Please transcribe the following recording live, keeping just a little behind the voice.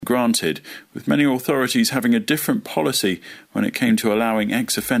granted, with many authorities having a different policy when it came to allowing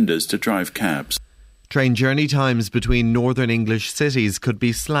ex-offenders to drive cabs. Train journey times between northern English cities could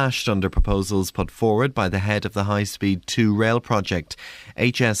be slashed under proposals put forward by the head of the High Speed 2 rail project.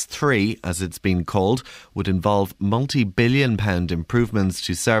 HS3, as it's been called, would involve multi-billion pound improvements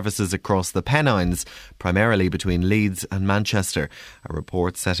to services across the Pennines, primarily between Leeds and Manchester. A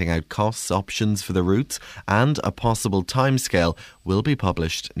report setting out costs, options for the routes and a possible timescale will be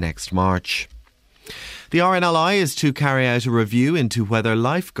published next March. The RNLI is to carry out a review into whether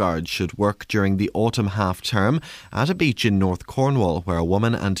lifeguards should work during the autumn half-term at a beach in North Cornwall where a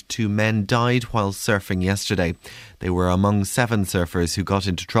woman and 2 men died while surfing yesterday. They were among 7 surfers who got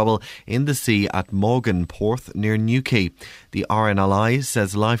into trouble in the sea at Morgan Porth near Newquay. The RNLI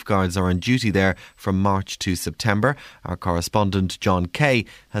says lifeguards are on duty there from March to September. Our correspondent John Kay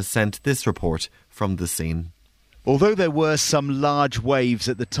has sent this report from the scene. Although there were some large waves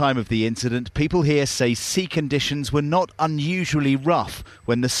at the time of the incident, people here say sea conditions were not unusually rough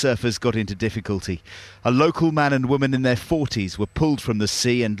when the surfers got into difficulty. A local man and woman in their 40s were pulled from the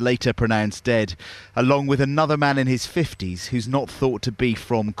sea and later pronounced dead, along with another man in his 50s who's not thought to be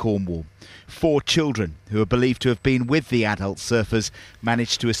from Cornwall. 4 children, who are believed to have been with the adult surfers,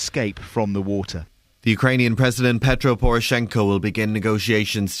 managed to escape from the water. The Ukrainian President Petro Poroshenko will begin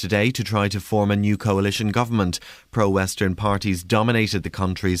negotiations today to try to form a new coalition government. Pro-Western parties dominated the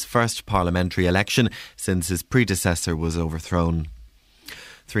country's first parliamentary election since his predecessor was overthrown.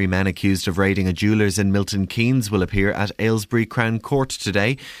 3 men accused of raiding a jeweller's in Milton Keynes will appear at Aylesbury Crown Court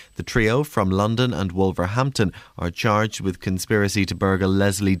today. The trio from London and Wolverhampton are charged with conspiracy to burgle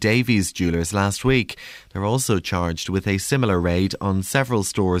Leslie Davies jewellers last week. They're also charged with a similar raid on several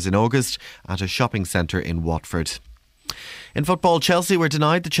stores in August at a shopping centre in Watford. In football, Chelsea were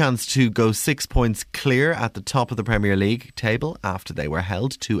denied the chance to go 6 points clear at the top of the Premier League table after they were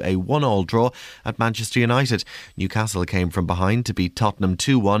held to a 1-1 draw at Manchester United. Newcastle came from behind to beat Tottenham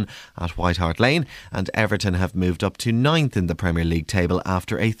 2-1 at White Hart Lane, and Everton have moved up to 9th in the Premier League table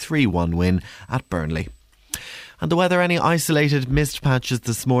after a 3-1 win at Burnley. And the weather, any isolated mist patches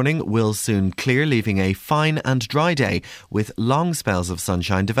this morning will soon clear, leaving a fine and dry day with long spells of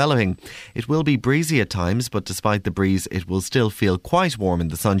sunshine developing. It will be breezy at times, but despite the breeze, it will still feel quite warm in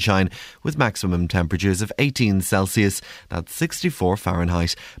the sunshine with maximum temperatures of 18 Celsius, that's 64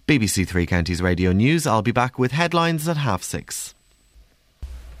 Fahrenheit. BBC Three Counties Radio News. I'll be back with headlines at 6:30.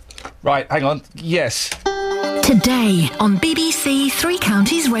 Right, hang on. Yes. Today on BBC Three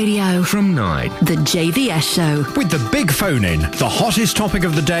Counties Radio. From 9. The JVS Show. With the big phone in, the hottest topic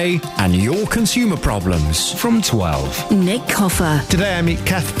of the day and your consumer problems. From 12. Nick Coffer. Today I meet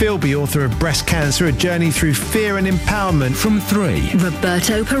Kath Philby, author of Breast Cancer, A Journey Through Fear and Empowerment. From 3.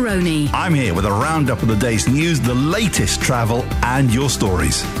 Roberto Perroni. I'm here with a roundup of the day's news, the latest travel and your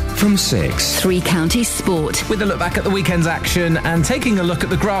stories. From 6. Three Counties Sport. With a look back at the weekend's action and taking a look at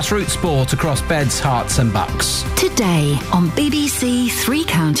the grassroots sport across Beds, Herts and Bucks. Today on BBC Three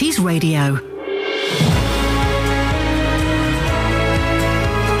Counties Radio.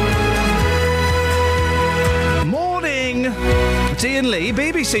 Morning! It's Iain Lee,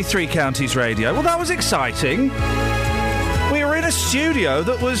 BBC Three Counties Radio. Well, that was exciting. We were in a studio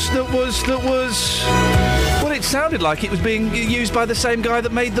that was... Well, it sounded like it was being used by the same guy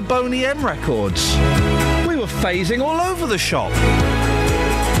that made the Boney M records. We were phasing all over the shop.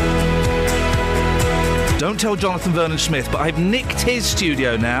 Don't tell Jonathan Vernon Smith, but I've nicked his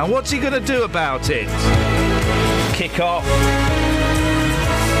studio now. What's he going to do about it? Kick off.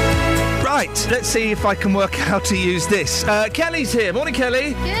 Right, let's see if I can work out how to use this. Kelly's here. Morning,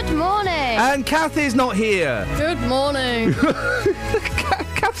 Kelly. Good morning. And Kath is not here. Good morning.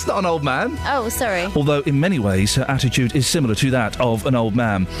 Kath's not an old man. Oh, sorry. Although, in many ways, her attitude is similar to that of an old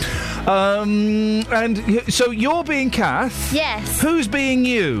man. And so you're being Kath? Yes. Who's being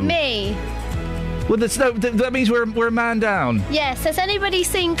you? Me. Well, that means we're a man down. Yes. Has anybody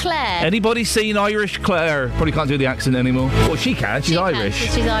seen Claire? Anybody seen Irish Claire? Probably can't do the accent anymore. Well, she can. She's Irish.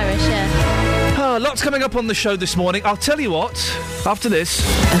 She's Irish, yeah. Lots coming up on the show this morning. I'll tell you what, after this.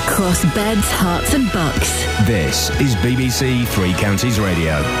 Across Beds, Herts and Bucks. This is BBC Three Counties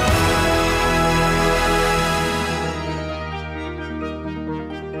Radio.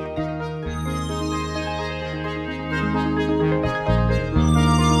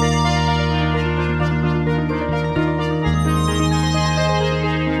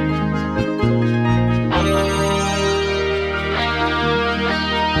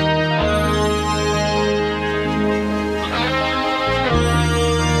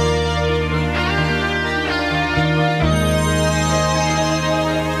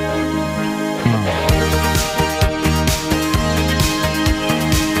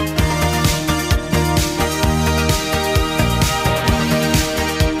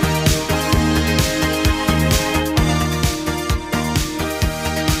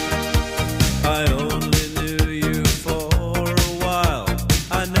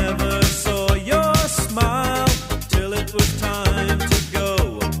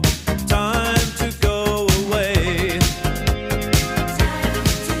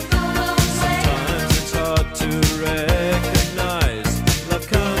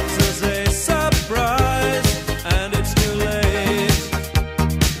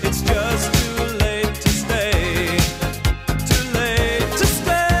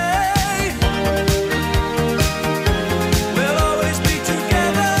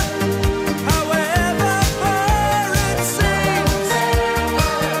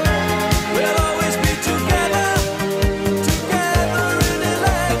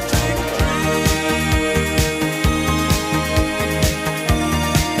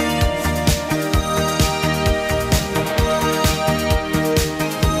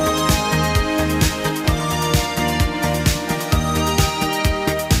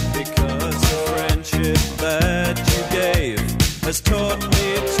 taught me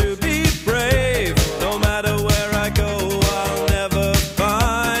to be brave. No matter where I go, I'll never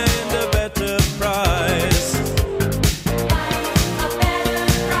find a better prize. Oh,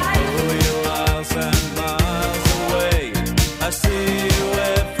 you're miles and miles away. I see you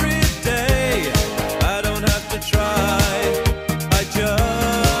every day. I don't have to try. I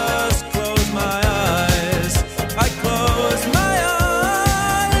just close my eyes. I close my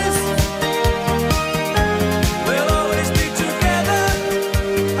eyes. We'll always be together,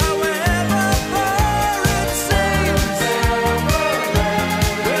 however far it seems.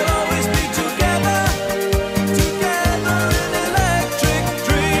 We'll always be together, together in electric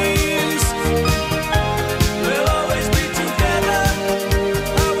dreams. We'll always be together,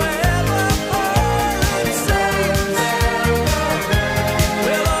 however far it seems.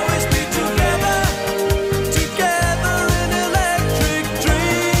 We'll always be together, together in electric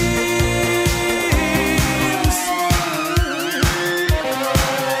dreams.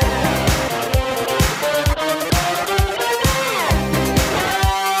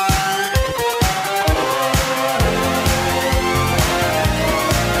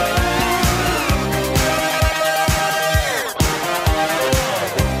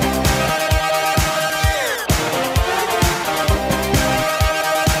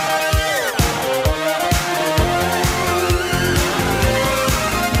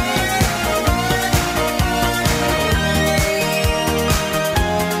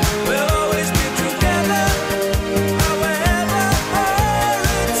 We'll always be together, however far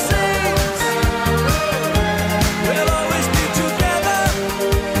it seems. We'll always be together,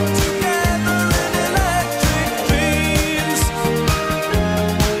 together in electric dreams.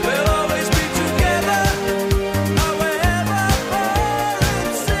 We'll always be together, however far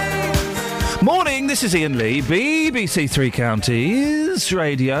it seems. Morning, this is Iain Lee. BBC Three Counties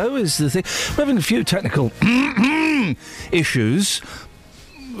Radio is the thing. We're having a few technical issues.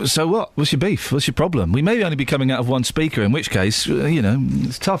 So what? What's your beef? What's your problem? We may only be coming out of one speaker, in which case,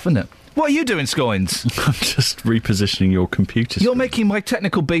 it's tough, isn't it? What are you doing, Scoins? I'm just repositioning your computer. You're making my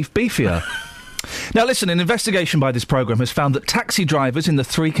technical beef beefier. Now listen, an investigation by this programme has found that taxi drivers in the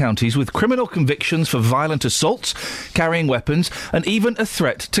three counties with criminal convictions for violent assaults, carrying weapons and even a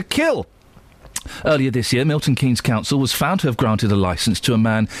threat to kill. Earlier this year, Milton Keynes Council was found to have granted a licence to a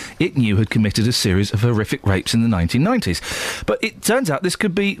man it knew had committed a series of horrific rapes in the 1990s. But it turns out this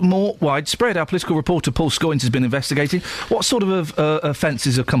could be more widespread. Our political reporter Paul Scoins has been investigating. What sort of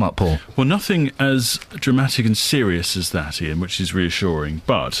offences have come up, Paul? Well, nothing as dramatic and serious as that, Ian, which is reassuring.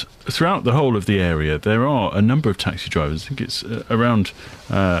 But throughout the whole of the area, there are a number of taxi drivers, I think it's around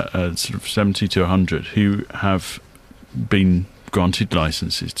sort of 70 to 100, who have been granted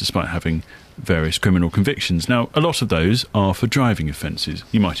licences despite having various criminal convictions. Now, a lot of those are for driving offences.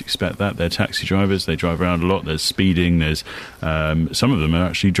 You might expect that. They're taxi drivers. They drive around a lot. There's speeding. There's some of them are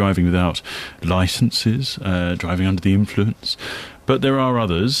actually driving without licences, driving under the influence. But there are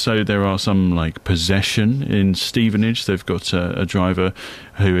others. So there are some like possession in Stevenage. They've got a driver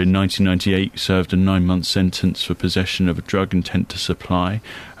who in 1998 served a 9-month sentence for possession of a drug intent to supply.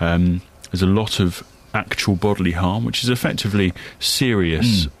 There's a lot of actual bodily harm, which is effectively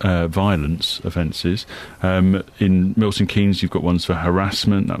serious violence offences. In Milton Keynes, you've got ones for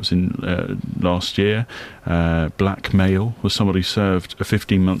harassment. That was in last year. Blackmail was somebody who served a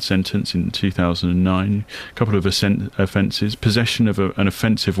 15-month sentence in 2009. A couple of offences. Possession of an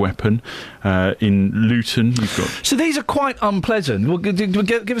offensive weapon. In Luton, you've got... So these are quite unpleasant. We'll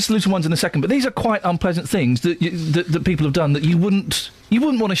give us the Luton ones in a second, but these are quite unpleasant things that people have done that you wouldn't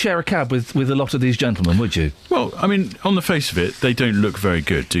want to share a cab with a lot of these gentlemen, would you? Well, I mean, on the face of it, they don't look very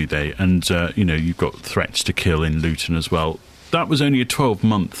good, do they? And, you've got threats to kill in Luton as well. That was only a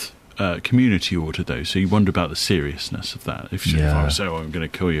 12-month community order, though, so you wonder about the seriousness of that. If I say, I'm going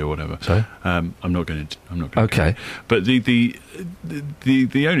to kill you or whatever. So? I'm not going to. Okay. But the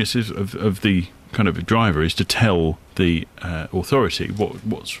onus of the kind of driver is to tell the authority what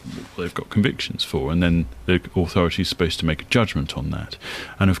they've got convictions for, and then the authority is supposed to make a judgment on that.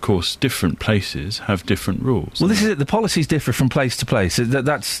 And of course, different places have different rules. Well, this is it. The policies differ from place to place.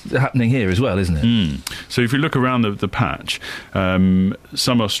 That's happening here as well, isn't it? So if you look around the patch,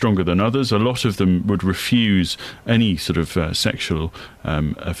 some are stronger than others. A lot of them would refuse any sort of sexual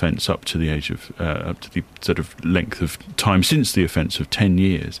offence up to the age of up to the sort of length of time since the offence of 10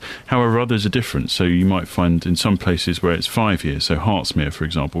 years. However, others are different. So you might find in some places places where it's 5 years. So Hertsmere, for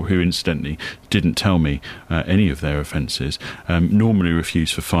example, who incidentally didn't tell me any of their offences, normally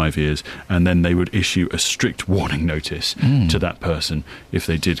refuse for 5 years, and then they would issue a strict warning notice to that person if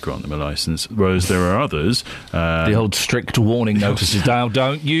they did grant them a licence. Whereas there are others... the old strict warning notices. Now,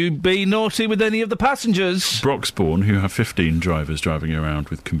 don't you be naughty with any of the passengers. Broxbourne, who have 15 drivers driving around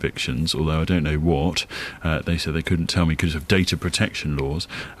with convictions, although I don't know what, they said they couldn't tell me because of data protection laws.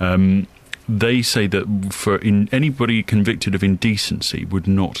 They say that anybody convicted of indecency would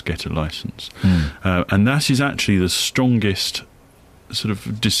not get a licence. And that is actually the strongest sort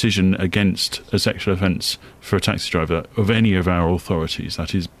of decision against a sexual offence for a taxi driver of any of our authorities.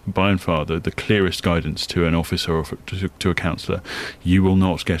 That is by and far the clearest guidance to an officer or to a counsellor. You will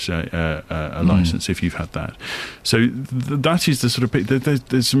not get a licence if you've had that. So that is the sort of...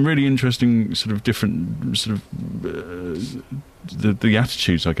 There's some really interesting sort of different sort of... The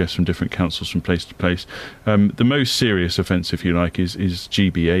attitudes, I guess, from different councils from place to place. The most serious offence, if you like, is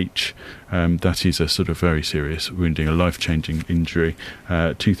GBH. That is a sort of very serious wounding, a life-changing injury.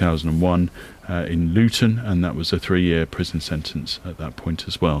 2001 in Luton, and that was a 3-year prison sentence at that point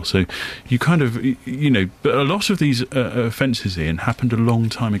as well. So you kind of, but a lot of these offences, Ian, happened a long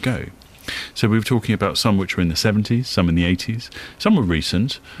time ago. So we were talking about some which were in the 70s, some in the 80s, some were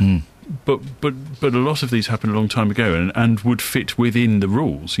recent. But a lot of these happened a long time ago and would fit within the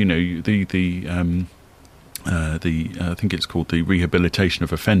rules. I think it's called the Rehabilitation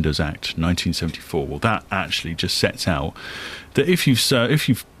of Offenders Act, 1974. Well, that actually just sets out that if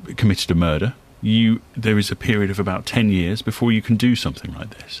you've committed a murder, there is a period of about 10 years before you can do something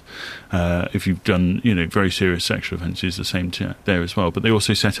like this. If you've done, very serious sexual offences, the same there as well. But they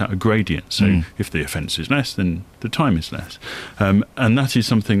also set out a gradient. So if the offence is less, then the time is less. And that is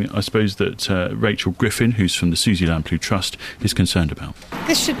something, I suppose, that Rachel Griffin, who's from the Susie Lamplugh Trust, is concerned about.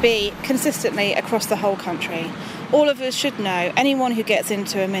 This should be consistently across the whole country. All of us should know, anyone who gets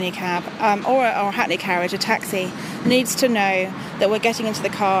into a minicab or a Hackney carriage, a taxi, needs to know that we're getting into a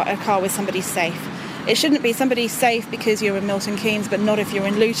car with somebody safe. It shouldn't be somebody safe because you're in Milton Keynes, but not if you're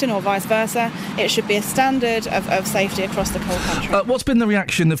in Luton or vice versa. It should be a standard of safety across the whole country. What's been the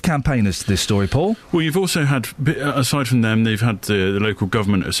reaction of campaigners to this story, Paul? Well, you've also had, aside from them, they've had the local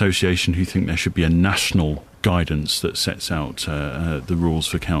government association who think there should be a national guidance that sets out the rules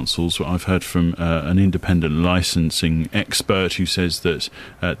for councils. I've heard from an independent licensing expert who says that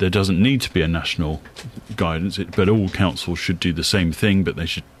there doesn't need to be a national guidance, but all councils should do the same thing, but they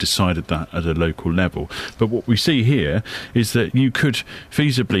should decide that at a local level. But what we see here is that you could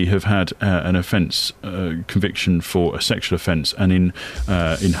feasibly have had an offence conviction for a sexual offence, and in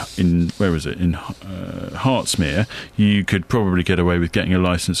where was it? In Hertsmere, you could probably get away with getting a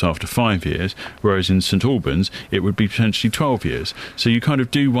licence after 5 years, whereas in St Albans it would be potentially 12 years. So you kind of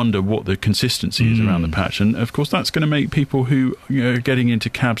do wonder what the consistency is around the patch, and of course that's going to make people who are getting into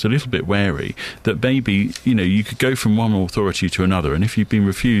cabs a little bit wary that maybe you could go from one authority to another, and if you've been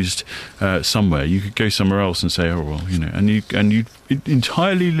refused somewhere, you could go somewhere else and say, oh well, and you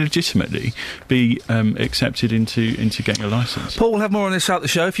entirely legitimately be accepted into getting a licence. Paul, we'll have more on this throughout the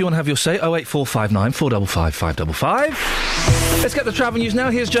show if you want to have your say. 08459 455 555. Let's get the travel news now.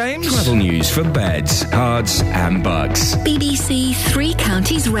 Here's James. Travel news for beds, cards and bugs. BBC Three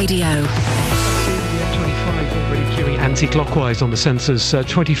Counties Radio. Anti-clockwise on the sensors,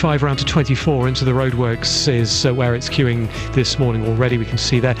 25 round to 24 into the roadworks is where it's queuing this morning already. We can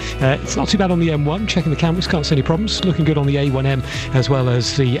see there. It's not too bad on the M1. Checking the cameras, can't see any problems. Looking good on the A1M as well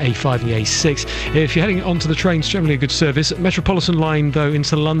as the A5 and the A6. If you're heading onto the trains, generally a good service. Metropolitan line, though,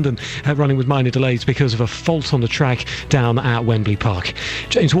 into London, running with minor delays because of a fault on the track down at Wembley Park.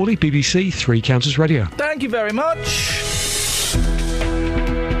 James Worley, BBC Three Counties Radio. Thank you very much.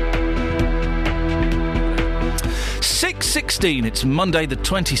 6:16, it's Monday the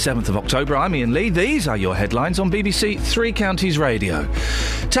 27th of October. I'm Iain Lee. These are your headlines on BBC Three Counties Radio.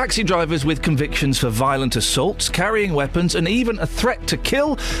 Taxi drivers with convictions for violent assaults, carrying weapons and even a threat to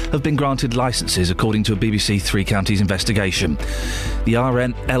kill have been granted licences, according to a BBC Three Counties investigation. The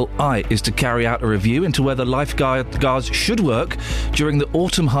RNLI is to carry out a review into whether lifeguards should work during the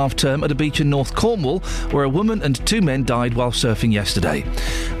autumn half-term at a beach in North Cornwall, where a woman and 2 men died while surfing yesterday.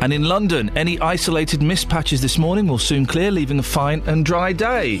 And in London, any isolated mist patches this morning will soon clear, leaving a fine and dry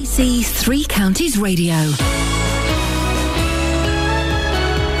day. BBC Three Counties Radio.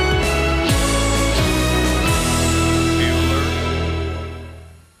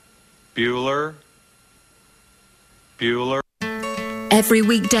 Bueller. Every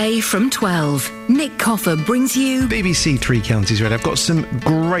weekday from 12, Nick Coffer brings you BBC Three Counties Red. I've got some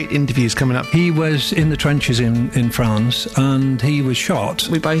great interviews coming up. He was in the trenches in France and he was shot.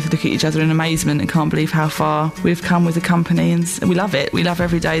 We both look at each other in amazement and can't believe how far we've come with the company, and we love it. We love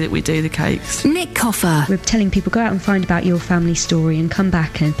every day that we do the cakes. Nick Coffer. We're telling people, go out and find about your family story and come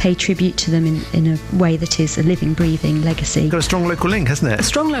back and pay tribute to them in a way that is a living, breathing legacy. Got a strong local link, hasn't it? A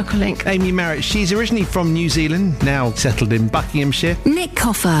strong local link. Amy Merritt, she's originally from New Zealand, now settled in Buckinghamshire. Nick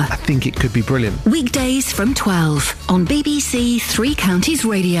Coffer. I think it could be brilliant. Weekdays from 12 on BBC Three Counties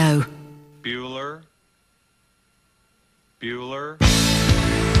Radio. Bueller. Bueller.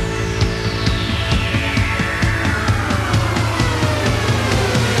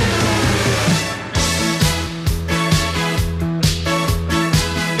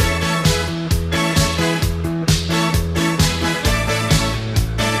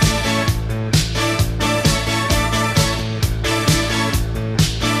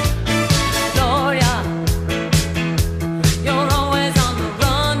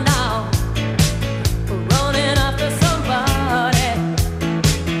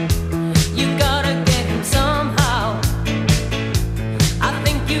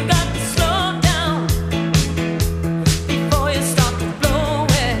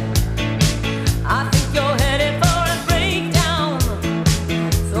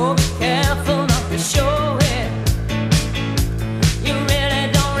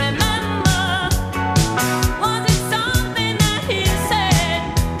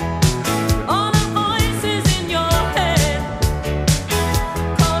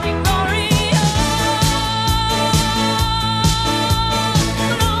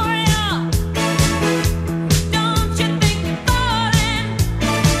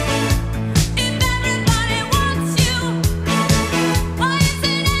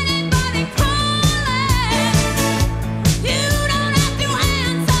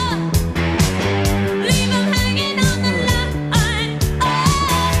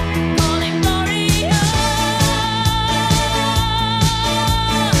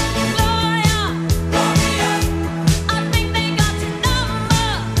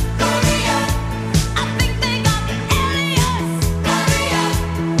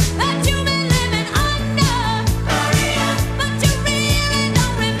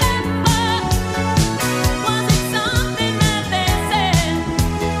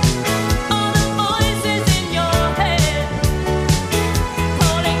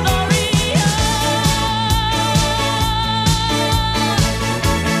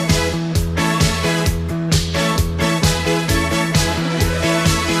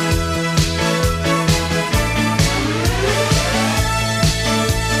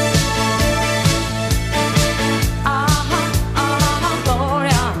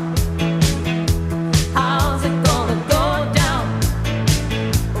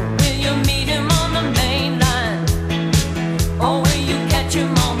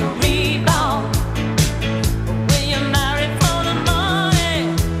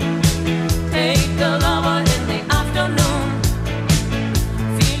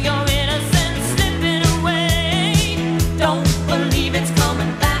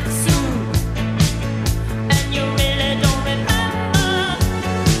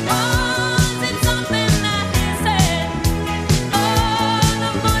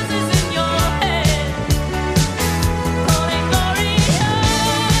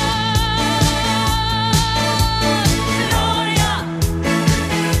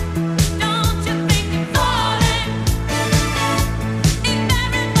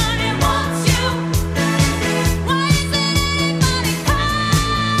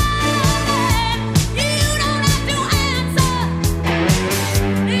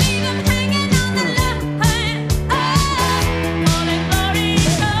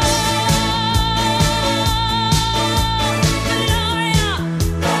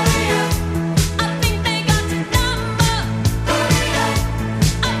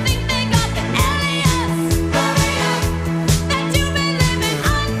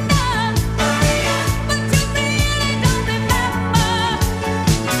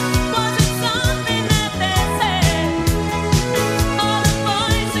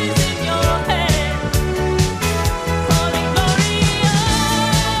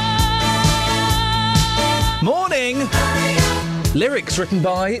 Lyrics written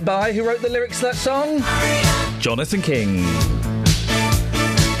by who wrote the lyrics to that song? Jonathan King.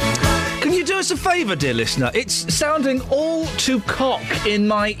 Can you do us a favour, dear listener? It's sounding all too cock in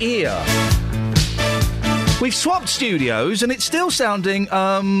my ear. We've swapped studios and it's still sounding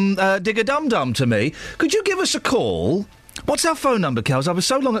digga-dum-dum to me. Could you give us a call? What's our phone number, Kels? I was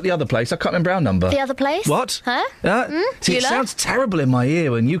so long at the other place, I can't remember our number. The other place? What? Huh? See, it sounds terrible in my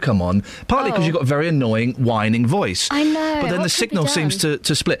ear when you come on, partly because you've got a very annoying, whining voice. I know. But then the signal seems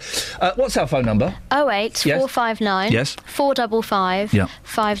to split. What's our phone number? 08459 Yes. 455 Yeah.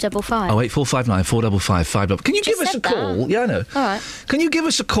 555. 08459 455 555. Can you give us a call? Yeah, I know. All right. Can you give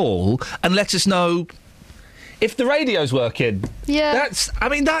us a call and let us know if the radio's working? Yeah.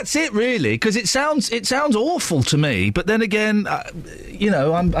 That's it really, because it sounds awful to me. But then again,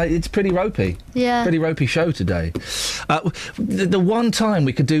 it's pretty ropey. Yeah. Pretty ropey show today. The one time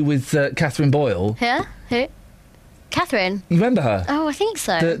we could do with Catherine Boyle. Yeah? Who? Catherine? You remember her? Oh, I think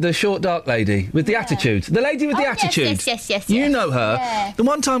so. The short, dark lady with the attitude. The lady with the attitude. Yes. You know her. Yeah. The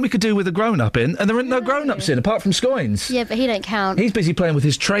one time we could do with a grown-up in, and there are no grown-ups in, apart from Scoins. Yeah, but he don't count. He's busy playing with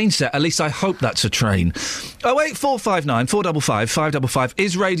his train set. At least I hope that's a train. 08459 455 555.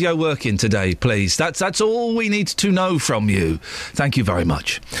 Is radio working today, please? That's all we need to know from you. Thank you very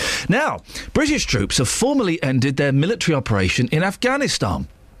much. Now, British troops have formally ended their military operation in Afghanistan.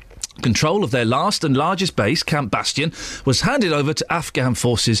 Control of their last and largest base, Camp Bastion, was handed over to Afghan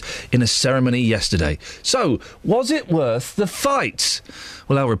forces in a ceremony yesterday. So, was it worth the fight?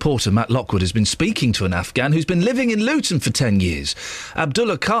 Well, our reporter Matt Lockwood has been speaking to an Afghan who's been living in Luton for 10 years.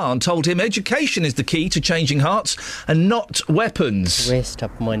 Abdullah Khan told him education is the key to changing hearts and not weapons. Waste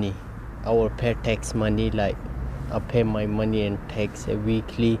of money. Our pay tax money, like I pay my money and tax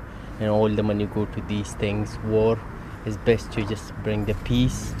weekly, and all the money go to these things. War is best to just bring the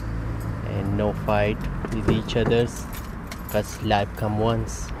peace and no fight with each other's, because life come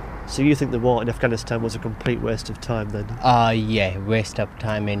once. So you think the war in Afghanistan was a complete waste of time then? Yeah, waste of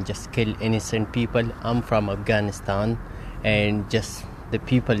time and just kill innocent people. I'm from Afghanistan, and just the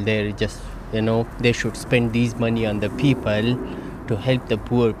people there, just, they should spend these money on the people to help the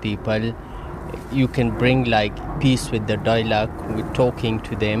poor people. You can bring peace with the dialogue, with talking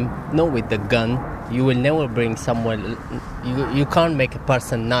to them, not with the gun. You will never bring someone. You can't make a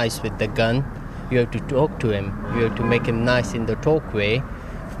person nice with the gun. You have to talk to him. You have to make him nice in the talk way.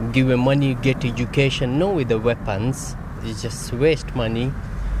 Give him money, get education, not with the weapons. It's just waste money.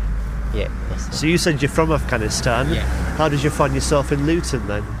 Yeah. So you said you're from Afghanistan. Yeah. How did you find yourself in Luton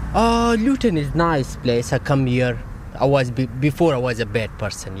then? Luton is nice place. I come here. Before I was a bad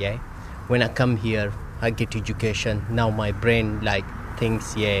person. Yeah. When I come here, I get education. Now my brain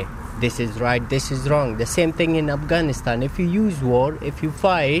thinks, this is right, this is wrong. The same thing in Afghanistan. If you use war, if you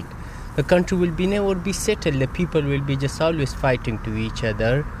fight, the country will never be settled. The people will be just always fighting to each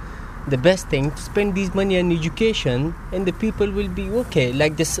other. The best thing, spend this money on education, and the people will be okay.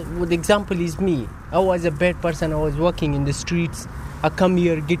 Like this, the example is me. I was a bad person. I was walking in the streets. I come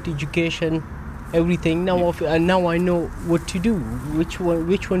here, get education, everything. Now I know what to do. Which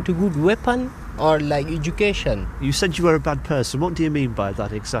one to good, weapon or education? You said you were a bad person. What do you mean by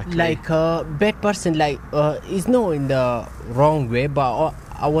that exactly? Bad person, is not in the wrong way, but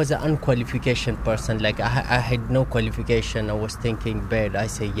I was an unqualification person. I had no qualification. I was thinking bad. I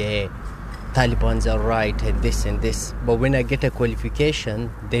say, Taliban's are right and this. But when I get a qualification,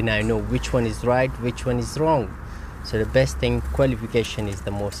 then I know which one is right, which one is wrong. So the best thing, qualification is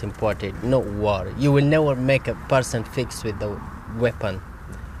the most important, not war. You will never make a person fix with the weapon.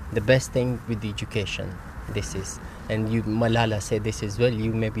 The best thing with the education, this is. And Malala said this as well.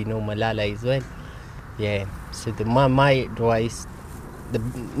 You maybe know Malala as well. Yeah. So my advice,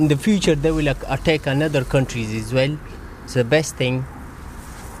 in the future they will attack another countries as well. So the best thing,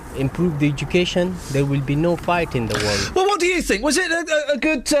 improve the education, there will be no fight in the world. Well, what do you think? Was it a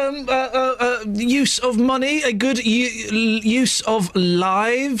good use of money, a good use of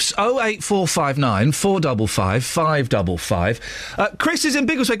lives? 08459 455 555. Chris is in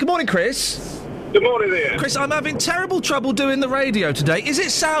Biggleswade. Good morning, Chris. Good morning, Ian. Chris, I'm having terrible trouble doing the radio today. Is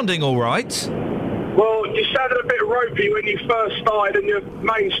it sounding all right? Well, you sounded a bit ropey when you first started in your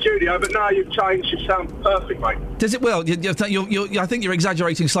main studio, but now you've changed. You sound perfect, mate. Does it? Well, I think you're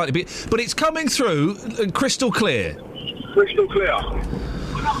exaggerating slightly, but it's coming through crystal clear. Crystal clear.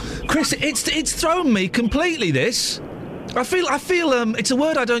 Chris, it's thrown me completely, this. I feel it's a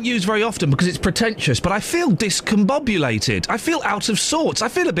word I don't use very often because it's pretentious, but I feel discombobulated. I feel out of sorts. I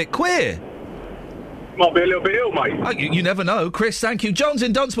feel a bit queer. Might be a little bit ill, mate. Oh, you never know. Chris, thank you. John's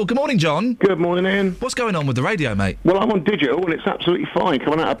in Dunstable. Good morning, John. Good morning, Ian. What's going on with the radio, mate? Well, I'm on digital and it's absolutely fine,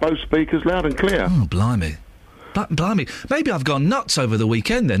 coming out of both speakers loud and clear. Oh, blimey. Blimey. Maybe I've gone nuts over the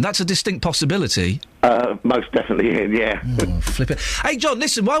weekend then. That's a distinct possibility. Most definitely, Ian, yeah. Oh, flip it. Hey, John,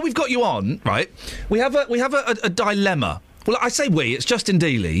 listen, while we've got you on, right, we have a dilemma. Well, I say we, it's Justin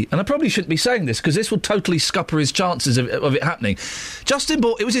Dealey, and I probably shouldn't be saying this because this will totally scupper his chances of it happening.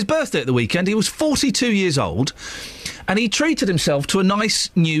 It was his birthday at the weekend. He was 42 years old, and he treated himself to a nice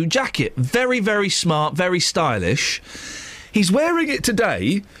new jacket. Very, very smart, very stylish. He's wearing it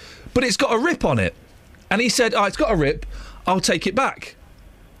today, but it's got a rip on it. And he said, it's got a rip, I'll take it back.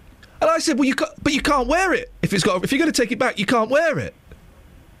 And I said, well, you can't wear it. If you're going to take it back, you can't wear it.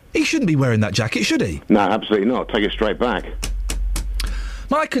 He shouldn't be wearing that jacket, should he? No, absolutely not. Take it straight back.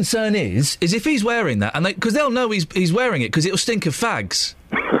 My concern is if he's wearing that, and because they'll know he's wearing it because it'll stink of fags.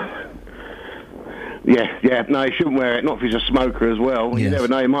 Yeah, no, he shouldn't wear it, not if he's a smoker as well. Yes. You never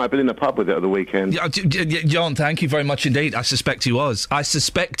know, he might have been in the pub with it at the weekend. John, thank you very much indeed. I suspect he was. I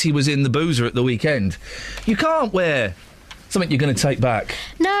suspect he was in the boozer at the weekend. You can't wear something you're going to take back.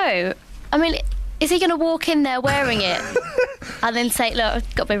 No. I mean, is he going to walk in there wearing it and then say, look,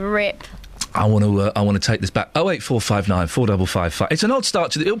 I've got a bit of a rip? I want to take this back. 08459 4555. It's an odd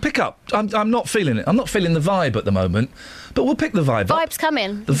start to it'll pick up. I'm not feeling it. I'm not feeling the vibe at the moment, but we'll pick the vibe up. Vibe's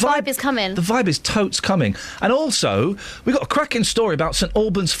coming. The vibe is coming. The vibe is totes coming. And also, we've got a cracking story about St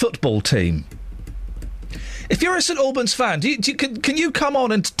Albans football team. If you're a St Albans fan, can you come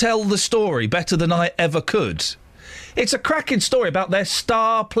on and tell the story better than I ever could? It's a cracking story about their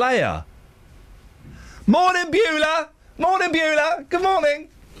star player. Morning, Beulah. Morning, Beulah. Good morning.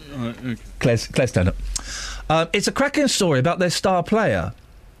 Okay. Claire's turned up. It's a cracking story about their star player.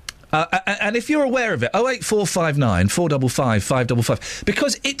 And if you're aware of it, 08459 455 555,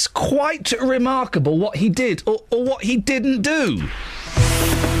 because it's quite remarkable what he did or what he didn't do.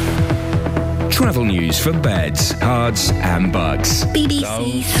 Travel news for beds, cards and bugs.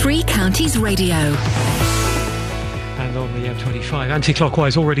 BBC Three Counties Radio. And on the M25,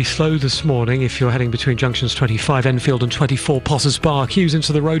 anti-clockwise already slow this morning if you're heading between junctions 25 Enfield and 24 Potters Bar. Queues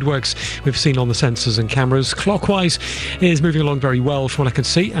into the roadworks we've seen on the sensors and cameras. Clockwise is moving along very well from what I can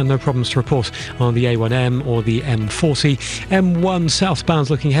see, and no problems to report on the A1M or the M40. M1 southbound's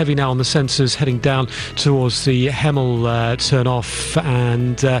looking heavy now on the sensors, heading down towards the Hemel turn-off,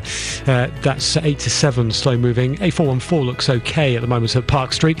 and that's 8 to 7 slow moving. A414 looks okay at the moment at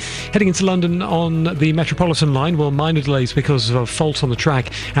Park Street. Heading into London on the Metropolitan line, well, minor delays because of a fault on the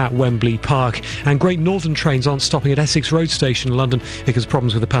track at Wembley Park, and Great Northern trains aren't stopping at Essex Road Station in London because of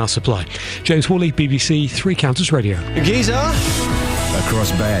problems with the power supply. James Woolley, BBC Three Counties Radio. Giza!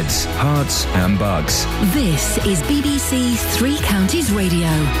 Across beds, hearts and bugs. This is BBC Three Counties Radio.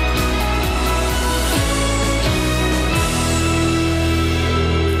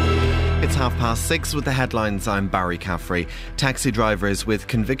 It's 6:30 with the headlines. I'm Barry Caffrey. Taxi drivers with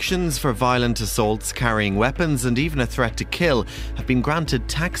convictions for violent assaults, carrying weapons and even a threat to kill have been granted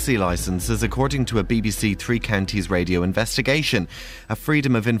taxi licences according to a BBC Three Counties radio investigation. A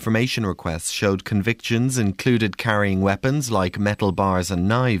Freedom of Information request showed convictions included carrying weapons like metal bars and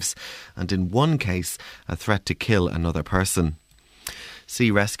knives, and in one case, a threat to kill another person. Sea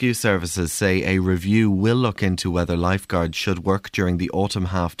Rescue Services say a review will look into whether lifeguards should work during the autumn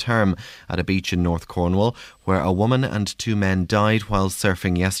half-term at a beach in North Cornwall, where a woman and 2 men died while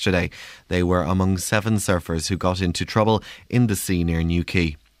surfing yesterday. They were among 7 surfers who got into trouble in the sea near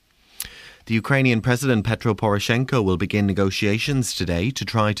Newquay. The Ukrainian President Petro Poroshenko will begin negotiations today to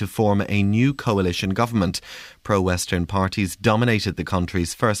try to form a new coalition government. Pro-Western parties dominated the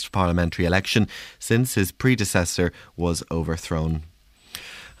country's first parliamentary election since his predecessor was overthrown.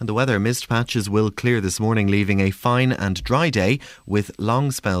 And the weather, mist patches will clear this morning, leaving a fine and dry day with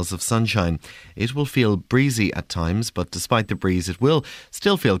long spells of sunshine. It will feel breezy at times, but despite the breeze, it will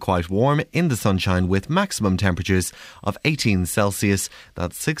still feel quite warm in the sunshine with maximum temperatures of 18 Celsius,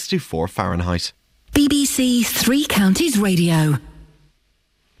 that's 64 Fahrenheit. BBC Three Counties Radio.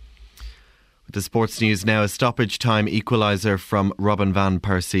 The sports news now. A stoppage time equaliser from Robin van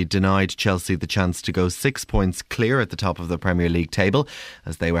Persie denied Chelsea the chance to go 6 points clear at the top of the Premier League table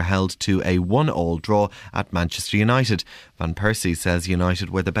as they were held to a 1-1 draw at Manchester United. Van Persie says United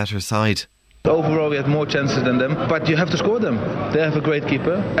were the better side. Overall we had more chances than them, but you have to score them. They have a great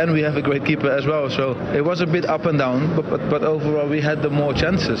keeper and we have a great keeper as well, so it was a bit up and down, but overall we had the more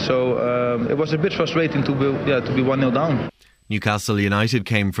chances, so it was a bit frustrating to be 1-0 down. Newcastle United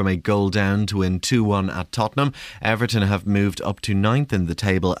came from a goal down to win 2-1 at Tottenham. Everton have moved up to 9th in the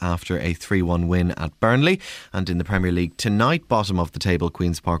table after a 3-1 win at Burnley. And in the Premier League tonight, bottom of the table,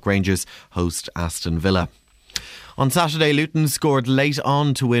 Queen's Park Rangers host Aston Villa. On Saturday, Luton scored late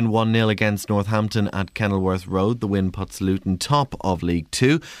on to win 1-0 against Northampton at Kenilworth Road. The win puts Luton top of League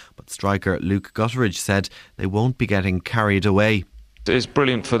 2, but striker Luke Gutteridge said they won't be getting carried away. It's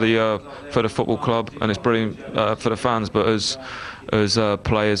brilliant for the football club, and it's brilliant for the fans. But as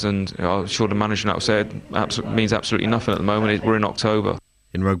players, and I'm sure the manager now said, means absolutely nothing at the moment. We're in October.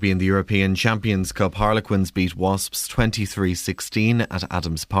 In rugby in the European Champions Cup, Harlequins beat Wasps 23-16 at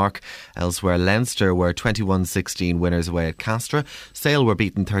Adams Park. Elsewhere, Leinster were 21-16 winners away at Castres. Sale were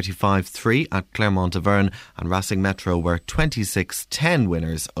beaten 35-3 at Clermont-Auvergne, and Racing Metro were 26-10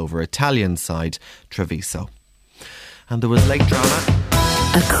 winners over Italian side Treviso. And there was late drama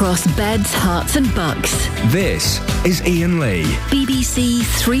across beds, hearts and bucks. This is Iain Lee. BBC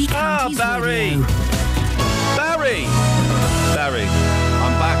Three Counties Barry. Radio. Barry.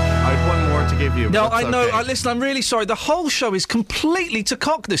 I'm back. I had one more to give you. No, I know. Okay. Listen, I'm really sorry. The whole show is completely to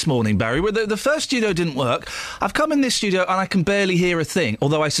cock this morning, Barry. The first studio didn't work. I've come in this studio and I can barely hear a thing,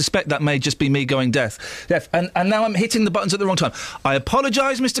 although I suspect that may just be me going deaf. And now I'm hitting the buttons at the wrong time. I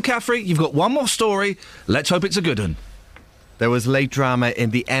apologise, Mr. Caffrey. You've got one more story. Let's hope it's a good one. There was late drama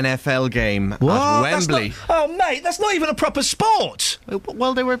in the NFL game at Wembley. Mate, that's not even a proper sport.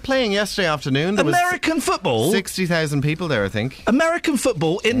 Well, they were playing yesterday afternoon. There American was football? 60,000 people there, I think. American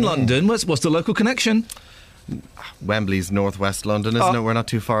football in London. What's the local connection? Wembley's northwest London, isn't it? We're not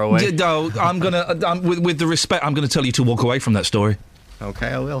too far away. No, I'm going to... with the respect, I'm going to tell you to walk away from that story. OK,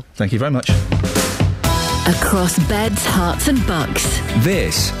 I will. Thank you very much. Across beds, hearts and bucks.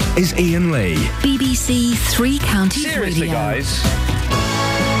 This is Iain Lee. BBC Three Counties Seriously, Radio. guys.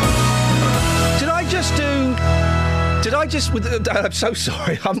 Did I just... I'm so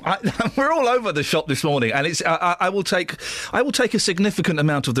sorry. We're all over the shop this morning, and it's. I will take a significant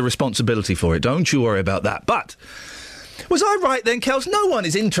amount of the responsibility for it. Don't you worry about that. But was I right then, Kels? No one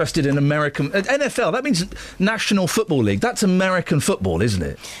is interested in American NFL. That means National Football League. That's American football, isn't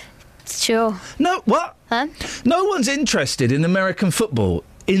it? Sure. No, what? Huh? No one's interested in American football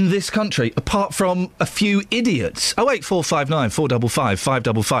in this country, apart from a few idiots. 08459 455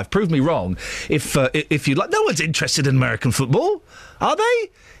 555. Prove me wrong if you'd like. No one's interested in American football, are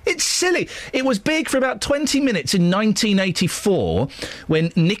they? It's silly. It was big for about 20 minutes in 1984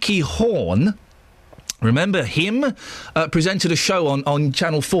 when Nicky Horn, remember him, presented a show on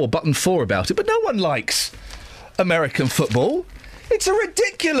Channel 4, Button 4 about it, but no one likes American football. It's a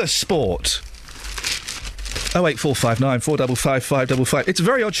ridiculous sport. 08459 455 555. It's a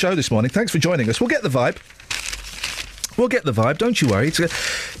very odd show this morning. Thanks for joining us. We'll get the vibe. Don't you worry.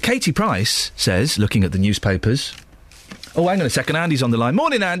 Katie Price says, looking at the newspapers... Oh, hang on a second. Andy's on the line.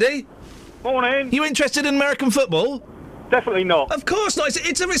 Morning, Andy. Morning. You interested in American football? Definitely not. Of course not.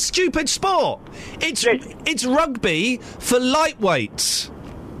 It's a stupid sport. It's rugby for lightweights.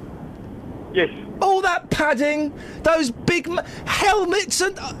 Yes. All that padding, those big helmets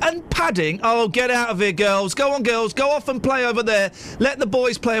and padding. Oh, get out of here, girls. Go on, girls. Go off and play over there. Let the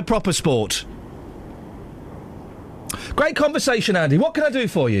boys play a proper sport. Great conversation, Andy. What can I do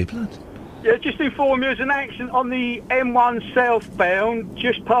for you? Yeah, just inform you there's an accident on the M1 southbound,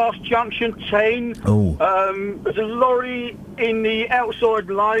 just past junction 10. Oh. There's a lorry in the outside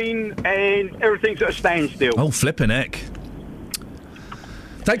lane and everything's at a standstill. Oh, flippin' heck.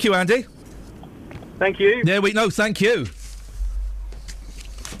 Thank you, Andy. Thank you. Thank you.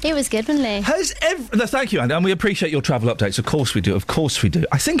 He was good, wasn't he? Thank you, Andy, and we appreciate your travel updates. Of course we do.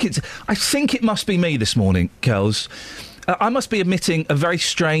 I think it must be me this morning, Kels. I must be emitting a very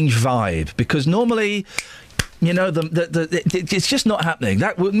strange vibe because normally, you know, it's just not happening.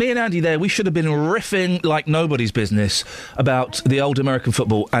 Me and Andy there, we should have been riffing like nobody's business about the old American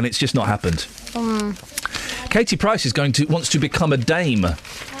football, and it's just not happened. Katie Price wants to become a dame.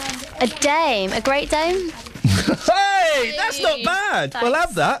 A dame? A great dame? Hey, that's not bad. Thanks. We'll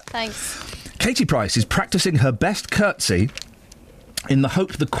have that. Thanks. Katie Price is practising her best curtsy in the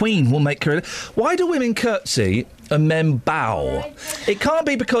hope the Queen will make her... Why do women curtsy and men bow? It can't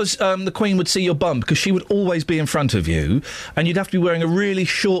be because the Queen would see your bum, because she would always be in front of you, and you'd have to be wearing a really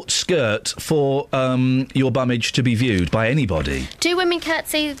short skirt for your bummage to be viewed by anybody. Do women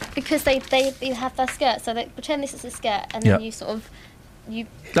curtsy because they have their skirt? So they pretend this is a skirt, and then you sort of...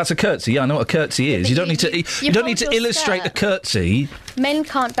 That's a curtsy. Yeah, I know what a curtsy is. You don't need to illustrate a curtsy. Men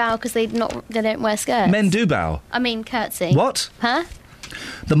can't bow because they don't wear skirts. Men do bow. I mean curtsy. What? Huh?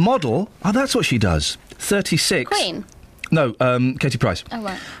 The model. Oh, that's what she does. 36. Queen. No, Katie Price. Oh,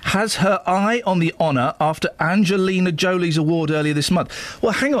 right. Has her eye on the honour after Angelina Jolie's award earlier this month.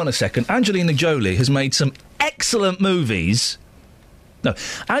 Well, hang on a second. Angelina Jolie has made some excellent movies. No,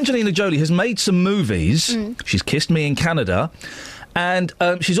 Angelina Jolie has made some movies. She's Kissed Me in Canada. And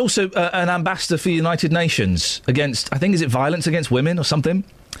she's also an ambassador for the United Nations against, I think, is it violence against women or something?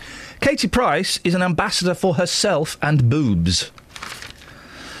 Katie Price is an ambassador for herself and boobs.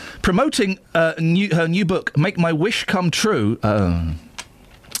 Promoting her new book, Make My Wish Come True,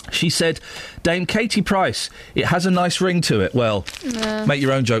 she said, Dame Katie Price, it has a nice ring to it. Well, make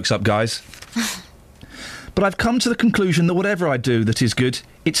your own jokes up, guys. But I've come to the conclusion that whatever I do that is good,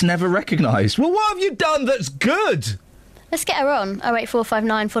 it's never recognised. Well, what have you done that's good? Let's get her on.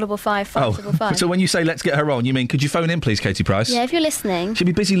 08459 455 555. So when you say let's get her on, you mean could you phone in, please, Katie Price? Yeah, if you're listening. She'll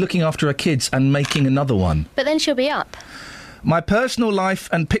be busy looking after her kids and making another one. But then she'll be up. My personal life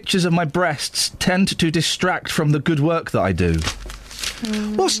and pictures of my breasts tend to distract from the good work that I do.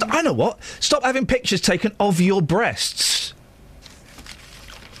 Well, I know what. Stop having pictures taken of your breasts.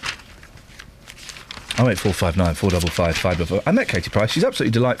 08459 455 555. I met Katie Price. She's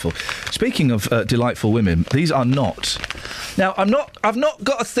absolutely delightful. Speaking of delightful women, these are not. Now, I've not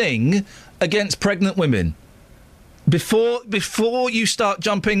got a thing against pregnant women. Before you start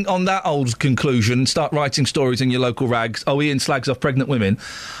jumping on that old conclusion, start writing stories in your local rags. Oh, Iain slags off pregnant women.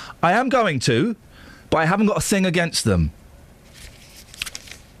 I am going to, but I haven't got a thing against them.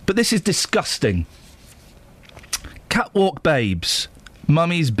 But this is disgusting. Catwalk babes.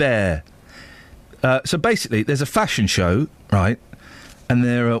 Mummy's bear. So basically, there's a fashion show, right? And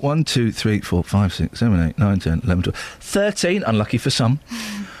there are 1, 2, 3, 4, 5, 6, 7, 8, 9, 10, 11, 12, 13, unlucky for some,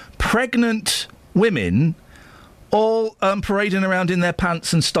 pregnant women all parading around in their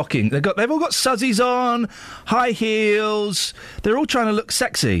pants and stocking. They've all got suzzies on, high heels. They're all trying to look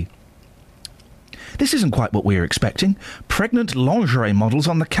sexy. This isn't quite what we were expecting. Pregnant lingerie models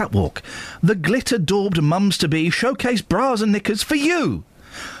on the catwalk. The glitter-daubed mums-to-be showcase bras and knickers for you.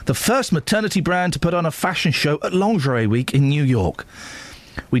 The first maternity brand to put on a fashion show at Lingerie Week in New York.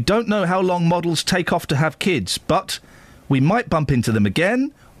 We don't know how long models take off to have kids, but we might bump into them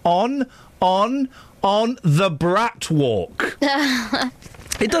again on the Brat Walk.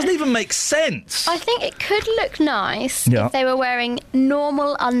 It doesn't even make sense. I think it could look nice Yeah. if they were wearing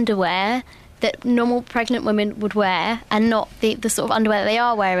normal underwear that normal pregnant women would wear, and not the sort of underwear that they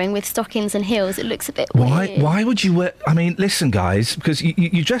are wearing with stockings and heels. It looks a bit weird. Why would you wear... I mean, listen, guys, because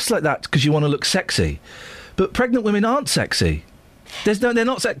you dress like that because you want to look sexy. But pregnant women aren't sexy. They're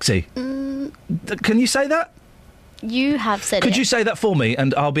not sexy. Can you say that? You have said it. Could you say that for me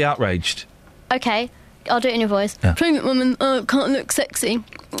and I'll be outraged? Okay, I'll do it in your voice. Yeah. Pregnant women can't look sexy.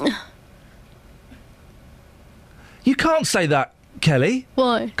 You can't say that, Kelly.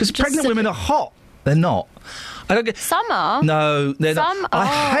 Why? Because pregnant women are hot. They're not. I don't get... Some are. No, they're Some not. are.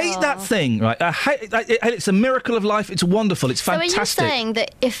 I hate that thing, right? It's a miracle of life. It's wonderful. It's fantastic. So are you saying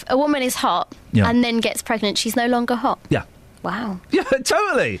that if a woman is hot Yeah. and then gets pregnant, she's no longer hot? Yeah. Wow. Yeah,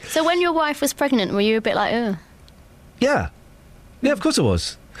 totally. So when your wife was pregnant, were you a bit like, ugh? Yeah. Yeah, of course I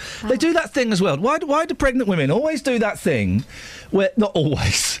was. Wow. They do that thing as well. Why do pregnant women always do that thing where... Not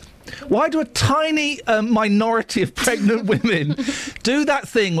always. Why do a tiny minority of pregnant women do that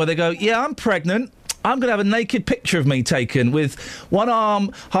thing where they go, yeah, I'm pregnant, I'm going to have a naked picture of me taken with one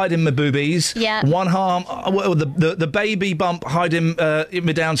arm hiding my boobies, one arm, the baby bump hiding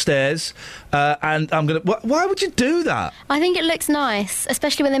me downstairs, and I'm going to... Why would you do that? I think it looks nice,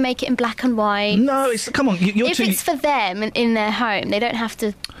 especially when they make it in black and white. No, come on, you're if too... it's for them in their home, they don't have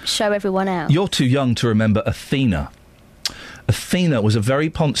to show everyone else. You're too young to remember Athena. Athena was a very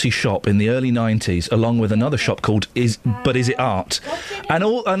poncy shop in the early 90s, along with another shop called Is It Art? And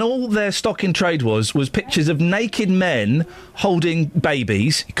all their stock in trade was pictures of naked men holding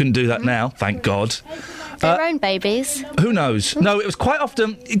babies. You couldn't do that now, thank God. Their own babies. Who knows? No, it was quite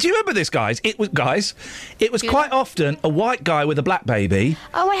often... Do you remember this, guys? It was quite often a white guy with a black baby.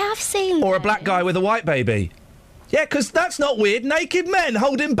 Oh, I have seen Or a black guy with a white baby. Yeah, because that's not weird. Naked men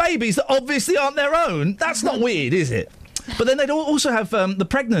holding babies that obviously aren't their own. That's not weird, is it? But then they'd also have the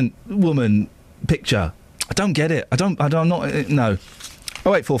pregnant woman picture. I don't get it. I'm not... no.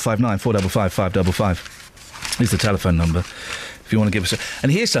 08459 455 555 is the telephone number if you want to give us a...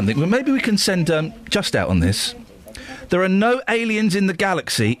 And here's something. Well, maybe we can send Just out on this. There are no aliens in the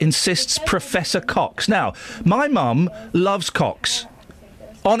galaxy, insists Professor Cox. Now, my mum loves Cox.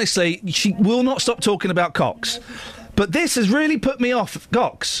 Honestly, she will not stop talking about Cox. But this has really put me off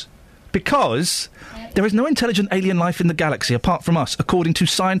Cox. Because there is no intelligent alien life in the galaxy apart from us, according to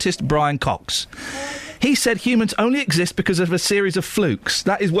scientist Brian Cox. He said humans only exist because of a series of flukes.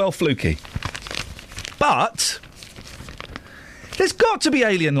 That is well fluky. But there's got to be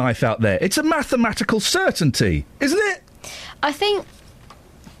alien life out there. It's a mathematical certainty, isn't it? I think...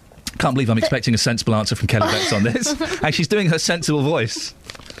 Can't believe I'm expecting a sensible answer from Kelly Betts on this. And she's doing her sensible voice.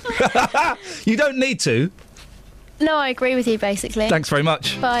 You don't need to. No, I agree with you, basically. Thanks very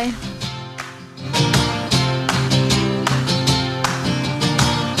much. Bye.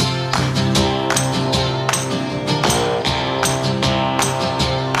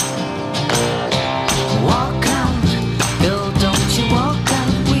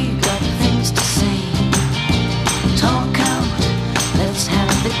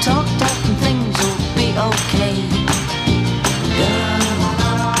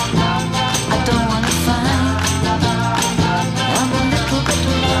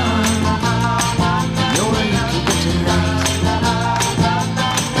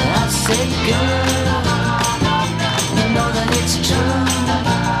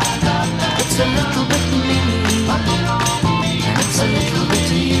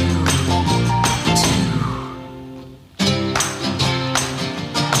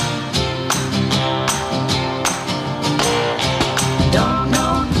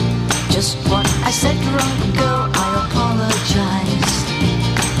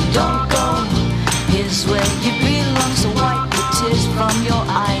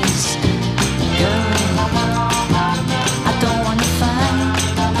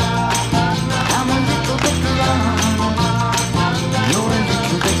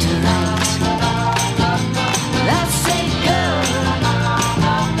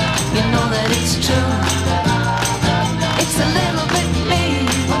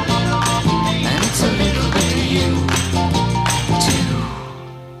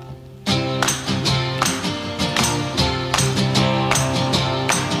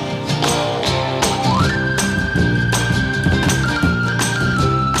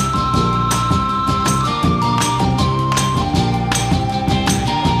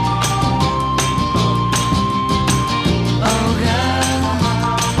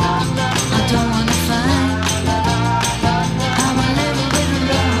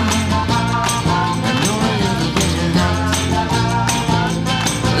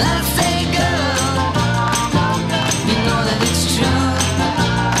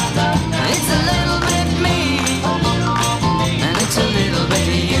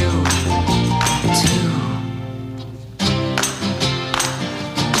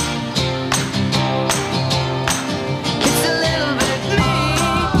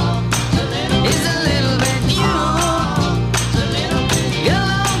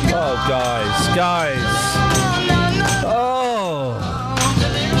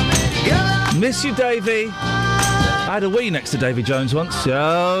 Miss you, Davy. I had a wee next to Davy Jones once.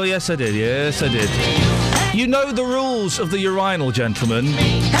 Oh, yes, I did. Yes, I did. You know the rules of the urinal, gentlemen.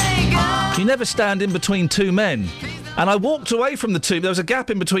 You never stand in between two men. And I walked away from the two. There was a gap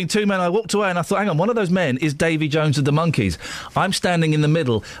in between two men. I walked away and I thought, hang on, one of those men is Davy Jones of the Monkees. I'm standing in the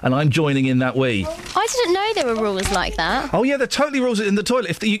middle and I'm joining in that wee. I didn't know there were rules like that. Oh, yeah, there are totally rules in the toilet.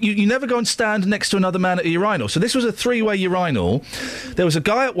 If you never go and stand next to another man at a urinal. So this was a three-way urinal. There was a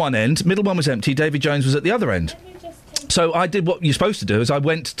guy at one end, middle one was empty, Davy Jones was at the other end. So I did what you're supposed to do, is I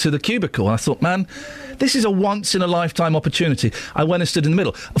went to the cubicle and I thought, man, this is a once-in-a-lifetime opportunity. I went and stood in the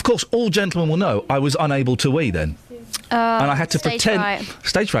middle. Of course, all gentlemen will know I was unable to wee then. And I had to pretend...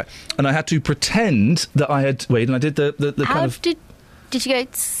 Stage fright. And I had to pretend that I had weed, and I did the kind of... Did you go...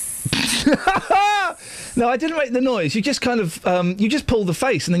 No, I didn't make the noise. You just kind of... you just pull the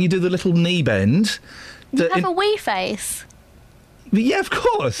face, and then you do the little knee bend. You have a wee face? Yeah, of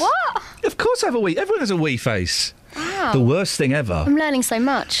course. What? Of course I have a wee... Everyone has a wee face. Wow. The worst thing ever. I'm learning so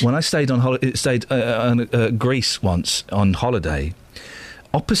much. When I stayed on Greece once on holiday,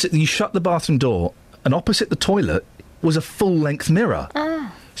 opposite... You shut the bathroom door, and opposite the toilet was a full-length mirror.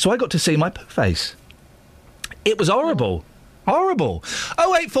 So I got to see my poo face. It was horrible. Horrible.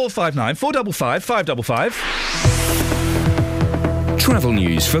 08459 455 555. Travel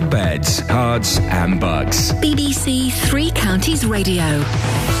news for beds, cards and bugs. BBC Three Counties Radio.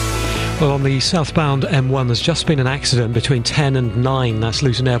 Well, on the southbound M1, there's just been an accident between 10 and 9. That's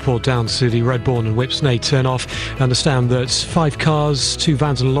Luton Airport down to the Redbourne and Whipsnade turn-off. I understand that 5 cars, 2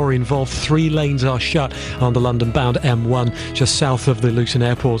 vans and a lorry involved. 3 lanes are shut on the London-bound M1, just south of the Luton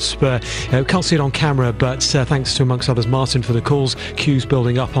Airport spur. Can't see it on camera, but thanks to, amongst others, Martin for the calls. Queues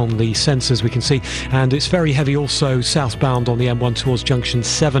building up on the sensors, we can see. And it's very heavy also southbound on the M1 towards Junction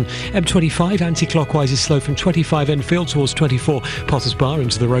 7. M25, anti-clockwise, is slow from 25 Enfield towards 24 Potters Bar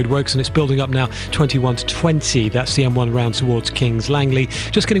into the roadworks, and it's building up now 21 to 20. That's the M1 round towards Kings Langley.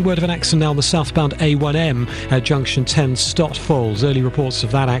 Just getting word of an accident now on the southbound A1M at Junction 10 Stott Falls. Early reports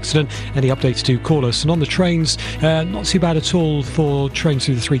of that accident. Any updates, do call us. And on the trains, not too bad at all for trains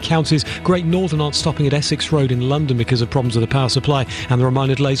through the 3 counties. Great Northern aren't stopping at Essex Road in London because of problems with the power supply, and there are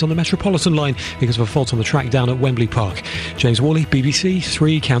minor delays on the Metropolitan line because of a fault on the track down at Wembley Park. James Worley, BBC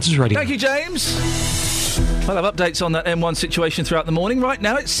Three Counties Radio. Thank you, James. I'll have updates on that M1 situation throughout the morning. Right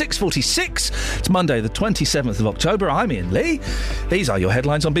now, it's 6:46. It's Monday, the 27th of October. I'm Iain Lee. These are your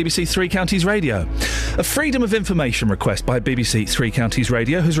headlines on BBC Three Counties Radio. A Freedom of Information request by BBC Three Counties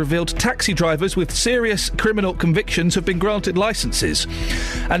Radio has revealed taxi drivers with serious criminal convictions have been granted licences.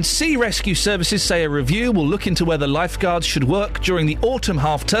 And sea rescue services say a review will look into whether lifeguards should work during the autumn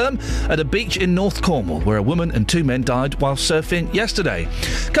half-term at a beach in North Cornwall, where a woman and 2 men died while surfing yesterday.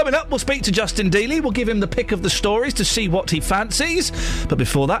 Coming up, we'll speak to Justin Dealey. We'll give him the pick of the stories to see what he fancies. But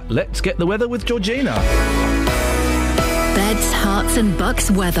before that, let's get the weather with Georgina. Beds, hearts and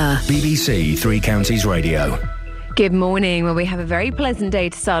bucks weather. BBC Three Counties Radio. Good morning. Well, we have a very pleasant day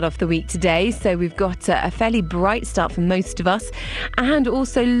to start off the week today. So we've got a fairly bright start for most of us, and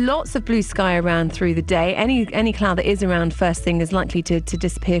also lots of blue sky around through the day. Any cloud that is around first thing is likely to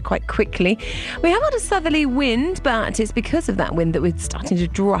disappear quite quickly. We have had a southerly wind, but it's because of that wind that we're starting to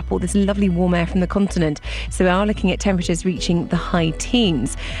draw up all this lovely warm air from the continent. So we are looking at temperatures reaching the high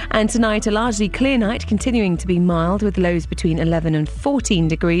teens. And tonight, a largely clear night, continuing to be mild with lows between 11 and 14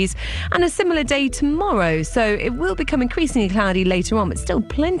 degrees. And a similar day tomorrow. So it will become increasingly cloudy later on, but still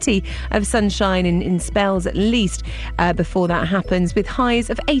plenty of sunshine in spells at least before that happens, with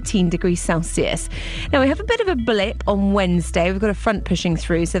highs of 18 degrees Celsius. Now, we have a bit of a blip on Wednesday. We've got a front pushing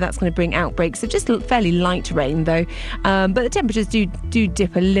through, so that's going to bring outbreaks of just fairly light rain, though. But the temperatures do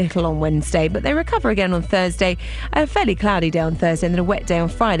dip a little on Wednesday, but they recover again on Thursday. A fairly cloudy day on Thursday and then a wet day on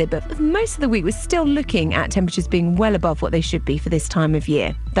Friday, but for most of the week, we're still looking at temperatures being well above what they should be for this time of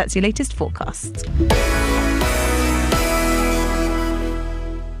year. That's your latest forecast.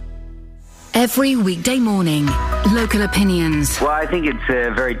 Every weekday morning, local opinions. Well, I think it's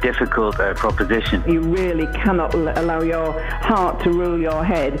a very difficult proposition. You really cannot allow your heart to rule your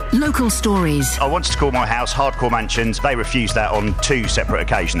head. Local stories. I wanted to call my house Hardcore Mansions. They refused that on 2 separate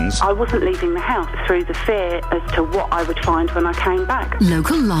occasions. I wasn't leaving the house through the fear as to what I would find when I came back.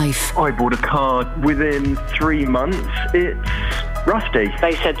 Local life. I bought a car within 3 months. It's rusty.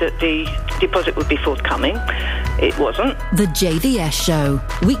 They said that the deposit would be forthcoming. It wasn't. The JVS Show.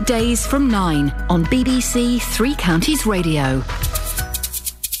 Weekdays from 9 on BBC Three Counties Radio.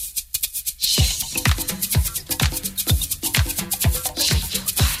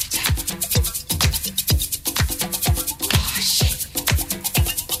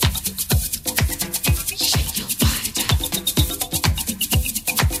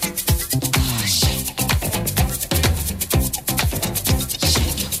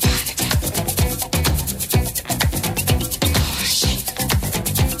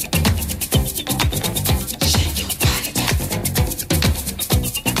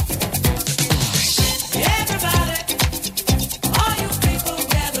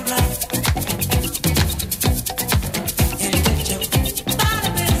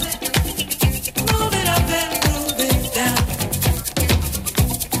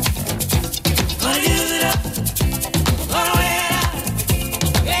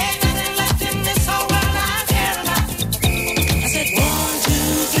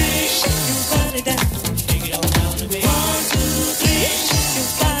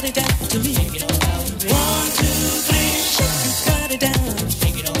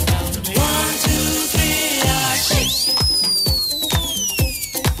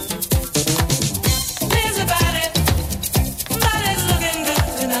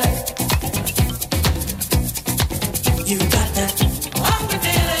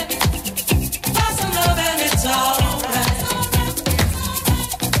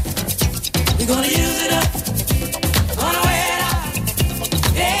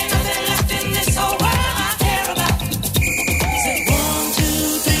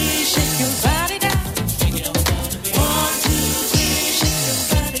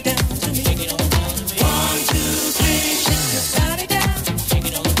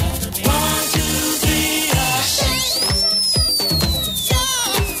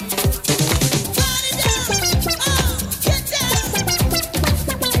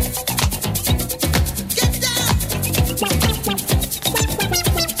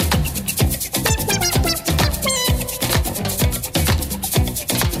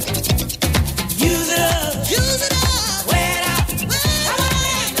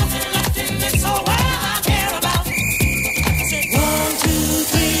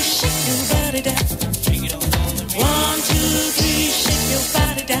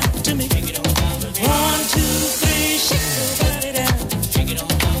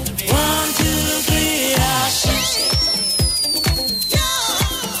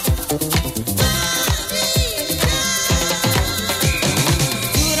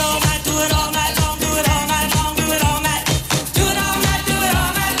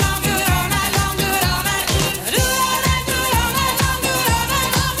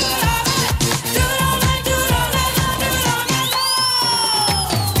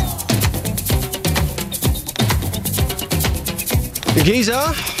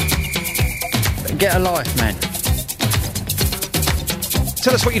 Geezer, get a life, man.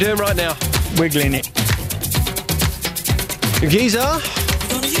 Tell us what you're doing right now. Wiggling it. Geezer.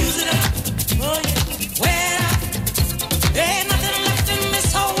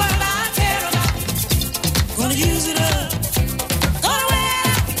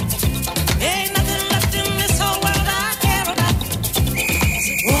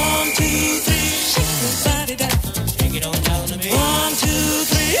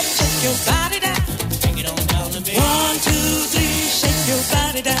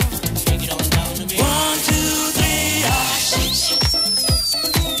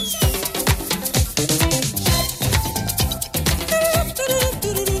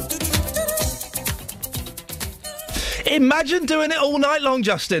 Imagine doing it all night long,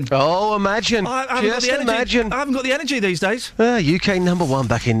 Justin. Oh, imagine. Just imagine. I haven't got the energy these days. UK number one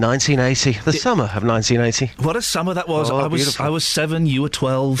back in 1980. The summer of 1980. What a summer that was. Oh, I was 7, you were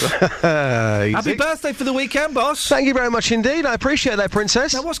 12. Happy birthday for the weekend, boss. Thank you very much indeed. I appreciate that,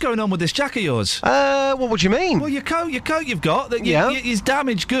 Princess. Now, what's going on with this jacket of yours? What do you mean? Well, your coat you've got, is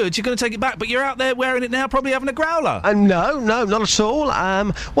damaged goods. You're going to take it back, but you're out there wearing it now, probably having a growler. No, not at all.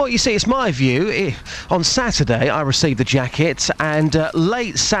 Well, you see, it's my view. On Saturday, I received the jacket, and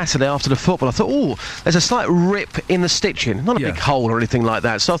late Saturday after the football, I thought, oh, there's a slight rip in the stitching. Not a big hole or anything like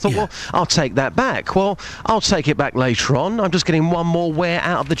that. So I thought, well, I'll take that back. Well, I'll take it back later on. I'm just getting one more wear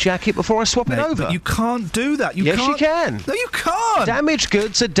out of the jacket before I swap it over. But you can't do that. Yes, you can. No, you can't. Damaged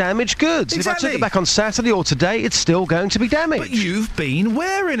goods are damaged goods. Exactly. If I took it back on Saturday or today, it's still going to be damaged. But you've been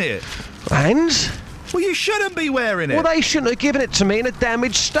wearing it. And? Well, you shouldn't be wearing it. Well, they shouldn't have given it to me in a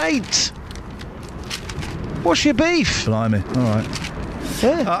damaged state. What's your beef? Blimey. All right.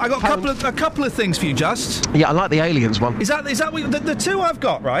 Yeah. I got a couple of things for you, Just. Yeah, I like the aliens one. Is that what, the two I've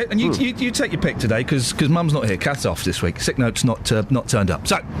got, right? And you take your pick today because Mum's not here. Kath's off this week. Sick note's not turned up.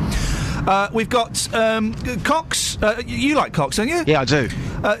 So we've got Cox. You like Cox, don't you? Yeah, I do.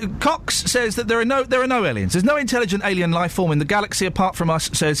 Cox says that there are no aliens. There's no intelligent alien life form in the galaxy apart from us,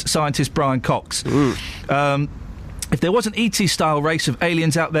 says scientist Brian Cox. If there was an ET-style race of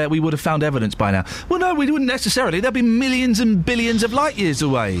aliens out there, we would have found evidence by now. Well, no, we wouldn't necessarily. They'll be millions and billions of light years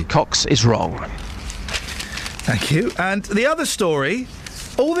away. Cox is wrong. Thank you. And the other story,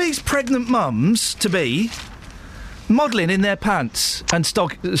 all these pregnant mums-to-be modelling in their pants and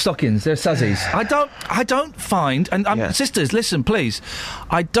stockings, their suzzies. I don't find, and sisters, listen, please.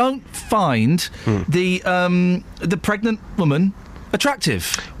 I don't find the pregnant woman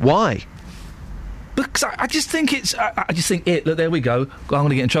attractive. Why? Because I just think look, there we go. I'm going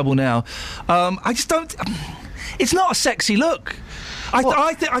to get in trouble now. I just don't. It's not a sexy look.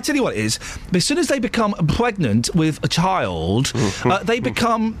 I tell you what it is. As soon as they become pregnant with a child, they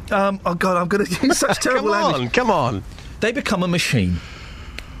become. Oh God, I'm going to use such terrible language. Come on. They become a machine.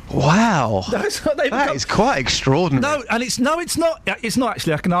 Wow, that is quite extraordinary. No, and it's not. It's not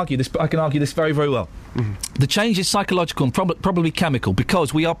actually. I can argue this very, very well. The change is psychological and probably chemical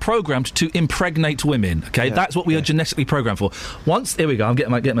because we are programmed to impregnate women. Okay, that's what we are genetically programmed for. Here we go. I'm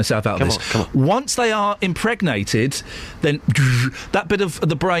getting myself out of this. Come on. Once they are impregnated, then that bit of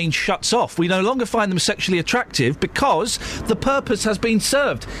the brain shuts off. We no longer find them sexually attractive because the purpose has been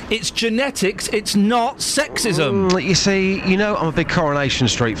served. It's genetics. It's not sexism. You see, I'm a big Coronation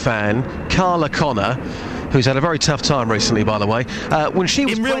Street fan. Carla Connor, who's had a very tough time recently, by the way. When she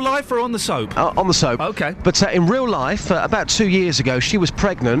was in real life or on the soap? On the soap. Okay. But in real life, about 2 years ago, she was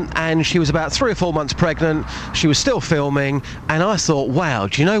pregnant, and she was about 3 or 4 months pregnant. She was still filming, and I thought, wow,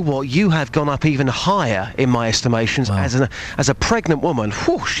 do you know what? You have gone up even higher in my estimations as a pregnant woman.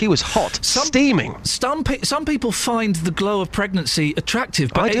 Whew, she was hot, steaming. Some people find the glow of pregnancy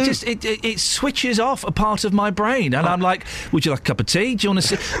attractive, but it switches off a part of my brain, and I'm like, would you like a cup of tea? Do you want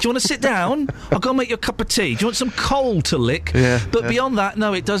to sit down? I'll go make you a cup of tea. Do you want some coal to lick? But beyond that,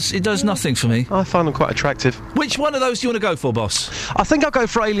 no, it does nothing for me. I find them quite attractive. Which one of those do you want to go for, boss? I think I'll go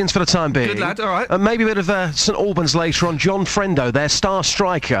for aliens for the time being. Good lad, all right. Maybe a bit of St Albans later on. John Friendo, their star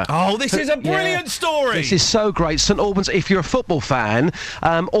striker. Oh, this is a brilliant story. This is so great. St Albans, if you're a football fan,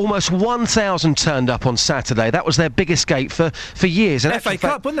 almost 1,000 turned up on Saturday. That was their biggest gate for years. And FA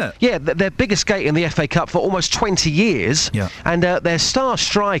Cup, wasn't it? Yeah, their biggest gate in the FA Cup for almost 20 years. Yeah. And their star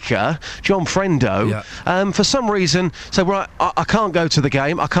striker, John Friendo, for some reason said, right, I can't go to the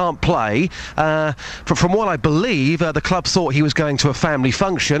game, I can't play. From what I believe, the club thought he was going to a family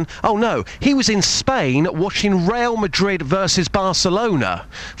function. Oh no, he was in Spain watching Real Madrid versus Barcelona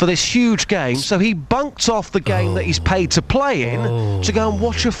for this huge game, so he bunked off the game that he's paid to play in to go and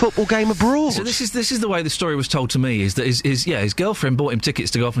watch a football game abroad. So this is the way the story was told to me, is that his girlfriend bought him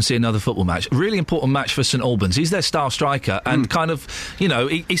tickets to go off and see another football match. Really important match for St Albans. He's their star striker, and kind of, you know,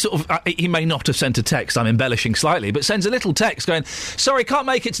 he sort of, he may not have sent a text, I'm embellishing slightly, but sends a little text going, sorry, can't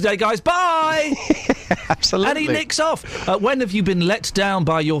make it today, guys, bye! Absolutely. And he nicks off. When have you been let down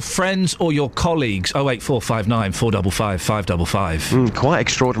by your friends or your colleagues? 08459 455 555. Quite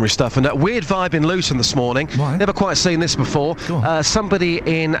extraordinary stuff. And that weird vibe in Luton this morning. Why? Never quite seen this before. Somebody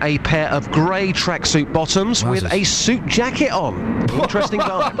in a pair of grey tracksuit bottoms with a suit jacket on. Interesting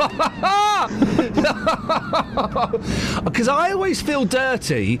vibe. Because I always feel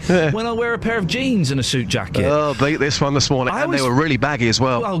dirty when I wear a pair of jeans and a suit jacket. Oh, beat this one this morning. And they were really baggy as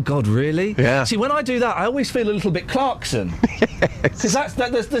well. Oh, God, really? Yeah. See, when I do that, I always feel a little bit Clarkson.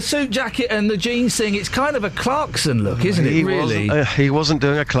 Because the suit jacket and the jeans thing, it's kind of a Clarkson look, isn't it, really? He wasn't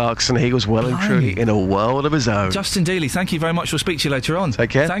doing a Clarkson. He was well and truly in a world of his own. Justin Dealey, thank you very much. We'll speak to you later on.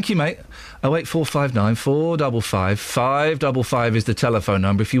 Take care. Thank you, mate. 08459 455 555 is the telephone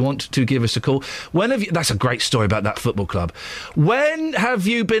number if you want to give us a call. That's a great story about that football club. When have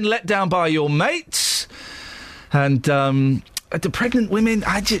you been let down by your mates? And, the pregnant women,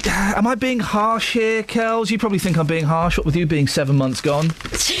 am I being harsh here, Kels? You probably think I'm being harsh, what with you being 7 months gone?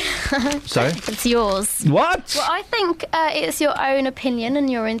 Sorry? It's yours. What? Well, I think it's your own opinion and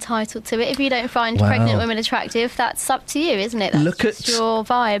you're entitled to it. If you don't find pregnant women attractive, that's up to you, isn't it? That's your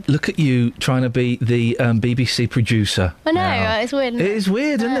vibe. Look at you trying to be the BBC producer. I know, it's weird, isn't it? It is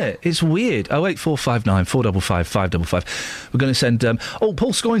weird, isn't it? It's weird. 08459 455 555. We're going to send...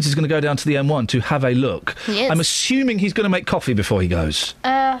 Paul Scoins is going to go down to the M1 to have a look. He is. I'm assuming he's going to make coffee before he goes.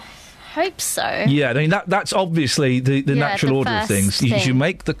 Hope so. Yeah, I mean, that's obviously the natural order of things. You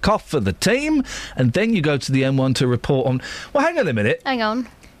make the cough for the team, and then you go to the M1 to report on... Well, hang on a minute. Hang on.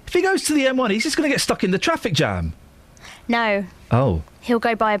 If he goes to the M1, he's just going to get stuck in the traffic jam. No. Oh. He'll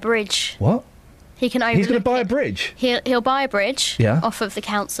go by a bridge. What? He can overlook He's going to buy a bridge? He'll buy a bridge off of the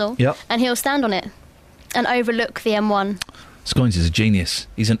council, and he'll stand on it and overlook the M1. Scoins is a genius.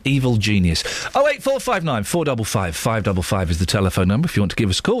 He's an evil genius. 08459 455 555 is the telephone number. If you want to give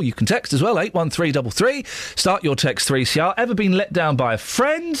us a call, you can text as well, 81333. Start your text 3CR. Ever been let down by a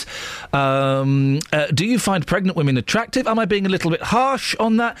friend? Do you find pregnant women attractive? Am I being a little bit harsh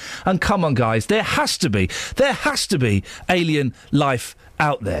on that? And come on, guys, there has to be alien life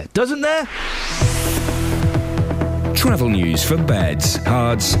out there, doesn't there? Travel news for beds,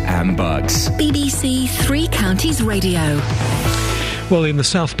 cards and bugs. BBC Three Counties Radio. Well, in the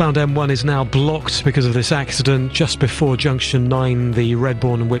southbound M1 is now blocked because of this accident just before junction 9, the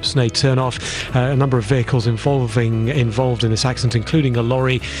Redbourne and Whipsnade turn-off. A number of vehicles involved in this accident, including a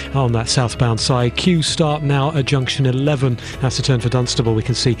lorry on that southbound side. Queues start now at junction 11. That's the turn for Dunstable. We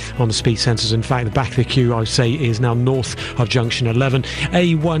can see on the speed sensors. In fact, the back of the queue, I would say, is now north of junction 11.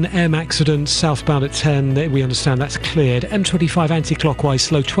 A1M accident southbound at 10. We understand that's cleared. M25 anti-clockwise,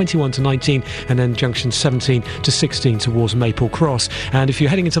 slow 21 to 19, and then junction 17 to 16 towards Maple Cross. And if you're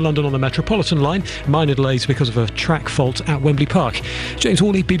heading into London on the Metropolitan line, minor delays because of a track fault at Wembley Park. James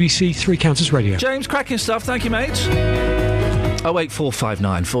Hawley, BBC Three Counties Radio. James, cracking stuff. Thank you, mate.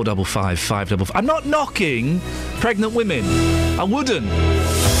 08459 455 555. I'm not knocking pregnant women. I wouldn't.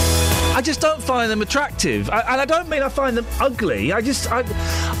 I just don't find them attractive. And I don't mean I find them ugly.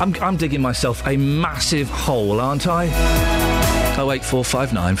 I'm digging myself a massive hole, aren't I?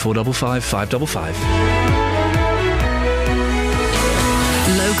 08459 455 555.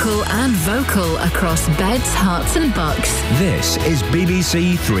 Local and vocal across beds, hearts and bucks. This is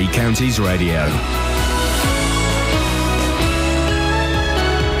BBC Three Counties Radio.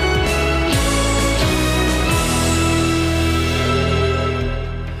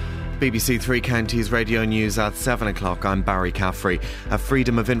 BBC Three Counties Radio News at 7 o'clock. I'm Barry Caffrey. A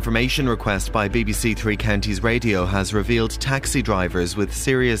Freedom of Information request by BBC Three Counties Radio has revealed taxi drivers with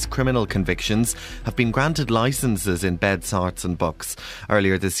serious criminal convictions have been granted licences in beds, hearts and bucks.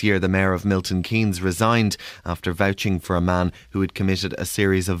 Earlier this year, the Mayor of Milton Keynes resigned after vouching for a man who had committed a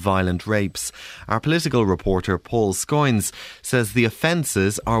series of violent rapes. Our political reporter Paul Scoins says the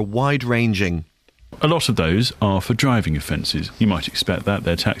offences are wide-ranging. A lot of those are for driving offences. You might expect that.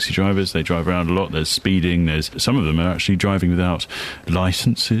 They're taxi drivers, they drive around a lot, there's speeding, some of them are actually driving without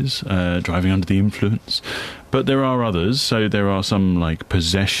licences, driving under the influence. But there are others, so there are some like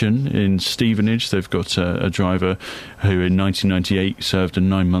possession in Stevenage. They've got a driver who in 1998 served a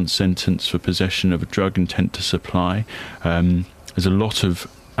 9-month sentence for possession of a drug intent to supply. There's a lot of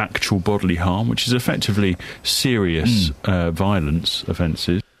actual bodily harm, which is effectively serious violence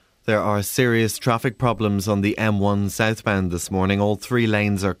offences. There are serious traffic problems on the M1 southbound this morning. All 3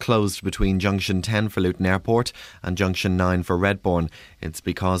 lanes are closed between Junction 10 for Luton Airport and Junction 9 for Redbourne. It's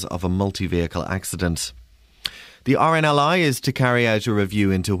because of a multi-vehicle accident. The RNLI is to carry out a review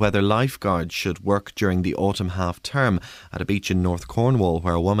into whether lifeguards should work during the autumn half-term at a beach in North Cornwall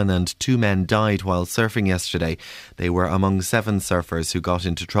where a woman and 2 men died while surfing yesterday. They were among 7 surfers who got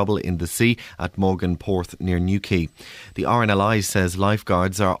into trouble in the sea at Morgan Porth near Newquay. The RNLI says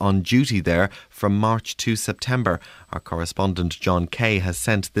lifeguards are on duty there from March to September. Our correspondent John Kay has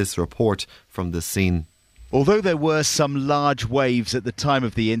sent this report from the scene. Although there were some large waves at the time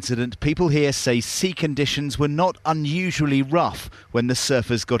of the incident, people here say sea conditions were not unusually rough when the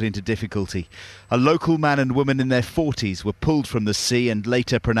surfers got into difficulty. A local man and woman in their 40s were pulled from the sea and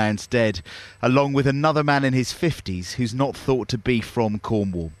later pronounced dead, along with another man in his 50s who's not thought to be from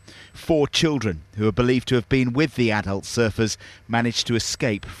Cornwall. 4 children, who are believed to have been with the adult surfers, managed to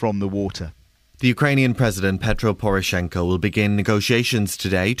escape from the water. The Ukrainian President Petro Poroshenko will begin negotiations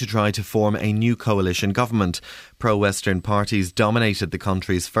today to try to form a new coalition government. Pro-Western parties dominated the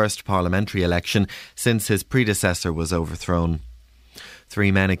country's first parliamentary election since his predecessor was overthrown. 3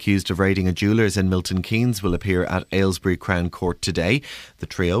 men accused of raiding a jeweller's in Milton Keynes will appear at Aylesbury Crown Court today. The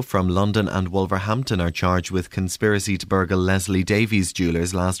trio from London and Wolverhampton are charged with conspiracy to burgle Leslie Davies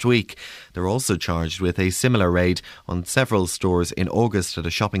Jewellers last week. They're also charged with a similar raid on several stores in August at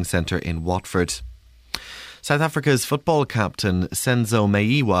a shopping centre in Watford. South Africa's football captain Senzo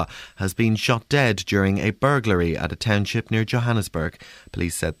Maiwa has been shot dead during a burglary at a township near Johannesburg.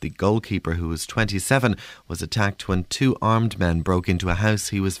 Police said the goalkeeper, who was 27, was attacked when 2 armed men broke into a house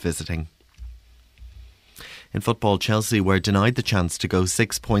he was visiting. In football, Chelsea were denied the chance to go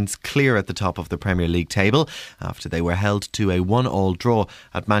 6 points clear at the top of the Premier League table after they were held to a 1-1 draw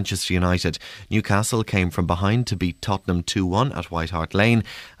at Manchester United. Newcastle came from behind to beat Tottenham 2-1 at White Hart Lane,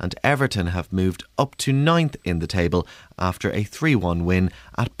 and Everton have moved up to 9th in the table after a 3-1 win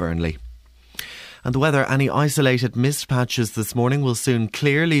at Burnley. And the weather, any isolated mist patches this morning will soon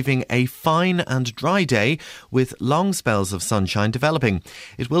clear, leaving a fine and dry day with long spells of sunshine developing.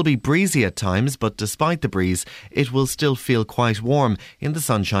 It will be breezy at times, but despite the breeze, it will still feel quite warm in the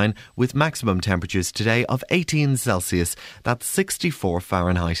sunshine, with maximum temperatures today of 18 Celsius. That's 64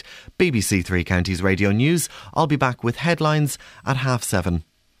 Fahrenheit. BBC Three Counties Radio News. I'll be back with headlines at 7:30.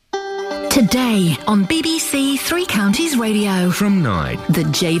 Today on BBC Three Counties Radio. From 9. The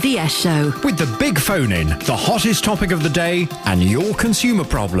JVS Show. With the big phone in, the hottest topic of the day and your consumer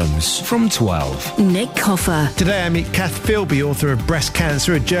problems. From 12. Nick Coffer. Today I meet Kath Philby, author of Breast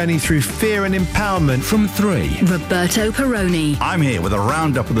Cancer, A Journey Through Fear and Empowerment. From 3. Roberto Peroni. I'm here with a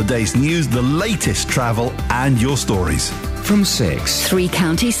roundup of the day's news, the latest travel and your stories. From 6. Three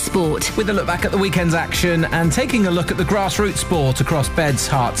Counties Sport. With a look back at the weekend's action and taking a look at the grassroots sport across Beds,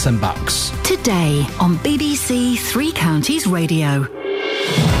 Herts and Bucks. Today on BBC Three Counties Radio.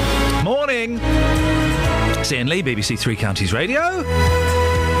 Morning. It's Iain Lee, BBC Three Counties Radio.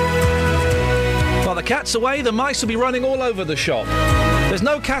 While the cat's away, the mice will be running all over the shop. There's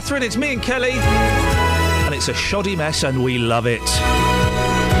no Catherine, it's me and Kelly. And it's a shoddy mess and we love it.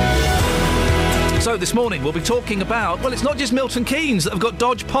 So this morning we'll be talking about, well, it's not just Milton Keynes that have got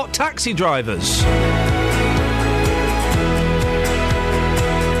Dodge Pot taxi drivers.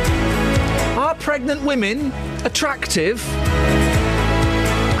 Are pregnant women attractive?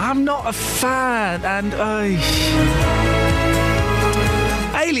 I'm not a fan, and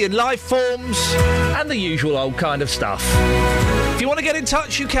alien life forms and the usual old kind of stuff. If you want to get in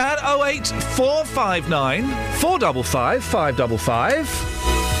touch, you can. 08459 455 555.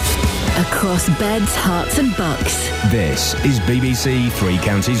 Across Beds, Herts and Bucks. This is BBC Three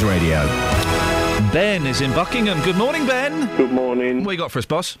Counties Radio. Ben is in Buckingham. Good morning, Ben. Good morning. What you got for us,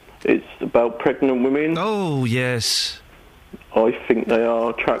 boss? It's about pregnant women. Oh, yes. I think they are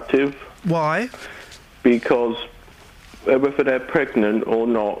attractive. Why? Because whether they're pregnant or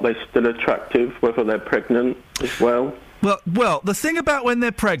not, they're still attractive, whether they're pregnant as well. Well, the thing about when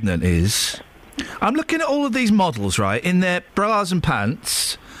they're pregnant is, I'm looking at all of these models, right, in their bras and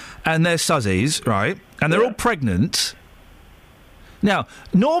pants and their suzzies, right, and they're all pregnant. Now,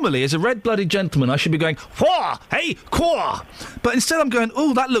 normally, as a red-blooded gentleman, I should be going, whaw, hey, quaw, but instead I'm going,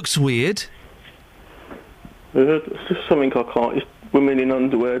 oh, that looks weird. It's just something I can't... Women in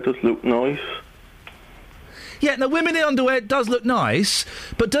underwear does look nice. Yeah, now, women in underwear does look nice,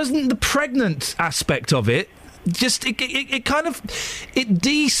 but doesn't the pregnant aspect of it just... It kind of... It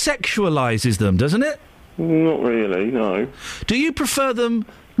desexualises them, doesn't it? Not really, no. Do you prefer them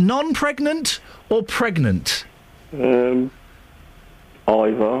non-pregnant or pregnant? Either.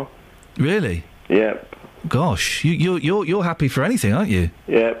 Really? Yep. Gosh, you're happy for anything, aren't you?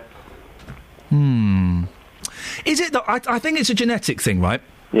 Yep. Is it that I think it's a genetic thing, right?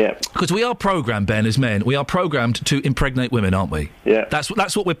 Yeah. Because we are programmed, Ben, as men. We are programmed to impregnate women, aren't we? Yeah. That's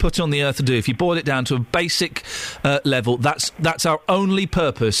what we're put on the earth to do. If you boil it down to a basic level, that's our only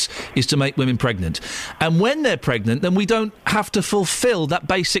purpose, is to make women pregnant. And when they're pregnant, then we don't have to fulfil that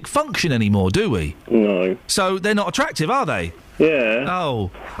basic function anymore, do we? No. So they're not attractive, are they? Yeah.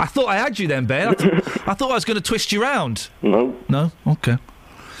 Oh, I thought I had you then, Ben. I thought I was going to twist you round. No. No? OK.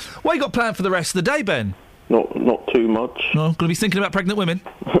 What you got planned for the rest of the day, Ben? Not too much. No? Going to be thinking about pregnant women?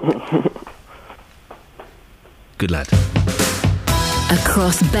 Good lad.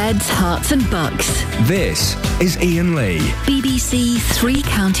 Across beds, hearts and bucks. This is Iain Lee. BBC Three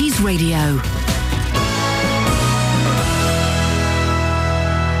Counties Radio.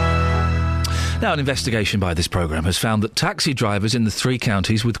 Now, an investigation by this programme has found that taxi drivers in the three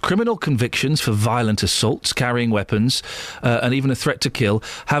counties with criminal convictions for violent assaults, carrying weapons, and even a threat to kill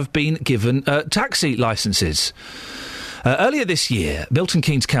have been given taxi licences. Earlier this year, Milton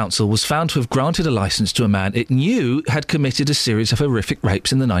Keynes Council was found to have granted a licence to a man it knew had committed a series of horrific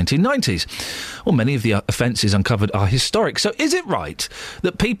rapes in the 1990s. Well, many of the offences uncovered are historic. So is it right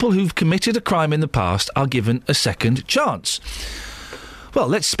that people who've committed a crime in the past are given a second chance? Well,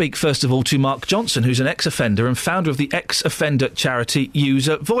 let's speak first of all to Mark Johnson, who's an ex-offender and founder of the ex-offender charity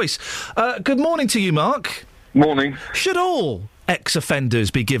User Voice. Good morning to you, Mark. Morning. Should all ex-offenders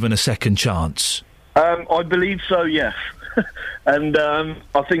be given a second chance? I believe so, yes. And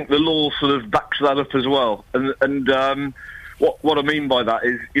I think the law sort of backs that up as well. And what I mean by that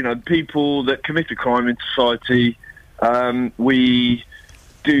is, you know, people that commit a crime in society, we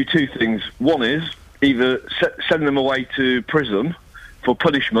do two things. One is either send them away to prison for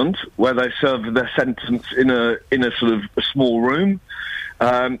punishment, where they serve their sentence in a sort of a small room.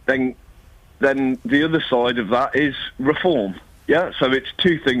 Then the other side of that is reform. Yeah, so it's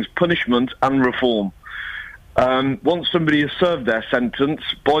two things: punishment and reform. Once somebody has served their sentence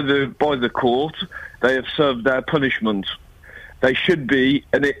by the court, they have served their punishment. They should be,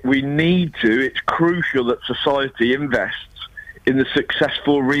 and we need to. It's crucial that society invests in the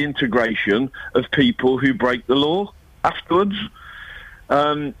successful reintegration of people who break the law afterwards.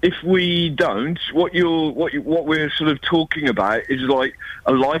 If we don't, what we're sort of talking about is like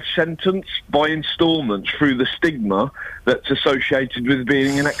a life sentence by instalments through the stigma that's associated with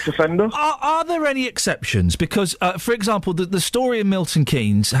being an ex-offender. Are there any exceptions? Because, for example, the story in Milton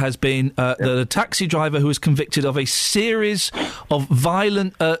Keynes has been the taxi driver who was convicted of a series of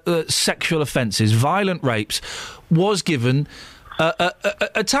violent sexual offences, violent rapes, was given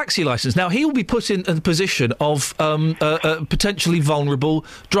a taxi licence. Now, he will be put in a position of potentially vulnerable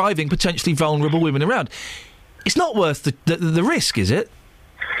driving, potentially vulnerable women around. It's not worth the risk, is it?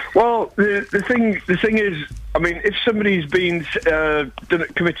 Well, the thing is, I mean, if somebody's been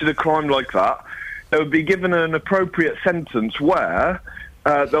committed a crime like that, they would be given an appropriate sentence where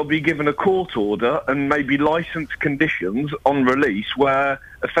they'll be given a court order and maybe licence conditions on release where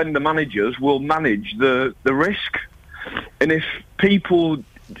offender managers will manage the risk. And if people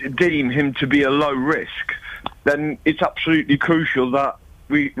deem him to be a low risk, then it's absolutely crucial that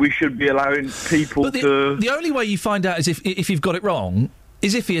we should be allowing people to... The only way you find out is if you've got it wrong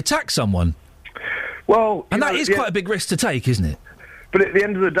is if he attacks someone. Well... And that is quite a big risk to take, isn't it? But at the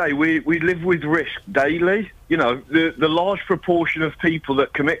end of the day, we live with risk daily. You know, the large proportion of people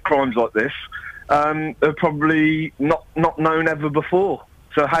that commit crimes like this are probably not known ever before.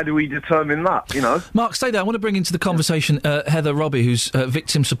 So how do we determine that, you know? Mark, stay there. I want to bring into the conversation Heather Robbie, who's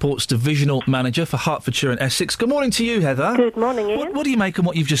Victim Support's Divisional Manager for Hertfordshire and Essex. Good morning to you, Heather. Good morning, Ian. What do you make of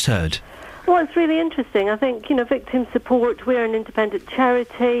what you've just heard? Well, it's really interesting. I think, you know, Victim Support, we're an independent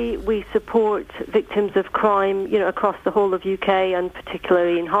charity. We support victims of crime, you know, across the whole of UK and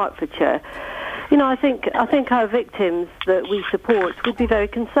particularly in Hertfordshire. You know, I think our victims that we support would be very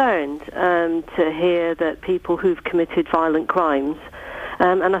concerned to hear that people who've committed violent crimes.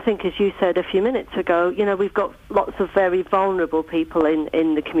 And I think, as you said a few minutes ago, you know, we've got lots of very vulnerable people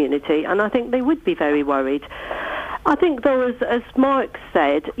in the community, and I think they would be very worried. I think, though, as Mark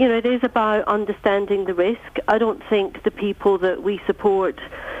said, you know, it is about understanding the risk. I don't think the people that we support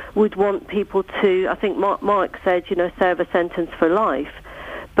would want people to, I think Mark said, you know, serve a sentence for life.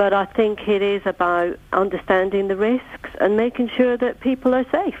 But I think it is about understanding the risks and making sure that people are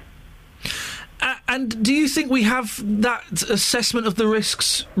safe. And do you think we have that assessment of the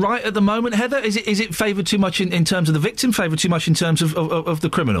risks right at the moment, Heather? Is it favoured too much in terms of the victim, favoured too much in terms of the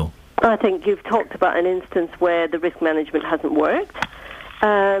criminal? I think you've talked about an instance where the risk management hasn't worked.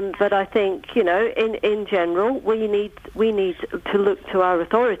 But I think, in general, we need to look to our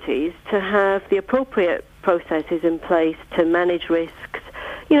authorities to have the appropriate processes in place to manage risks,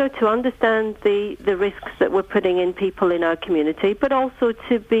 to understand the risks that we're putting in people in our community, but also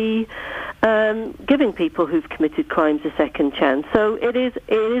to be giving people who've committed crimes a second chance. So it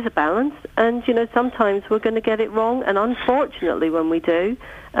is a balance, and sometimes we're going to get it wrong, and unfortunately when we do,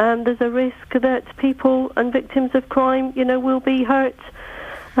 there's a risk that people and victims of crime, will be hurt.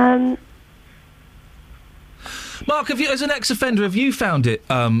 Mark, as an ex-offender, have you found it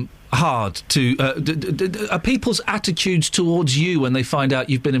hard to... are people's attitudes towards you when they find out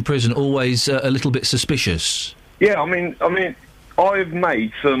you've been in prison always a little bit suspicious? Yeah, I mean, I've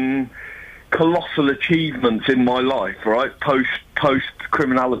made some colossal achievements in my life, right? Post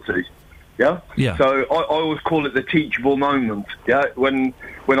criminality, yeah. Yeah. So I always call it the teachable moment. Yeah, when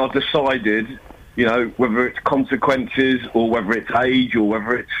I decided, whether it's consequences or whether it's age or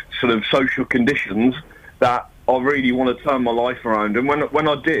whether it's sort of social conditions, that I really want to turn my life around. And when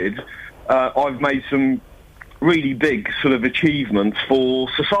I did, I've made some really big sort of achievements for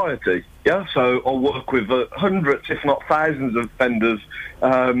society. Yeah, so I work with hundreds, if not thousands, of offenders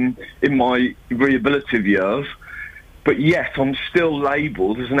in my rehabilitative years, but yet I'm still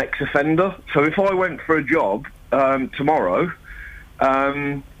labelled as an ex-offender. So if I went for a job tomorrow,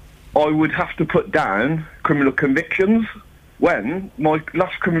 I would have to put down criminal convictions, when my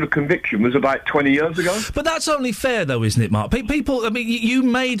last criminal conviction was about 20 years ago. But that's only fair, though, isn't it, Mark? People, you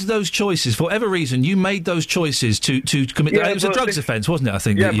made those choices, for whatever reason, you made those choices to commit... it was a drugs offence, wasn't it, I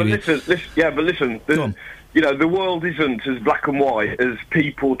think? Yeah, but listen, the world isn't as black and white as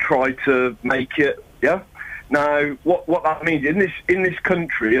people try to make it, yeah? Now, what that means, in this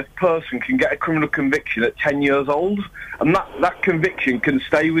country, a person can get a criminal conviction at 10 years old, and that conviction can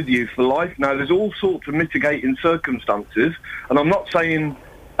stay with you for life. Now, there's all sorts of mitigating circumstances, and I'm not saying,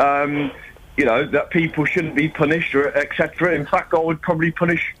 that people shouldn't be punished, or etc. In fact, I would probably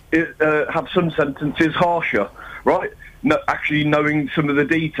have some sentences harsher, right? No, actually knowing some of the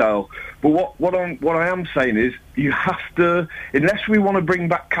detail. But what I am saying is, you have to, unless we want to bring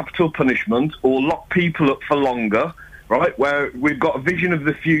back capital punishment or lock people up for longer, right, where we've got a vision of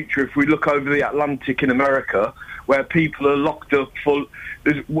the future, if we look over the Atlantic in America, where people are locked up for,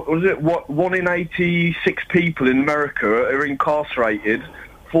 1 in 86 people in America are incarcerated,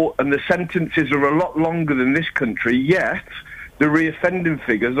 and the sentences are a lot longer than this country, yet the reoffending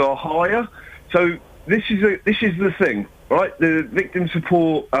figures are higher. So this is the thing, right? The victim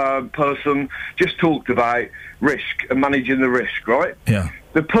support person just talked about risk and managing the risk, right? Yeah.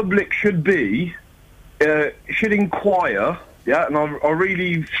 The public should inquire, yeah, and I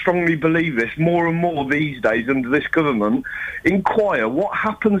really strongly believe this more and more these days under this government, inquire what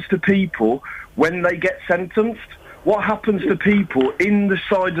happens to people when they get sentenced. What happens to people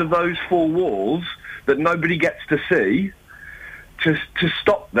inside of those four walls that nobody gets to see, to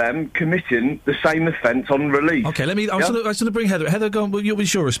stop them committing the same offence on release? Okay, I was going to bring Heather. Heather, go on. What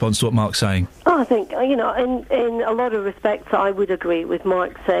was your response to what Mark's saying? I think, in a lot of respects, I would agree with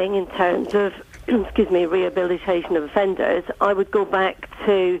Mark saying in terms of, rehabilitation of offenders. I would go back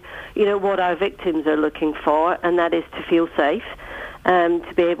to, what our victims are looking for, and that is to feel safe,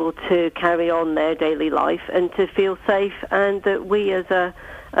 to be able to carry on their daily life and to feel safe, and that we as an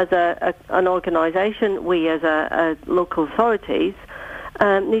organisation, we as a local authorities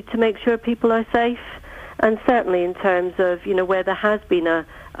need to make sure people are safe, and certainly in terms of where there has been a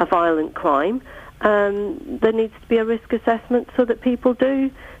violent crime, there needs to be a risk assessment so that people do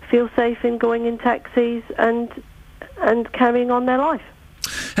feel safe in going in taxis and carrying on their life.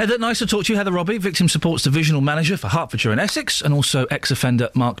 Heather, nice to talk to you. Heather Robbie, Victim Support's Divisional Manager for Hertfordshire and Essex, and also ex-offender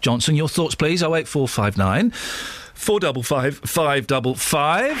Mark Johnson. Your thoughts, please, 08459 455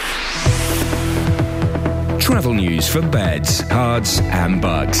 555. Travel news for beds, cards and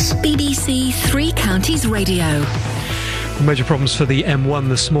bugs. BBC Three Counties Radio. Major problems for the M1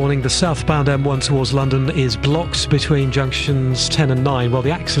 this morning. The southbound M1 towards London is blocked between junctions 10 and 9. Well,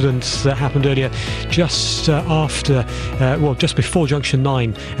 the accident that happened earlier just just before junction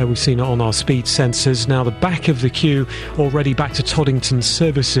 9, we've seen it on our speed sensors. Now, the back of the queue already back to Toddington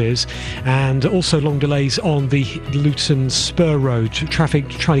services, and also long delays on the Luton Spur Road. Traffic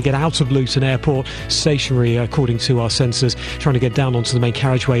trying to get out of Luton Airport, stationary according to our sensors, trying to get down onto the main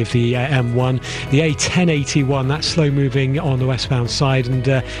carriageway of the M1. The A1081, that's slow moving queuing on the westbound side,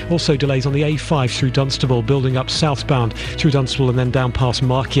 and also delays on the A5 through Dunstable, building up southbound through Dunstable and then down past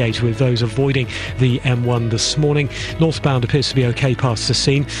Markyate, with those avoiding the M1 this morning. Northbound appears to be okay past the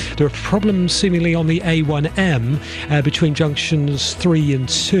scene. There are problems seemingly on the A1M between junctions 3 and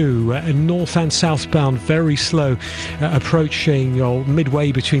 2. North and southbound very slow, approaching or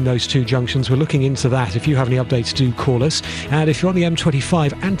midway between those two junctions. We're looking into that. If you have any updates, do call us. And if you're on the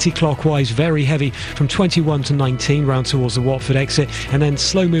M25 anti-clockwise, very heavy from 21 to 19 round towards the Watford exit, and then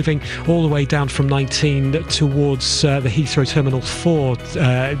slow moving all the way down from 19 towards the Heathrow Terminal 4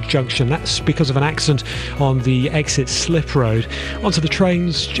 junction. That's because of an accident on the exit Slip Road. Onto the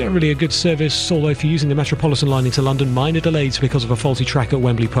trains, generally a good service, although if you're using the Metropolitan line into London, minor delays because of a faulty track at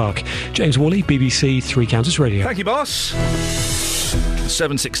Wembley Park. James Worley, BBC Three Counties Radio. Thank you, boss.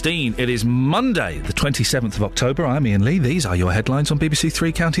 7:16. It is Monday, the 27th of October. I'm Iain Lee. These are your headlines on BBC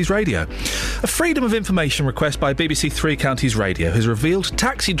Three Counties Radio. A Freedom of Information request by BBC Three Counties Radio has revealed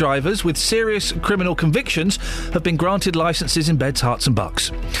taxi drivers with serious criminal convictions have been granted licences in Beds, Herts and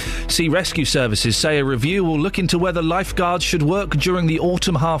Bucks. Sea Rescue Services say a review will look into whether lifeguards should work during the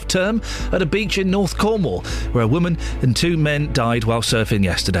autumn half-term at a beach in North Cornwall, where a woman and 2 men died while surfing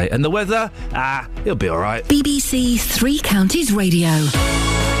yesterday. And the weather? It'll be all right. BBC Three Counties Radio.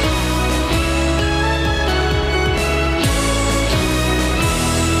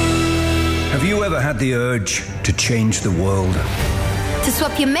 Have you ever had the urge to change the world? To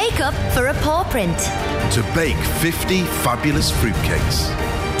swap your makeup for a paw print. To bake 50 fabulous fruitcakes.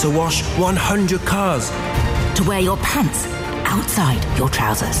 To wash 100 cars. To wear your pants outside your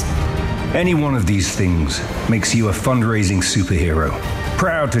trousers. Any one of these things makes you a fundraising superhero.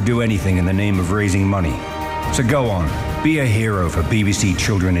 Proud to do anything in the name of raising money. So go on, be a hero for BBC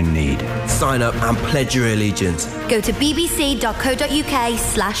Children in Need. Sign up and pledge your allegiance. Go to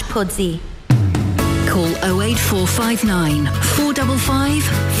bbc.co.uk/Pudsey. Call 08459 455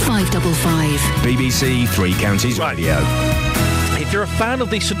 555. BBC Three Counties Radio. If you're a fan of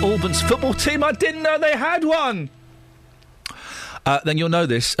the St Albans football team, I didn't know they had one. Then you'll know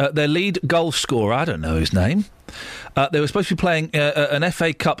this. Their lead goal scorer, I don't know his name. They were supposed to be playing an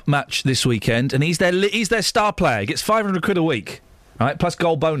FA Cup match this weekend, and he's their star player. He gets £500 a week, right, plus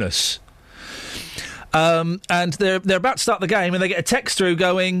goal bonus. And they're about to start the game, and they get a text through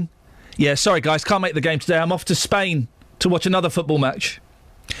going, "Yeah, sorry guys, can't make the game today. I'm off to Spain to watch another football match."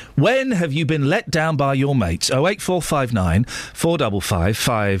 When have you been let down by your mates? 08459 455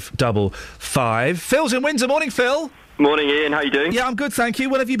 555. Phil's in Windsor. Morning, Phil. Morning, Ian. How you doing? Yeah, I'm good, thank you.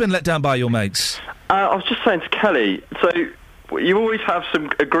 When have you been let down by your mates? I was just saying to Kelly, so you always have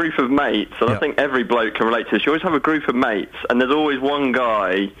a group of mates, and I think every bloke can relate to this. You always have a group of mates, and there's always one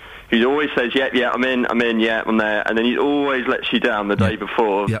guy who always says, yeah, I'm in, yeah, I'm there, and then he always lets you down the day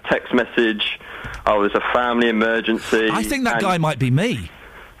before. Text message, there's a family emergency. I think that guy might be me.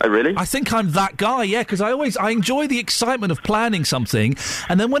 Oh, really? I think I'm that guy, yeah, because I enjoy the excitement of planning something,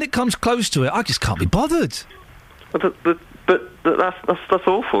 and then when it comes close to it, I just can't be bothered. But that's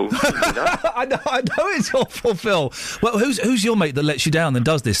awful. I know it's awful, Phil. Well, who's your mate that lets you down and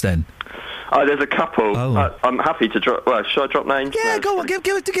does this then? There's a couple. I'm happy to drop. Well, should I drop names? Yeah, go on.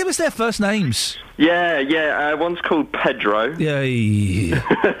 Give us their first names. Yeah. One's called Pedro. Yeah.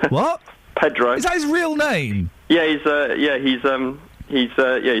 What? Pedro. Is that his real name? Yeah, he's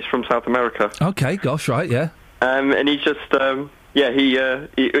from South America. Okay, gosh, right, yeah. And he's just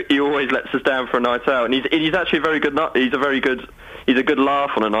he always lets us down for a night out, and he's actually a very good he's a good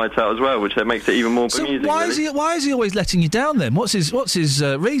laugh on a night out as well, which makes it even more bemusing. So why is he always letting you down then? What's his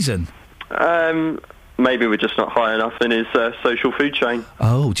reason? Maybe we're just not high enough in his social food chain.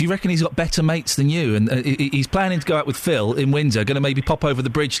 Oh, do you reckon he's got better mates than you? And he's planning to go out with Phil in Windsor, going to maybe pop over the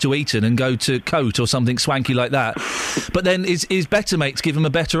bridge to Eton and go to Cote or something swanky like that. But then his better mates give him a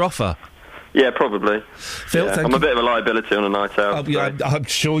better offer. Yeah, probably. Phil, I'm a bit of a liability on a night out. I'm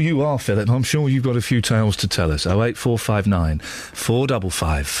sure you are, Phil, and I'm sure you've got a few tales to tell us. 08459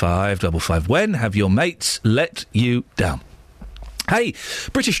 455 555. When have your mates let you down? Hey,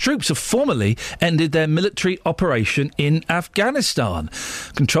 British troops have formally ended their military operation in Afghanistan.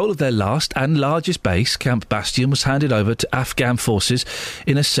 Control of their last and largest base, Camp Bastion, was handed over to Afghan forces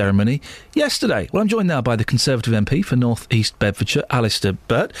in a ceremony yesterday. Well, I'm joined now by the Conservative MP for North East Bedfordshire, Alistair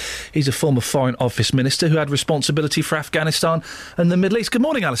Burt. He's a former Foreign Office Minister who had responsibility for Afghanistan and the Middle East. Good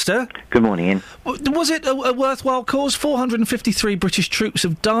morning, Alistair. Good morning, Ian. Was it a worthwhile cause? 453 British troops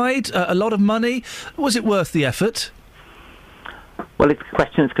have died, a lot of money. Was it worth the effort? Well, it's a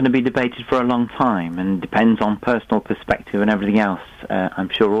question that's going to be debated for a long time and depends on personal perspective and everything else. I'm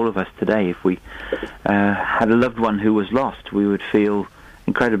sure all of us today, if we had a loved one who was lost, we would feel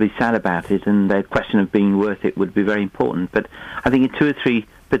incredibly sad about it, and the question of being worth it would be very important. But I think in 2 or 3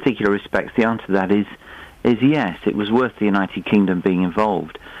 particular respects, the answer to that is yes, it was worth the United Kingdom being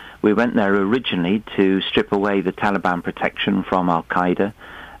involved. We went there originally to strip away the Taliban protection from Al-Qaeda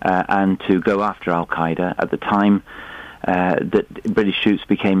and to go after Al-Qaeda. At the time that British troops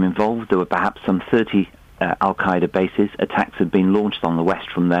became involved, there were perhaps some 30 Al-Qaeda bases. Attacks had been launched on the west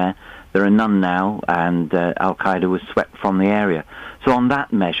from there. There are none now, and Al-Qaeda was swept from the area. So on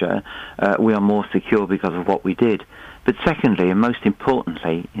that measure, we are more secure because of what we did. But secondly, and most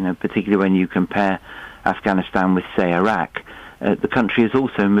importantly, particularly when you compare Afghanistan with, say, Iraq, the country has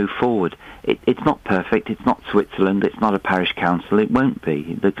also moved forward. It's not perfect, it's not Switzerland, it's not a parish council, it won't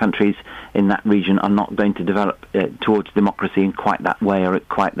be. The countries in that region are not going to develop towards democracy in quite that way or at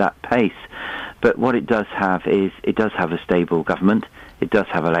quite that pace. But what it does have is, it does have a stable government, it does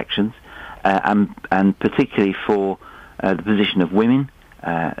have elections, and particularly for the position of women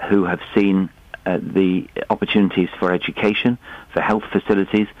who have seen the opportunities for education, for health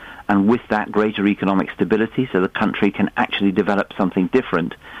facilities, and with that greater economic stability, so the country can actually develop something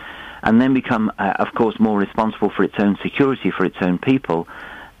different and then become, of course, more responsible for its own security, for its own people.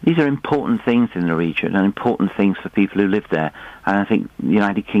 These are important things in the region and important things for people who live there. And I think the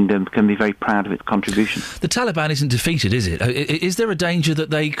United Kingdom can be very proud of its contribution. The Taliban isn't defeated, is it? Is there a danger that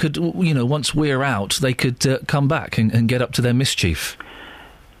they could, once we're out, they could come back and get up to their mischief?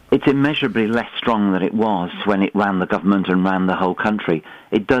 It's immeasurably less strong than it was when it ran the government and ran the whole country.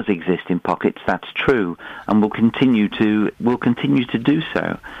 It does exist in pockets, that's true, and will continue to do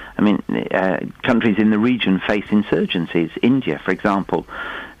so. I mean, countries in the region face insurgencies. India, for example,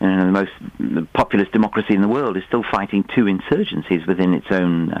 the most populous democracy in the world, is still fighting 2 insurgencies within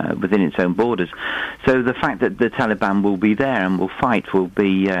its own borders. So the fact that the Taliban will be there and will fight will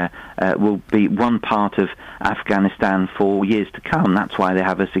be one part of Afghanistan for years to come. That's why they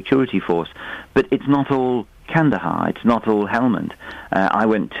have a security force. But it's not all Kandahar, it's not all Helmand. I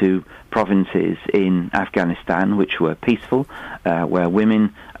went to provinces in Afghanistan which were peaceful, where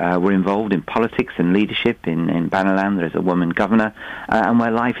women were involved in politics and leadership. In Banalan there is a woman governor, and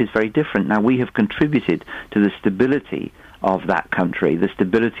where life is very different. Now, we have contributed to the stability of that country, the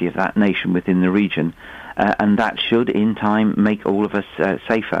stability of that nation within the region, and that should, in time, make all of us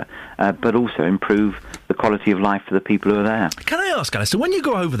safer, but also improve the quality of life for the people who are there. Can I ask, Alistair, when you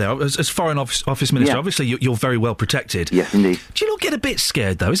go over there as Foreign Office Minister, obviously you're very well protected. Yes, indeed. Do you not get a bit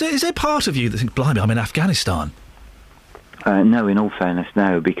scared, though? Is there part of you that thinks, blimey, I'm in Afghanistan? No, in all fairness,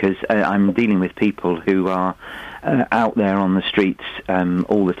 no, because I'm dealing with people who are out there on the streets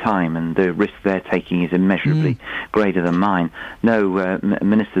all the time, and the risk they're taking is immeasurably greater than mine. No,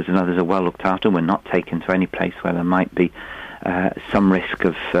 ministers and others are well looked after. We're not taken to any place where there might be some risk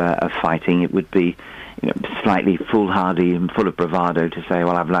of fighting. It would be slightly foolhardy and full of bravado to say,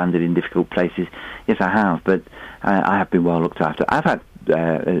 well, I've landed in difficult places. Yes, I have, but I have been well looked after. I've had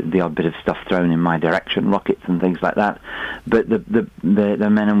the odd bit of stuff thrown in my direction, rockets and things like that, but the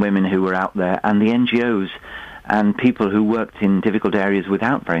men and women who were out there, and the NGOs and people who worked in difficult areas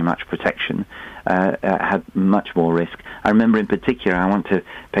without very much protection had much more risk. I remember in particular, I want to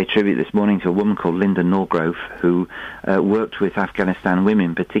pay tribute this morning to a woman called Linda Norgrove, who worked with Afghanistan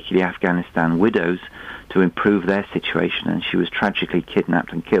women, particularly Afghanistan widows, to improve their situation, and she was tragically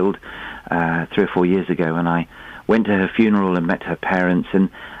kidnapped and killed 3 or 4 years ago, and I went to her funeral and met her parents, and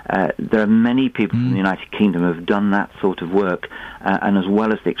there are many people from the United Kingdom who have done that sort of work, and as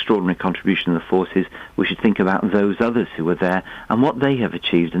well as the extraordinary contribution of the forces, we should think about those others who were there and what they have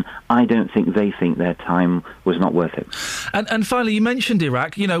achieved, and I don't think they think their time was not worth it. And finally, you mentioned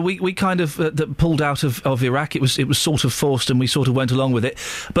Iraq. We kind of pulled out of Iraq. It was sort of forced, and we sort of went along with it,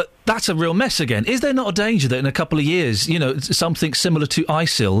 but that's a real mess again. Is there not a danger that in a couple of years, something similar to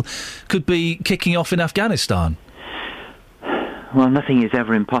ISIL could be kicking off in Afghanistan? Well, nothing is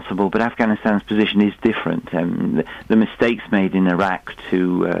ever impossible, but Afghanistan's position is different. The mistakes made in Iraq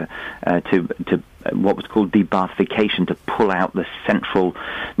to what was called de-Baathification, to pull out the central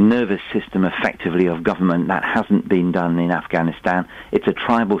nervous system effectively of government, that hasn't been done in Afghanistan. It's a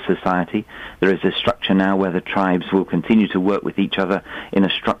tribal society. There is a structure now where the tribes will continue to work with each other in a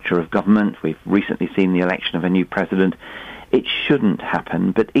structure of government. We've recently seen the election of a new president. It shouldn't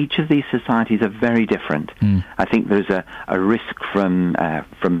happen, but each of these societies are very different. I think there's a risk from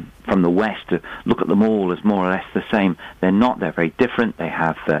from the West to look at them all as more or less the same. They're not. They're very different. They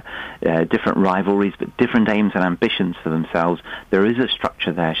have different rivalries, but different aims and ambitions for themselves. There is a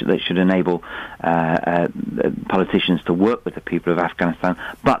structure there that should enable politicians to work with the people of Afghanistan.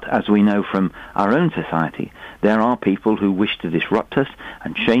 But as we know from our own society, there are people who wish to disrupt us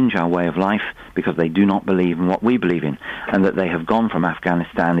and change our way of life because they do not believe in what we believe in. And that they have gone from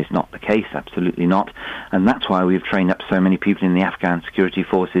Afghanistan is not the case, absolutely not. And that's why we've trained up so many people in the Afghan security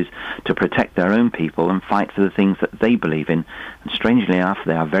forces to protect their own people and fight for the things that they believe in. And strangely enough,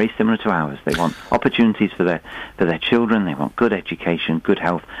 they are very similar to ours. They want opportunities for their children, they want good education, good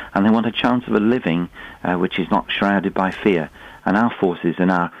health, and they want a chance of a living which is not shrouded by fear. And our forces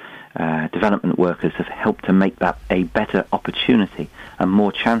and our development workers have helped to make that a better opportunity and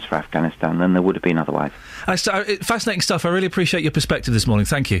more chance for Afghanistan than there would have been otherwise. Fascinating stuff. I really appreciate your perspective this morning.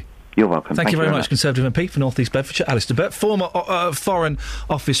 Thank you. You're welcome. Thank you very much. Conservative MP for North East Bedfordshire, Alistair Burt, former Foreign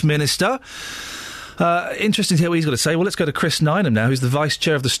Office Minister. Interesting to hear what he's got to say. Well, let's go to Chris Nineham now, who's the Vice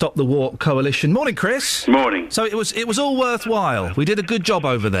Chair of the Stop the War Coalition. Morning, Chris. Morning. So it was all worthwhile. We did a good job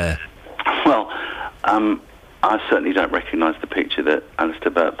over there. Well, I certainly don't recognise the picture that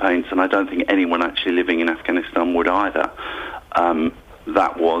Alistair Burt paints, and I don't think anyone actually living in Afghanistan would either.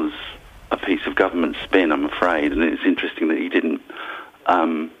 That was a piece of government spin, I'm afraid, and it's interesting that he didn't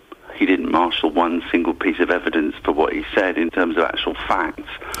marshal one single piece of evidence for what he said in terms of actual facts.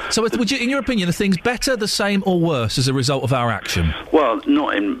 So, would you, in your opinion, are things better, the same, or worse as a result of our action? Well,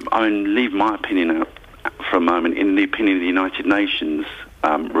 leave my opinion out for a moment. In the opinion of the United Nations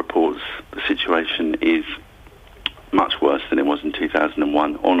reports, the situation is much worse than it was in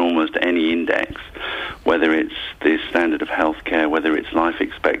 2001 on almost any index, whether it's the standard of healthcare, whether it's life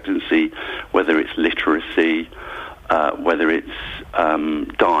expectancy, whether it's literacy, whether it's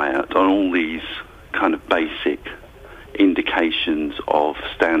diet, on all these kind of basic indications of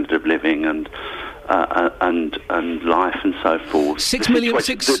standard of living and life and so forth.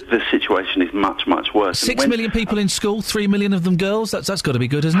 The situation is much, much worse. 6 million people in school, 3 million of them girls. That's got to be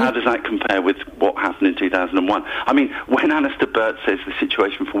good, isn't it? How does that compare with what happened in 2001? I mean, when Alistair Burt says the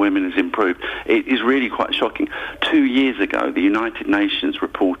situation for women has improved, it is really quite shocking. 2 years ago, the United Nations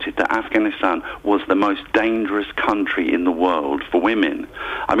reported that Afghanistan was the most dangerous country in the world for women.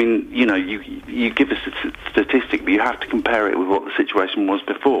 I mean, you know, you give us a statistic, but you have to compare it with what the situation was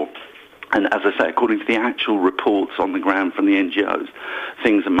before. And as I say, according to the actual reports on the ground from the NGOs,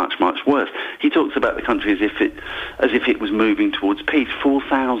 things are much, much worse. He talks about the country as if it was moving towards peace.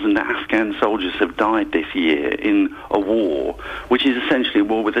 4,000 Afghan soldiers have died this year in a war, which is essentially a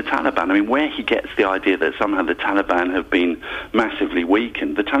war with the Taliban. I mean, where he gets the idea that somehow the Taliban have been massively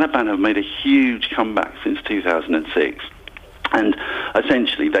weakened, the Taliban have made a huge comeback since 2006. And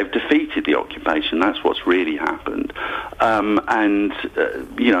essentially, they've defeated the occupation. That's what's really happened.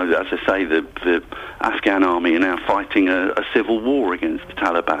 You know, as I say, the Afghan army are now fighting a civil war against the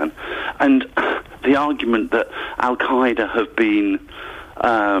Taliban. And the argument that Al-Qaeda have been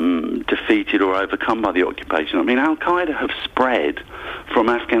defeated or overcome by the occupation. I mean, Al-Qaeda have spread from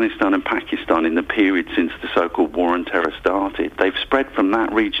Afghanistan and Pakistan in the period since the so-called war on terror started. They've spread from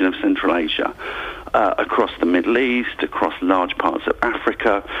that region of Central Asia across the Middle East, across large parts of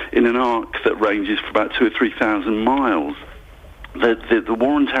Africa, in an arc that ranges for about 2,000 or 3,000 miles. The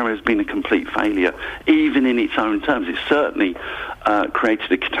war on terror has been a complete failure, even in its own terms. It certainly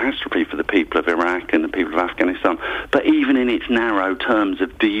created a catastrophe for the people of Iraq and the people of Afghanistan, but even in its narrow terms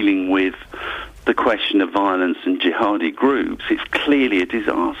of dealing with the question of violence and jihadi groups, it's clearly a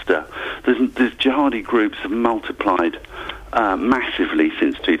disaster. There's jihadi groups have multiplied massively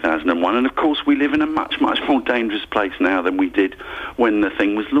since 2001, and of course we live in a much, much more dangerous place now than we did when the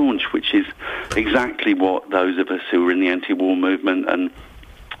thing was launched, which is exactly what those of us who were in the anti-war movement and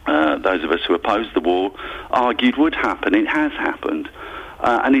those of us who opposed the war argued would happen. It has happened,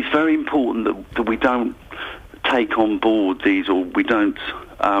 and it's very important that we don't take on board these, or we don't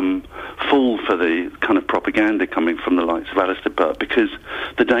fall for the kind of propaganda coming from the likes of Alistair Burt, because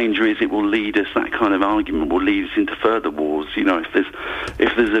the danger is it will lead us, that kind of argument will lead us into further wars. You know,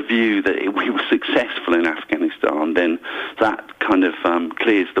 if there's a view that we were successful in Afghanistan, then that kind of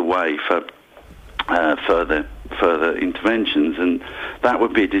clears the way for further interventions, and that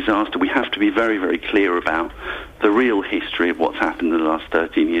would be a disaster. We have to be very, very clear about the real history of what's happened in the last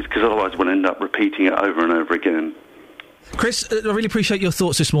 13 years, because otherwise we'll end up repeating it over and over again. Chris, I really appreciate your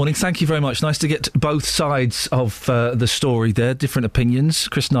thoughts this morning. Thank you very much. Nice to get both sides of the story there, different opinions.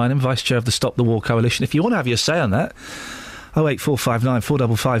 Chris Nineham, Vice Chair of the Stop the War Coalition. If you want to have your say on that, 08459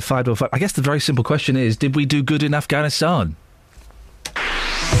 455 555. I guess the very simple question is, did we do good in Afghanistan?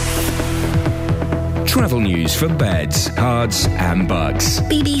 travel news for beds, cards and bugs.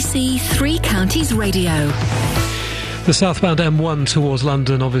 BBC Three Counties Radio. The southbound M1 towards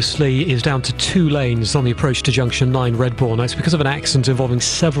London obviously is down to 2 lanes on the approach to Junction 9 Redbourne. That's because of an accident involving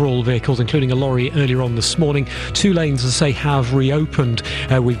several vehicles, including a lorry earlier on this morning. 2 lanes, as I say, have reopened,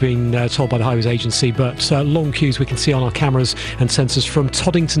 we've been told by the Highways Agency, but long queues we can see on our cameras and sensors from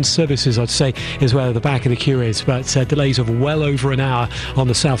Toddington Services, I'd say, is where the back of the queue is, but delays of well over an hour on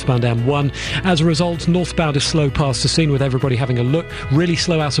the southbound M1. As a result, northbound is slow past the scene, with everybody having a look. Really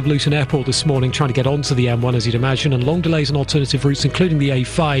slow out of Luton Airport this morning, trying to get onto the M1, as you'd imagine, and long delays on alternative routes, including the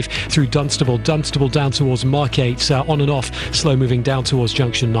A5 through Dunstable down towards Margate, on and off, slow moving down towards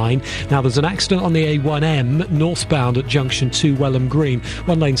Junction 9. Now there's an accident on the A1M northbound at Junction 2 Welham Green.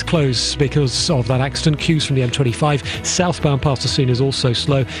 1 lane's closed because of that accident. Queues from the M25 southbound past the scene is also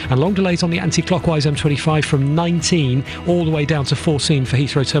slow, and long delays on the anti-clockwise M25 from 19 all the way down to 14 for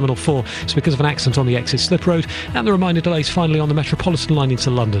Heathrow Terminal 4. It's because of an accident on the exit slip road, and the reminder delays finally on the Metropolitan line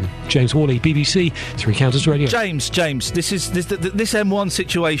into London. James Worley, BBC Three Counties Radio. James, this M1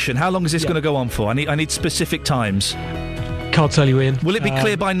 situation, how long is this going to go on for? I need specific times. Can't tell you, Ian. Will it be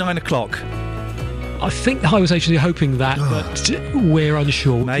clear by 9 o'clock? I think the Highways Agency are hoping that, but we're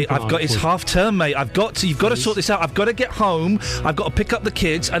unsure. Mate, it's half term, mate. You've got to sort this out. I've got to get home, I've got to pick up the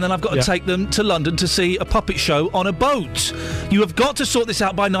kids, and then I've got to take them to London to see a puppet show on a boat. You have got to sort this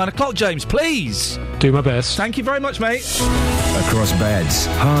out by 9 o'clock, James, please. Do my best. Thank you very much, mate. Across beds,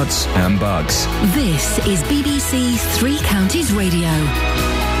 hearts and bugs. This is BBC Three Counties Radio.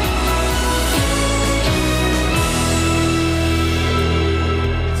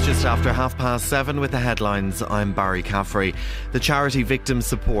 Just after 7:30 with the headlines, I'm Barry Caffrey. The charity Victim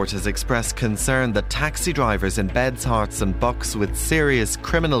Support has expressed concern that taxi drivers in beds, hearts and bucks with serious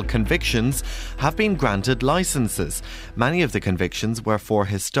criminal convictions have been granted licences. Many of the convictions were for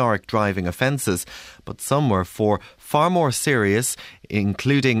historic driving offences, but some were for far more serious,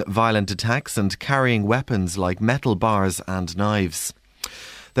 including violent attacks and carrying weapons like metal bars and knives.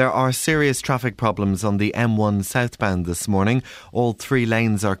 There are serious traffic problems on the M1 southbound this morning. All 3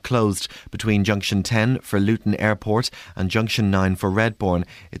 lanes are closed between Junction 10 for Luton Airport and Junction 9 for Redbourne.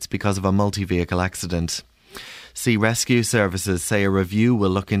 It's because of a multi-vehicle accident. Sea Rescue Services say a review will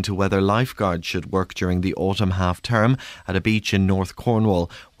look into whether lifeguards should work during the autumn half-term at a beach in North Cornwall,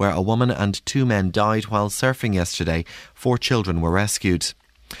 where a woman and 2 men died while surfing yesterday. 4 children were rescued.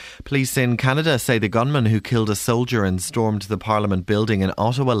 Police in Canada say the gunman who killed a soldier and stormed the Parliament building in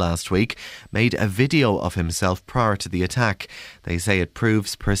Ottawa last week made a video of himself prior to the attack. They say it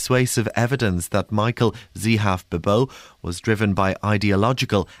proves persuasive evidence that Michael Zihaf Bibo was driven by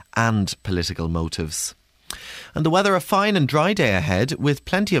ideological and political motives. And the weather, a fine and dry day ahead with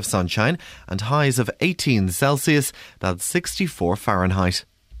plenty of sunshine and highs of 18 Celsius, that's 64 Fahrenheit.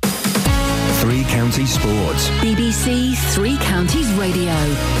 Three Counties Sports. BBC Three Counties Radio.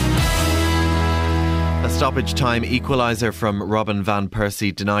 A stoppage time equaliser from Robin van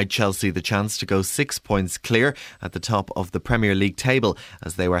Persie denied Chelsea the chance to go 6 points clear at the top of the Premier League table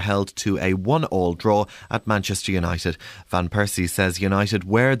as they were held to a 1-1 draw at Manchester United. Van Persie says United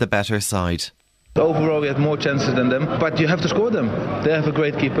were the better side. Overall, we had more chances than them, but you have to score them. They have a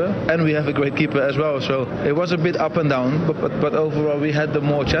great keeper, and we have a great keeper as well. So it was a bit up and down, but overall we had the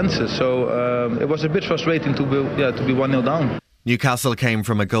more chances. So it was a bit frustrating to be 1-0 down. Newcastle came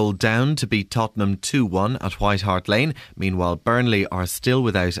from a goal down to beat Tottenham 2-1 at White Hart Lane. Meanwhile, Burnley are still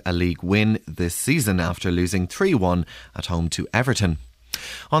without a league win this season after losing 3-1 at home to Everton.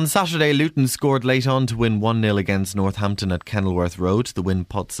 On Saturday, Luton scored late on to win 1-0 against Northampton at Kenilworth Road. The win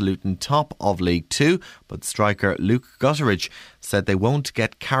puts Luton top of League 2, but striker Luke Gutteridge said they won't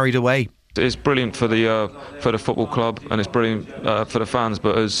get carried away. It's brilliant for the football club, and it's brilliant for the fans,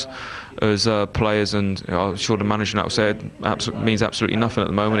 but as players, and I'm sure the manager now said, means absolutely nothing at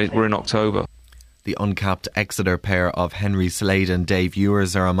the moment. We're in October. The uncapped Exeter pair of Henry Slade and Dave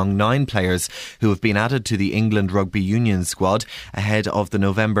Ewers are among 9 players who have been added to the England Rugby Union squad ahead of the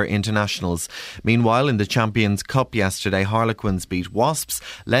November internationals. Meanwhile, in the Champions Cup yesterday, Harlequins beat Wasps,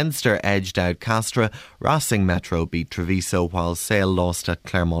 Leinster edged out Castra, Racing Metro beat Treviso, while Sale lost at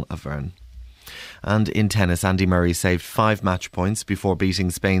Clermont-Auvergne. And in tennis, Andy Murray saved 5 match points before beating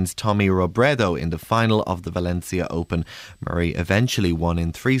Spain's Tommy Robredo in the final of the Valencia Open. Murray eventually won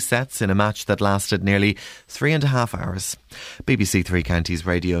in 3 sets in a match that lasted nearly 3.5 hours. BBC Three Counties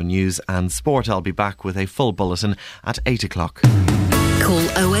Radio News and Sport. I'll be back with a full bulletin at 8 o'clock. Call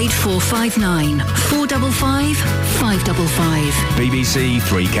 08459 455 555. BBC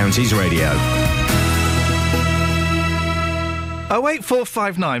Three Counties Radio.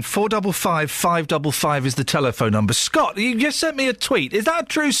 08459 455 555 is the telephone number. Scott, you just sent me a tweet. Is that a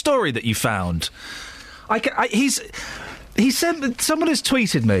true story that you found? He sent. Someone has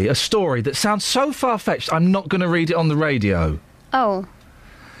tweeted me a story that sounds so far-fetched. I'm not going to read it on the radio. Oh.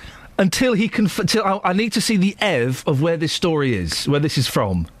 Until he can. I need to see the ev of where this story is, where this is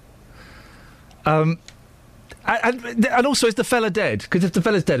from. And also, is the fella dead? Because if the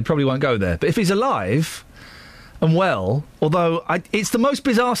fella's dead, it probably won't go there. But if he's alive and well, although it's the most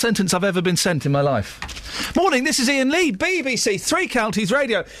bizarre sentence I've ever been sent in my life. Morning, this is Iain Lee, BBC Three Counties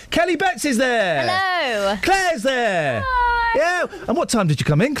Radio. Kelly Betts is there. Hello. Claire's there. Hi. Yeah. And what time did you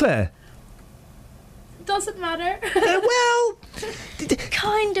come in, Claire? Doesn't matter. Well,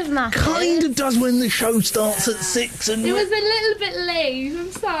 kind of matters. Kind of does when the show starts at 6. And it was a little bit late.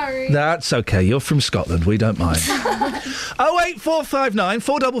 I'm sorry. That's okay. You're from Scotland. We don't mind. 08459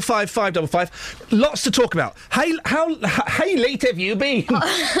 455 555. Lots to talk about. Hey, how late have you been?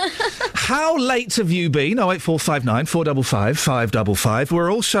 How late have you been? 08459 455 555.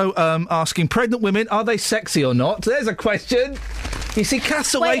 We're also asking pregnant women, are they sexy or not? There's a question. You see,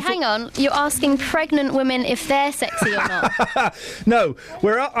 Castaway... Wait, hang on. You're asking pregnant women if they're sexy or not? No,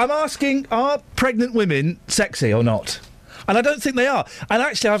 I'm asking, are pregnant women sexy or not? And I don't think they are. And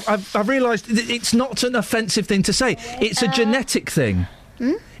actually, I've realised it's not an offensive thing to say. It's a genetic thing.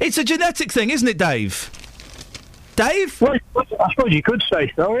 Hmm? It's a genetic thing, isn't it, Dave? Dave? Well, I suppose you could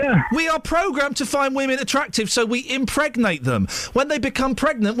say so, yeah. We are programmed to find women attractive, so we impregnate them. When they become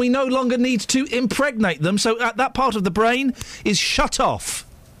pregnant, we no longer need to impregnate them, so that part of the brain is shut off.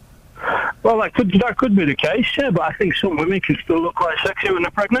 Well, that could be the case, yeah, but I think some women can still look quite sexy when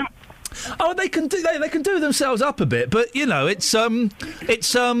they're pregnant. Oh, they can do themselves up a bit, but you know, it's mutton,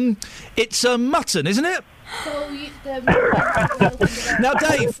 isn't it? Now,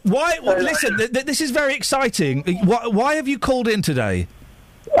 Dave, why? Listen, this is very exciting. Why have you called in today?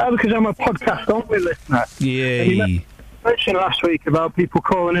 Because I'm a podcast-only listener. Yeah. You mentioned last week about people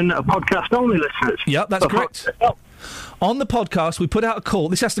calling in that are podcast-only listeners. Yeah, that's correct. On the podcast, we put out a call.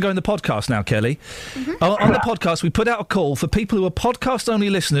 This has to go in the podcast now, Kelly. Mm-hmm. On the podcast, we put out a call for people who are podcast-only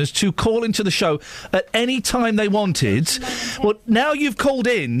listeners to call into the show at any time they wanted. Well, now you've called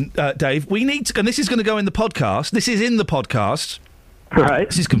in, Dave, we need to... And this is going to go in the podcast. This is in the podcast. Right.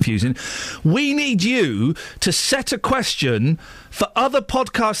 This is confusing. We need you to set a question for other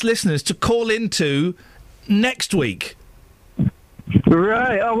podcast listeners to call into next week.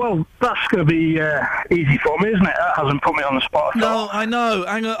 Right. Oh, well, that's going to be easy for me, isn't it? That hasn't put me on the spot. No, I know.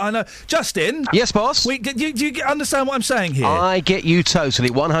 I know. Justin? Yes, boss? Do you understand what I'm saying here? I get you totally,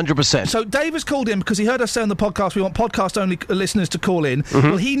 100%. So Dave has called in because he heard us say on the podcast we want podcast-only listeners to call in. Mm-hmm.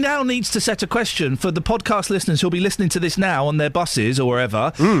 Well, he now needs to set a question for the podcast listeners who'll be listening to this now on their buses or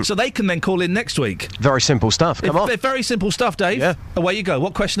wherever, so they can then call in next week. Very simple stuff. Come on. Very simple stuff, Dave. Yeah. Away you go.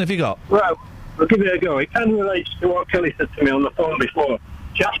 What question have you got? Right. I'll give it a go. It kind of relates to what Kelly said to me on the phone before.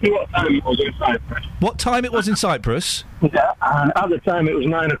 She asked me what time it was in Cyprus. What time it was in Cyprus? Yeah, at the time it was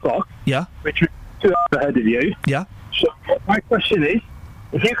 9 o'clock. Yeah. Which was 2 hours ahead of you. Yeah. So my question is,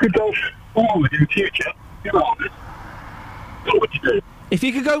 if you could go forward in future 2 hours, what would you do? If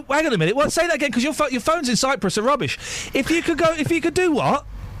you could go... Hang on a minute. Say that again, because your phones in Cyprus are rubbish. If you could do what?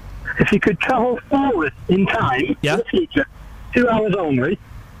 If you could travel forward in time, in the future, 2 hours only,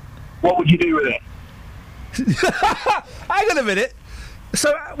 what would you do with it? Hang on a minute.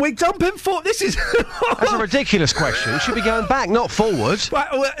 So we're jumping forward. This is... That's a ridiculous question. You should be going back, not forward. Right,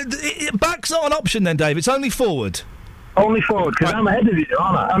 well, back's not an option then, Dave. It's only forward. Only forward, because I'm ahead of you,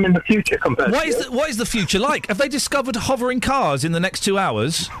 aren't I? I'm in the future compared to you. What is the future like? Have they discovered hovering cars in the next 2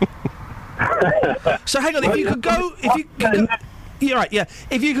 hours? So hang on, if you could go... You're right, yeah.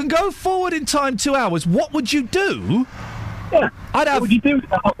 If you can go forward in time 2 hours, what would you do? Yeah. What would you do with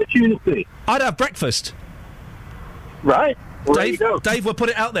that opportunity? I'd have breakfast. Right. Well, Dave, we'll put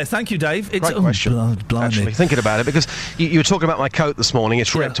it out there. Thank you, Dave. Great question. Actually, thinking about it, because you were talking about my coat this morning.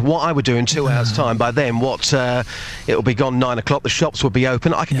 It's ripped. What I would do in 2 hours' time, by then, it'll be gone 9 o'clock, the shops will be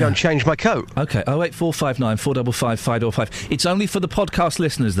open, I can go and change my coat. OK, 08459 455 555. It's only for the podcast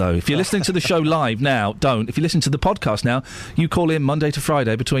listeners, though. If you're listening to the show live now, don't. If you listen to the podcast now, you call in Monday to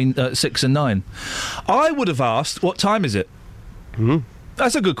Friday between 6 and 9. I would have asked, what time is it? Mm-hmm.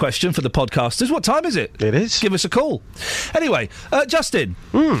 That's a good question for the podcasters. What time is it? It is. Give us a call. Anyway, Justin.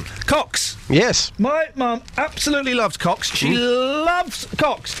 Cocks. Yes. My mum absolutely loves cocks. She loves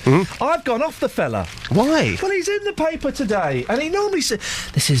cocks. I've gone off the fella. Why? Well, he's in the paper today, and he normally says,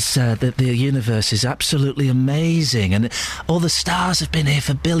 this is, the universe is absolutely amazing, and all the stars have been here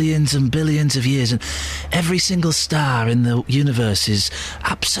for billions and billions of years, and every single star in the universe is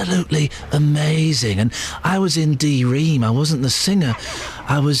absolutely amazing. And I was in D-Ream. I wasn't the singer.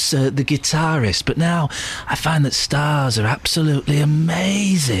 I was the guitarist, but now I find that stars are absolutely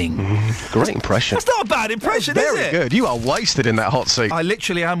amazing. Great impression. That's not a bad impression, is it? Very good. You are wasted in that hot seat. I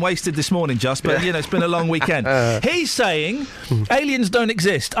literally am wasted this morning, just, but, it's been a long weekend. He's saying aliens don't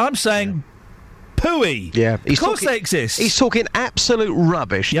exist. I'm saying... pooey. Yeah. Of course they exist. He's talking absolute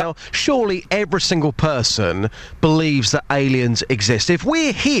rubbish. Now, surely every single person believes that aliens exist. If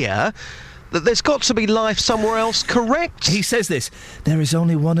we're here, that there's got to be life somewhere else, correct? He says this, there is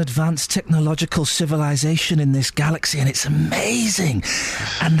only one advanced technological civilization in this galaxy, and it's amazing.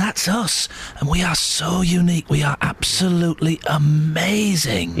 And that's us. And we are so unique. We are absolutely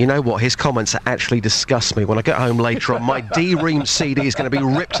amazing. You know what? His comments actually disgust me. When I get home later on, my D-Ream CD is going to be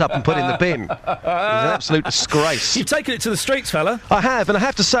ripped up and put in the bin. It's an absolute disgrace. You've taken it to the streets, fella. I have, and I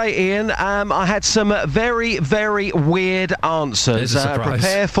have to say, Ian, I had some very, very weird answers.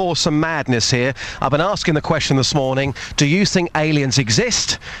 Prepare for some madness here. I've been asking the question this morning, do you think aliens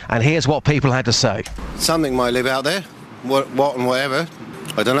exist? And here's what people had to say. Something might live out there. What and whatever.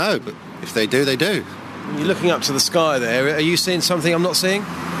 I don't know, but if they do, they do. You're looking up to the sky there. Are you seeing something I'm not seeing?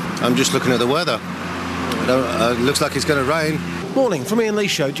 I'm just looking at the weather. Looks like it's going to rain. Morning, from Ian Lee's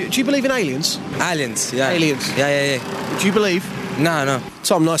show. Do you believe in aliens? Aliens, yeah. Aliens? Yeah. Do you believe? No.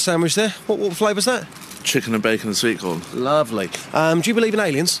 Tom, nice sandwich there. What flavour's that? Chicken and bacon and sweet corn. Lovely. Do you believe in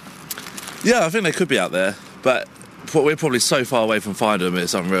aliens? Yeah, I think they could be out there, but we're probably so far away from finding them,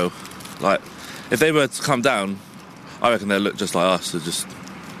 it's unreal. Like, if they were to come down, I reckon they'd look just like us, they'd just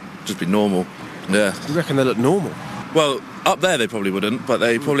be normal, yeah. You reckon they look normal? Well, up there they probably wouldn't, but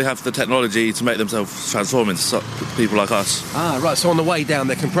they probably have the technology to make themselves transform into people like us. Ah, right, so on the way down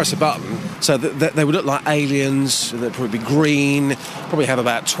they can press a button, so they would look like aliens, they'd probably be green, probably have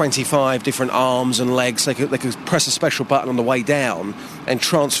about 25 different arms and legs. They could press a special button on the way down and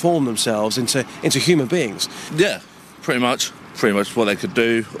transform themselves into human beings. Yeah, pretty much what they could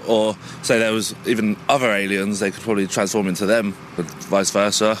do, or say there was even other aliens, they could probably transform into them, but vice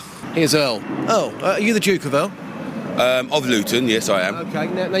versa. Here's Earl. Earl, are you the Duke of Earl? Of Luton, yes I am. OK,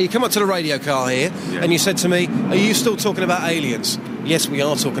 now you come up to the radio car here, and you said to me, are you still talking about aliens? Yes, we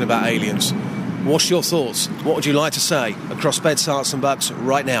are talking about aliens. What's your thoughts? What would you like to say across beds, hearts and bucks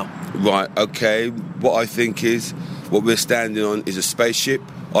right now? Right, OK, what I think is, what we're standing on is a spaceship.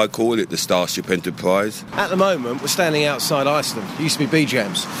 I call it the Starship Enterprise. At the moment, we're standing outside Iceland. It used to be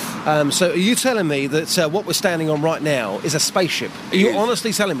B-Jams. So are you telling me that what we're standing on right now is a spaceship? Are you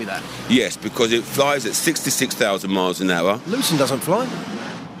honestly telling me that? Yes, because it flies at 66,000 miles an hour. Luton doesn't fly.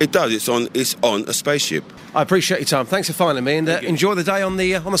 It does. It's on a spaceship. I appreciate your time. Thanks for finding me, and enjoy the day on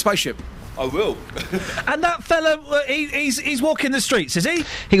the spaceship. I will. And that fella, he's walking the streets, is he?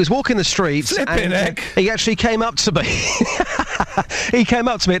 He was walking the streets. Flipping heck. He actually came up to me. He came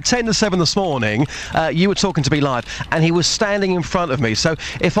up to me at 10 to 7 this morning. You were talking to me live, and he was standing in front of me. So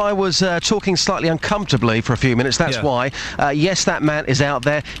if I was talking slightly uncomfortably for a few minutes, that's why. Yes, that man is out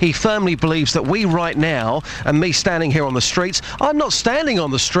there. He firmly believes that we right now, and me standing here on the streets, I'm not standing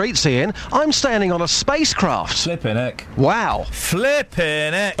on the streets, Ian. I'm standing on a spacecraft. Flipping heck. Wow.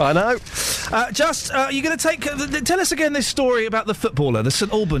 Flipping heck. I know. You're going to take... tell us again this story about the footballer, the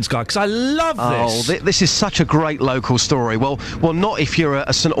St Albans guy, because I love this. Oh, this is such a great local story. Well, not if you're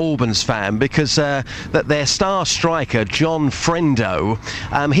a St Albans fan, because that their star striker, John Frendo,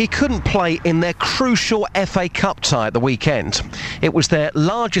 he couldn't play in their crucial FA Cup tie at the weekend. It was their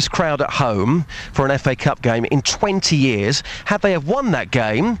largest crowd at home for an FA Cup game in 20 years. Had they have won that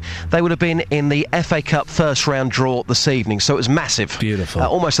game, they would have been in the FA Cup first round draw this evening, so it was massive. Beautiful.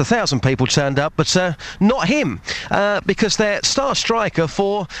 Almost 1,000 people turned up, but not him, because their star striker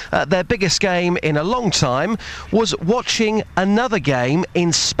for their biggest game in a long time was watching another game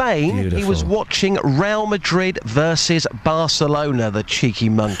in Spain. Beautiful. He was watching Real Madrid versus Barcelona, the cheeky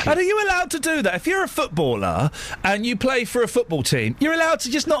monkey. And are you allowed to do that? If you're a footballer and you play for a football team, you're allowed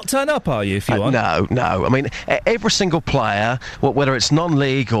to just not turn up, are you, if you want? No. I mean, every single player, whether it's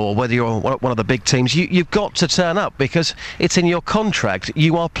non-league or whether you're one of the big teams, you've got to turn up because it's in your contract.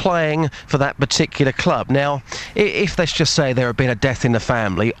 You are playing for that particular club. Now, if let's just say there had been a death in the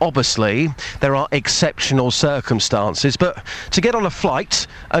family, obviously there are exceptional circumstances, but to get on a flight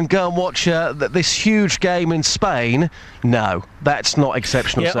and go and watch this huge game in Spain, no, that's not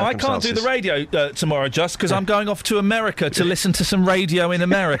exceptional circumstances. I can't do the radio tomorrow just because I'm going off to America to listen to some radio in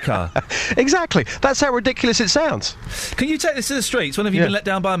America. Exactly. That's how ridiculous it sounds. Can you take this to the streets? When have you been let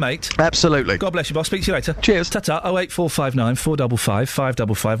down by a mate? Absolutely. God bless you, boss. Speak to you later. Cheers. Ta-ta. 08459 455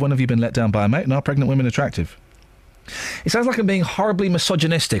 555. When have you been let down by a mate? And are pregnant women attractive? It sounds like I'm being horribly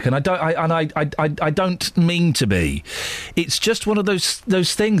misogynistic, and I don't mean to be. It's just one of those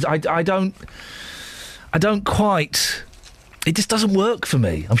things. I don't quite It just doesn't work for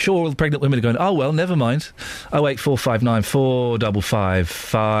me. I'm sure all the pregnant women are going, oh, well, never mind. 08459 455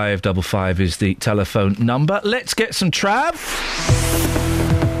 555 is the telephone number. Let's get some trav.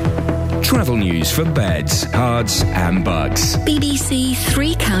 Travel news for beds, cards and bugs. BBC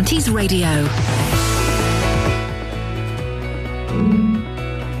Three Counties Radio.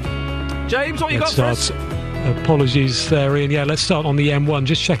 James, what you got for us? Apologies there, Ian. Yeah, let's start on the M1.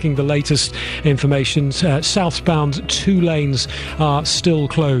 Just checking the latest information. Southbound 2 lanes are still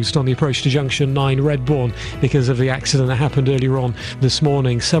closed on the approach to Junction 9 Redbourne because of the accident that happened earlier on this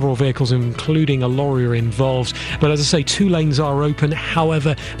morning. Several vehicles, including a lorry, are involved. But as I say, 2 lanes are open.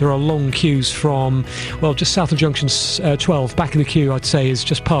 However, there are long queues from, well, just south of Junction 12. Back of the queue, I'd say, is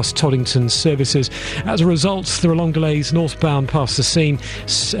just past Toddington services. As a result, there are long delays northbound past the scene.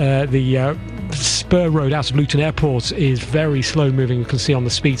 The Spur Road out of Luton Airport is very slow moving, you can see on the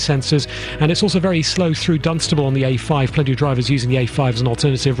speed sensors, and it's also very slow through Dunstable on the A5. Plenty of drivers using the A5 as an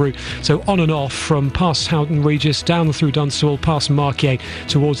alternative route, so on and off from past Houghton Regis down through Dunstable past Markier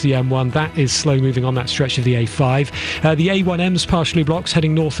towards the M1. That is slow moving on that stretch of the A5. The A1M's partially blocked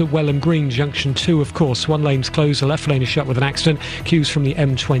heading north at Welham Green Junction 2, of course. One lane's closed, the left lane is shut with an accident. Queues from the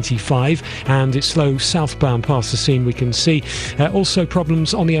M25, and it's slow southbound past the scene, we can see. Also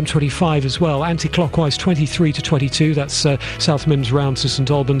problems on the M25 as well. Anti-clockwise 23 to 22, that's South Mims round to St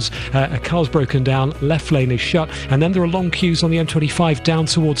Albans. A car's broken down, left lane is shut, and then there are long queues on the M25 down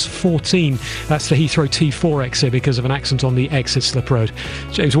towards 14. That's the Heathrow T4 exit because of an accident on the exit slip road.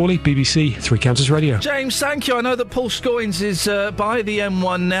 James Worley, BBC Three Counties Radio. James, thank you. I know that Paul Scoynes is by the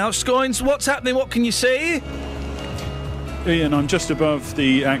M1 now. Scoynes, what's happening? What can you see? Ian, I'm just above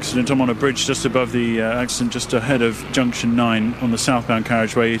the accident. I'm on a bridge just above the accident, just ahead of Junction 9 on the southbound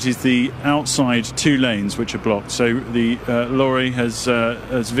carriageway. It is the outside 2 lanes which are blocked. So the lorry has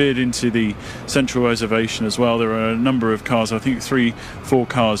veered into the central reservation as well. There are a number of cars, I think 3-4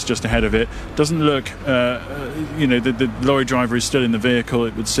 cars just ahead of it. Doesn't look, the lorry driver is still in the vehicle,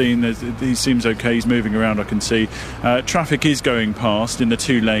 it would seem. He seems okay, he's moving around, I can see. Traffic is going past in the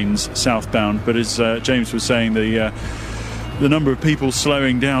 2 lanes southbound, but as James was saying, the number of people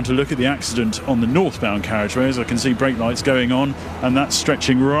slowing down to look at the accident on the northbound carriageway, as I can see brake lights going on, and that's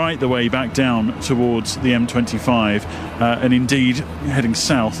stretching right the way back down towards the M25, and indeed heading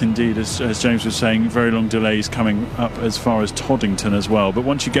south, as James was saying, very long delays coming up as far as Toddington as well. But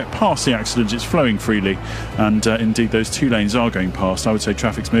once you get past the accident, it's flowing freely, and indeed those 2 lanes are going past. I would say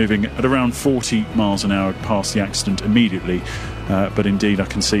traffic's moving at around 40 miles an hour past the accident immediately. But indeed, I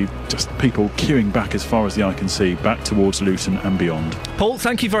can see just people queuing back as far as the eye can see, back towards Luton and beyond. Paul,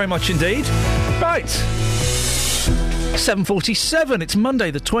 thank you very much indeed. Right. 7:47. It's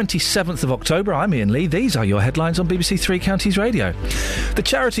Monday, the 27th of October. I'm Iain Lee. These are your headlines on BBC Three Counties Radio. The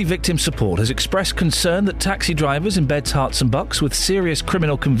charity Victim Support has expressed concern that taxi drivers in Beds, Herts and Bucks with serious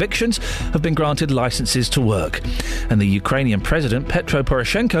criminal convictions have been granted licences to work. And the Ukrainian President, Petro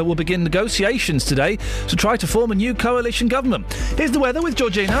Poroshenko, will begin negotiations today to try to form a new coalition government. Here's the weather with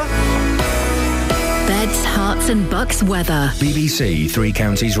Georgina. Beds, Herts and Bucks weather. BBC Three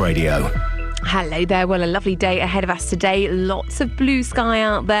Counties Radio. Hello there. Well, a lovely day ahead of us today. Lots of blue sky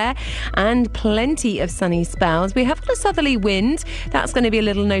out there and plenty of sunny spells. We have got a southerly wind. That's going to be a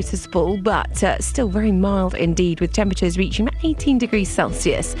little noticeable, but still very mild indeed, with temperatures reaching about 18 degrees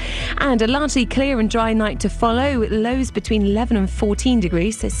Celsius. And a largely clear and dry night to follow, lows between 11 and 14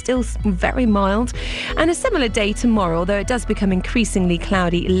 degrees, so still very mild. And a similar day tomorrow, although it does become increasingly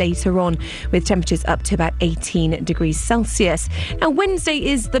cloudy later on, with temperatures up to about 18 degrees Celsius. Now, Wednesday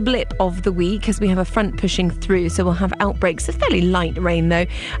is the blip of the week, because we have a front pushing through, so we'll have outbreaks of fairly light rain though,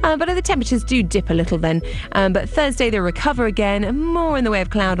 but the temperatures do dip a little then. But Thursday they'll recover again, more in the way of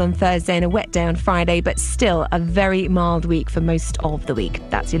cloud on Thursday and a wet day on Friday, but still a very mild week for most of the week.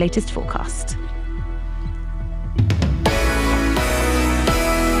 That's your latest forecast.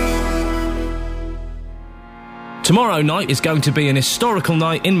 Tomorrow night is going to be an historical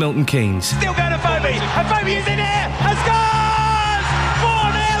night in Milton Keynes. Still going to Foamy, and Foamy is in here, and scores!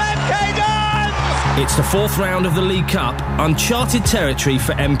 4-0 MK Dons! It's the 4th round of the League Cup, uncharted territory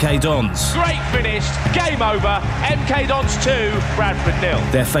for MK Dons. Great finish, game over, MK Dons 2, Bradford 0.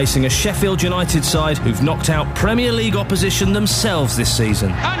 They're facing a Sheffield United side who've knocked out Premier League opposition themselves this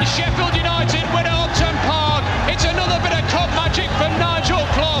season. And Sheffield United win at Upton Park. It's another bit of cup magic from Nigel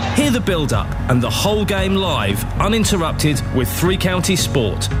Clough. Hear the build-up and the whole game live, uninterrupted, with Three Counties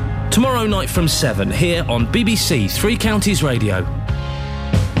Sport. Tomorrow night from 7, here on BBC Three Counties Radio.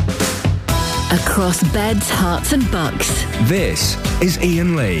 Across Beds, Herts and Bucks. This is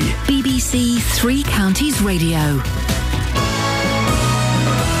Iain Lee. BBC Three Counties Radio.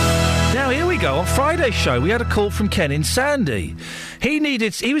 Now here we go, on Friday's show, we had a call from Ken in Sandy. He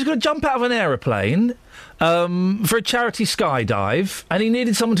was going to jump out of an aeroplane for a charity skydive, and he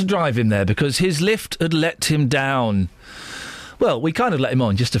needed someone to drive him there because his lift had let him down. Well, we kind of let him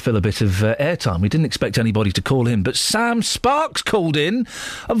on just to fill a bit of airtime. We didn't expect anybody to call in, but Sam Sparks called in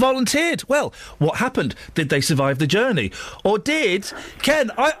and volunteered. Well, what happened? Did they survive the journey? Or did... Ken,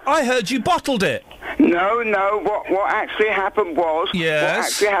 I heard you bottled it. No. What actually happened was... Yes? What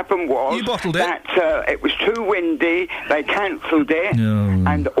actually happened was... You bottled it? That it was too windy, they cancelled it,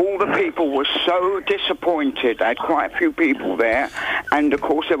 and all the people were so disappointed. They had quite a few people there, and of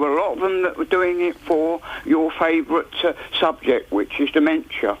course there were a lot of them that were doing it for your favourite subject, which is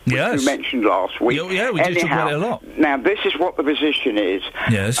dementia, which you mentioned last week. Yeah, we did talk about it a lot. Now, this is what the position is.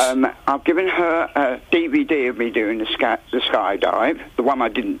 Yes. I've given her a DVD of me doing the skydive, the one I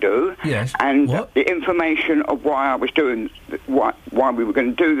didn't do. Yes. And the information of why I was doing, why we were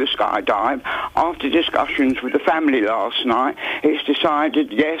going to do the skydive. After discussions with the family last night, it's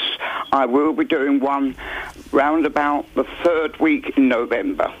decided, yes, I will be doing one round about the third week in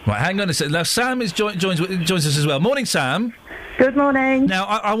November. Right, hang on a second. Now, Sam joins us as well. Morning, Sam. Good morning. Now,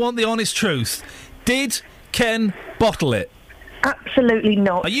 I want the honest truth. Did Ken bottle it? Absolutely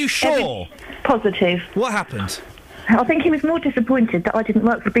not. Are you sure? Positive. What happened? I think he was more disappointed that I didn't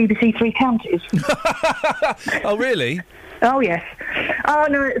work for BBC Three Counties. Oh, really? Oh, yes. Oh,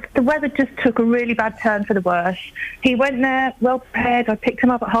 no, the weather just took a really bad turn for the worse. He went there well prepared. I picked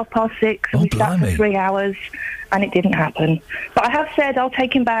him up at 6:30 and we sat for 3 hours, and it didn't happen. But I have said I'll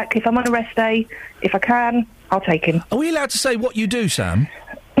take him back if I'm on a rest day. If I can, I'll take him. Are we allowed to say what you do, Sam?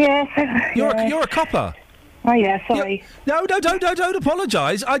 Yes. You're a copper. Oh yeah, sorry. No, don't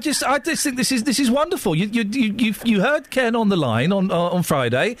apologise. I just think this is wonderful. You heard Ken on the line on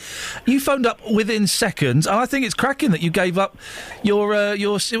Friday. You phoned up within seconds, and I think it's cracking that you gave up your it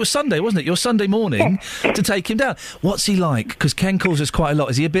was Sunday, wasn't it? Your Sunday morning to take him down. What's he like? Because Ken calls us quite a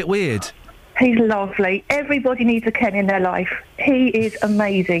lot. Is he a bit weird? He's lovely. Everybody needs a Ken in their life. He is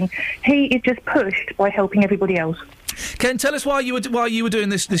amazing. He is just pushed by helping everybody else. Ken, tell us why you were doing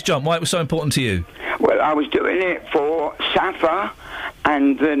this jump. Why it was so important to you. Well, I was doing it for SAFA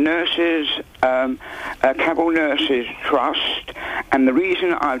and the Nurses, Cabell Nurses Trust, and the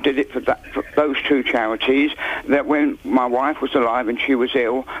reason I did it for those two charities, that when my wife was alive and she was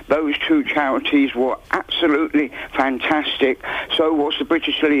ill, those two charities were absolutely fantastic. So was the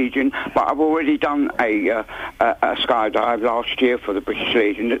British Legion, but I've already done a skydive last year for the British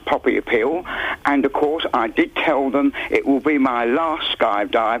Legion at Poppy Appeal, and of course I did tell them it will be my last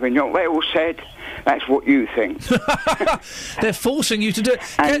skydive, and they all said, that's what you think. They're forcing you to do it.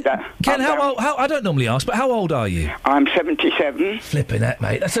 Ken, how old? I don't normally ask, but how old are you? I'm 77. Flipping that,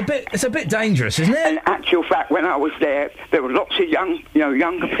 mate. It's a bit dangerous, isn't it? In actual fact, when I was there were lots of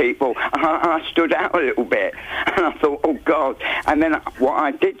younger people, and I stood out a little bit, and I thought, oh God. And then what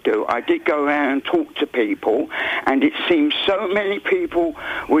I did do, I did go around and talk to people, and it seems so many people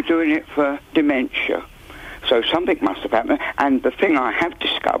were doing it for dementia. So something must have happened. And the thing I have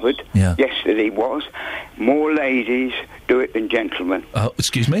discovered yesterday was more ladies do it than gentlemen.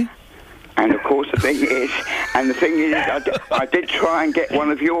 Excuse me? And of course the thing is, I did try and get one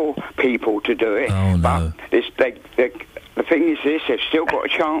of your people to do it. Oh, no. But the thing is this, they've still got a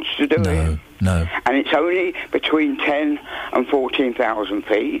chance to do it. No. And it's only between 10 and 14,000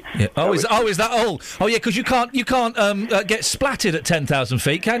 feet. Yeah. Is that all? Oh, yeah, because you can't get splattered at 10,000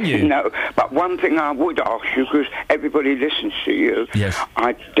 feet, can you? No, but one thing I would ask you, because everybody listens to you,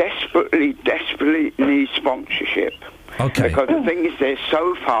 I desperately need sponsorship. Okay. Because the thing is this,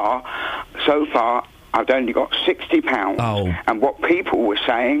 so far, I've only got £60. Oh. And what people were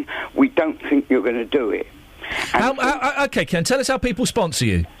saying, we don't think you're going to do it. Okay, Ken, tell us how people sponsor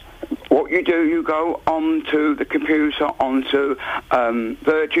you. What you do, you go onto the computer, onto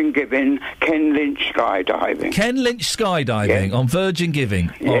Virgin Giving, Ken Lynch Skydiving. Ken Lynch Skydiving on Virgin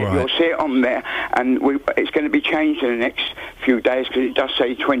Giving. Yeah, all right. You'll see it on there, and it's going to be changed in the next few days because it does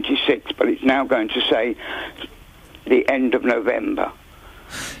say 26, but it's now going to say the end of November.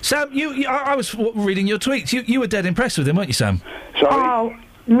 Sam, I was reading your tweets. You were dead impressed with him, weren't you, Sam? Sorry? Oh,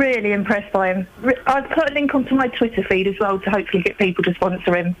 really impressed by him. I've put a link onto my Twitter feed as well to hopefully get people to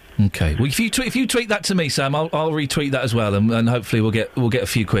sponsor him. Okay. Well, if you tweet that to me, Sam, I'll retweet that as well, and hopefully we'll get a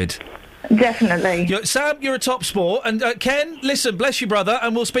few quid. Definitely. Sam, you're a top sport, and Ken, listen, bless you, brother,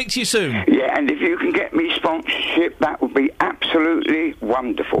 and we'll speak to you soon. Yeah, and if you can get me sponsorship, that would be absolutely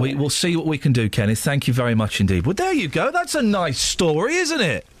wonderful. We'll see what we can do, Kenneth. Thank you very much indeed. Well, there you go. That's a nice story, isn't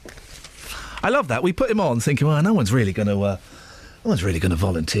it? I love that. We put him on thinking, well, no one's really going to No one's really going to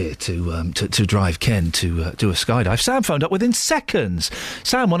volunteer to drive Ken to do a skydive. Sam phoned up within seconds.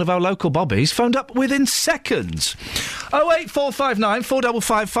 Sam, one of our local bobbies, phoned up within seconds. 08459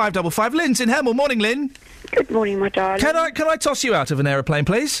 455 555. Lynn's in Hemel. Morning, Lynn. Good morning, my darling. Can I toss you out of an aeroplane,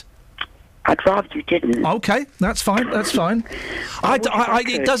 please? I'd rather you didn't. Okay, that's fine. That's fine.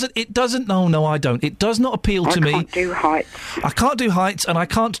 It doesn't. No, I don't. It does not appeal to me. I can't do heights. I can't do heights, and I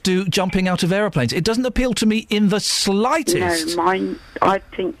can't do jumping out of aeroplanes. It doesn't appeal to me in the slightest. No, mine. I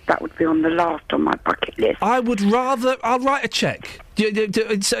think that would be on the last on my bucket list. I'll write a check.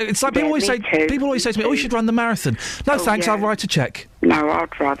 It's like people always say to me, "Oh, you should run the marathon." No, thanks. Yeah. I'll write a check. No,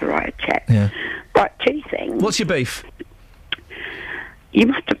 I'd rather write a check. Yeah. Right, two things. What's your beef? You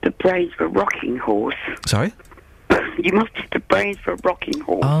must have the brains for a rocking horse. Sorry? You must have the brains for a rocking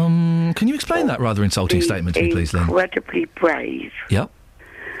horse. Can you explain that rather insulting statement to me, please, Lynn? Incredibly brave. Yep.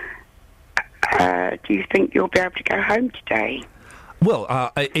 Do you think you'll be able to go home today? Well,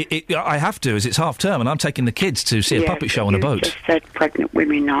 I have to, as it's half term, and I'm taking the kids to see a puppet show on a boat. You just said pregnant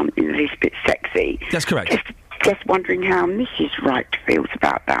women aren't in the least bit sexy. That's correct. Just wondering how Mrs. Wright feels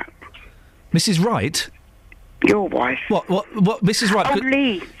about that. Mrs. Wright? Your wife. What, Mrs. Wright? Oh,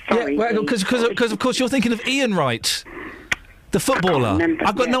 Lee. Sorry. Because of course you're thinking of Iain Wright, the footballer.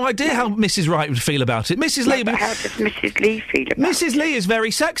 I've got no idea how Mrs. Wright would feel about it. Mrs. Lee. But how does Mrs. Lee feel about it? Mrs. Lee is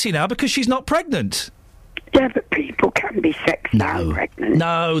very sexy now because she's not pregnant. Yeah, but people can be sexy and pregnant.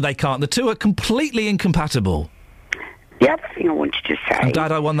 No, they can't. The two are completely incompatible. The other thing I wanted to say... I'm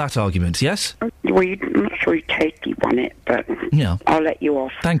glad I won that argument, yes? Well, I'm not sure you totally won it, but yeah. I'll let you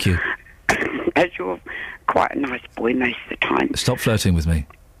off. Thank you. As you're quite a nice boy most of the time. Stop flirting with me.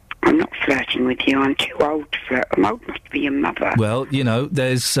 I'm not flirting with you. I'm too old to flirt. I'm old enough to be your mother. Well,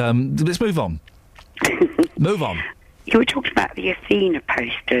 there's... let's move on. Move on. You were talking about the Athena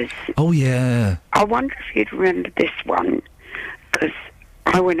posters. Oh, yeah. I wonder if you'd remember this one, because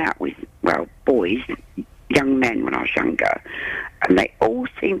I went out with, boys, young men when I was younger, and they all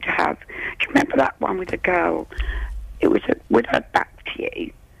seemed to have... Do you remember that one with the girl? It was with her back to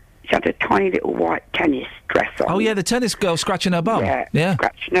you. She had a tiny little white tennis dress on. Oh, yeah, the tennis girl scratching her bum. Yeah.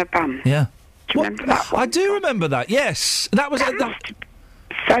 Scratching her bum. Yeah. Do you remember that one? I do remember that, yes. That was...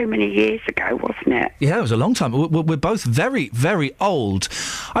 so many years ago, wasn't it? Yeah, it was a long time. We're both very, very old.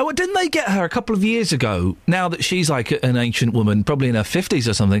 Didn't they get her a couple of years ago, now that she's like an ancient woman, probably in her 50s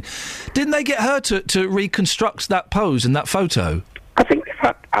or something, didn't they get her to reconstruct that pose and that photo? I think they've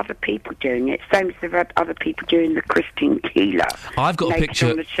had other people doing it, same as they've had other people doing the Christine Keeler. I've got a picture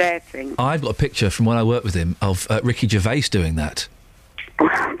on the chair thing. I've got a picture from when I worked with him of Ricky Gervais doing that.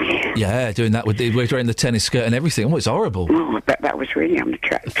 Yeah, doing that we're wearing the tennis skirt and everything. Oh, it's horrible. Oh, I bet that was really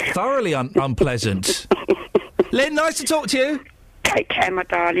unattractive. Thoroughly unpleasant. Lynn, nice to talk to you. Take care, my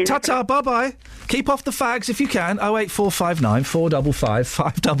darling. Ta-ta, bye-bye. Keep off the fags if you can. 08459 455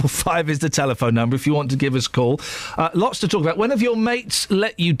 555 is the telephone number if you want to give us a call. Lots to talk about. When have your mates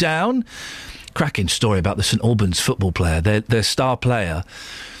let you down? Cracking story about the St Albans football player, their star player.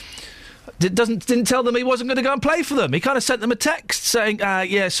 Didn't tell them he wasn't going to go and play for them. He kind of sent them a text saying,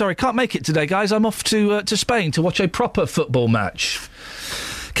 yeah, sorry, can't make it today, guys. I'm off to Spain to watch a proper football match.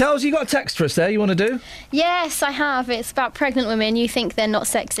 Kels, you got a text for us there you want to do? Yes, I have. It's about pregnant women. You think they're not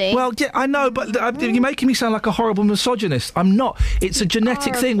sexy. Well, yeah, I know, but you're making me sound like a horrible misogynist. I'm not. It's a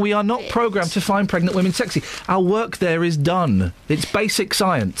genetic thing. We are not programmed to find pregnant women sexy. Our work there is done. It's basic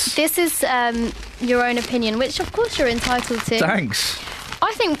science. This is your own opinion, which, of course, you're entitled to. Thanks.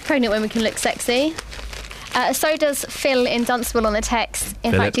 I think pregnant women can look sexy. So does Phil in Dunstable on the text.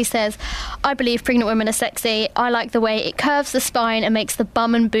 In fact, he says, I believe pregnant women are sexy. I like the way it curves the spine and makes the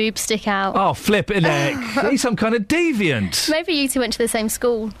bum and boob stick out. Oh, flippin' heck. He's some kind of deviant. Maybe you two went to the same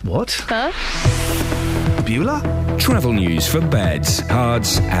school. What? Huh? Beulah? Travel news for beds,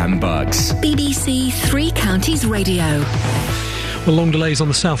 cards and bugs. BBC Three Counties Radio. Well, long delays on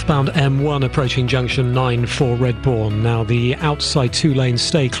the southbound M1 approaching junction 9 for Redbourne. Now, the outside two lanes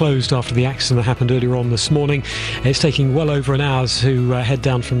stay closed after the accident that happened earlier on this morning. It's taking well over an hour to head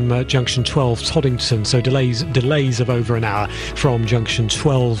down from junction 12 Toddington, so delays of over an hour from junction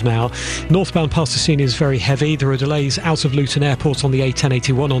 12 now. Northbound past the scene is very heavy. There are delays out of Luton Airport on the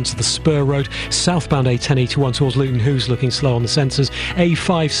A1081 onto the Spur Road. Southbound A1081 towards Luton Hoos looking slow on the sensors.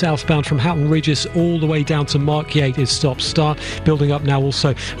 A5 southbound from Houghton Regis all the way down to Markyate is stop-start. Building up now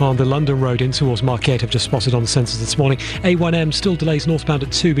also on the London Road in towards Markyate. I've just spotted on the sensors this morning. A1M still delays northbound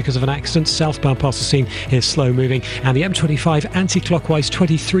at 2 because of an accident. Southbound past the scene is slow moving. And the M25 anti-clockwise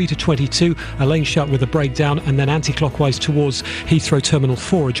 23 to 22, a lane shut with a breakdown, and then anti-clockwise towards Heathrow Terminal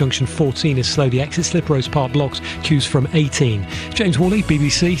 4 at junction 14 is slow. The exit slip roads part blocked, queues from 18. James Worley,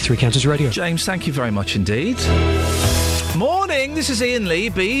 BBC Three Counties Radio. James, thank you very much indeed. Morning, this is Iain Lee,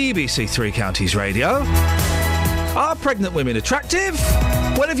 BBC Three Counties Radio. Are pregnant women attractive?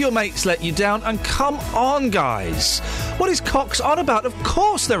 When have your mates let you down? And come on, guys. What is Cox on about? Of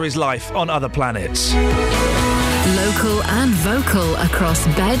course there is life on other planets. Local and vocal across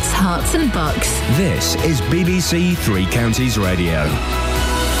beds, hearts and bucks. This is BBC Three Counties Radio.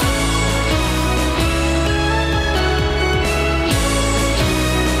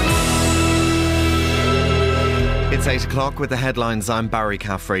 It's 8 o'clock with the headlines. I'm Barry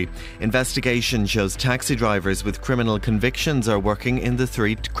Caffrey. Investigation shows taxi drivers with criminal convictions are working in the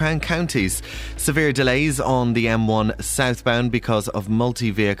three Crown counties. Severe delays on the M1 southbound because of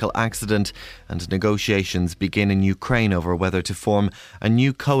multi-vehicle accident, and negotiations begin in Ukraine over whether to form a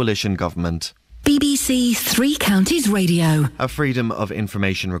new coalition government. BBC Three Counties Radio. A Freedom of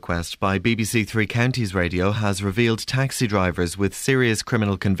Information request by BBC Three Counties Radio has revealed taxi drivers with serious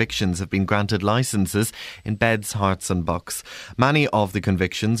criminal convictions have been granted licences in Beds, Hearts and Bucks. Many of the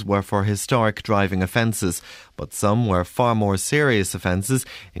convictions were for historic driving offences, but some were far more serious offences,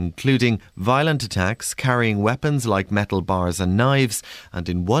 including violent attacks, carrying weapons like metal bars and knives, and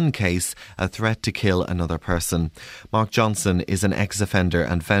in one case, a threat to kill another person. Mark Johnson is an ex-offender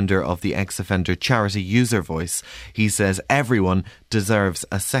and founder of the ex-offender charity User Voice. He says everyone deserves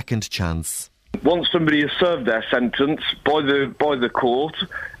a second chance. Once somebody has served their sentence by the court,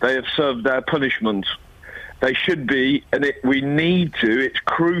 they have served their punishment. They should be, and it's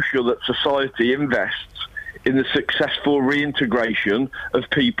crucial that society invests in the successful reintegration of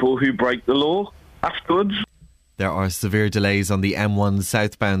people who break the law afterwards. There are severe delays on the M1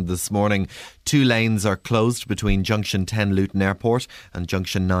 southbound this morning. 2 lanes are closed between Junction 10 Luton Airport and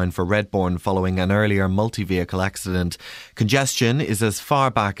Junction 9 for Redbourne following an earlier multi-vehicle accident. Congestion is as far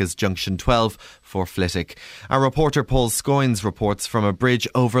back as Junction 12 for Flitwick. Our reporter Paul Scoynes reports from a bridge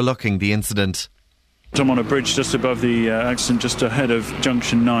overlooking the incident. I'm on a bridge just above the accident, just ahead of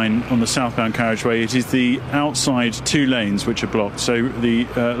Junction 9 on the southbound carriageway. It is the outside 2 lanes which are blocked. So the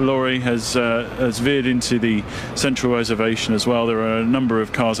lorry has veered into the central reservation as well. There are a number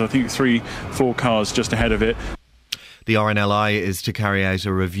of cars, I think 3-4 cars just ahead of it. The RNLI is to carry out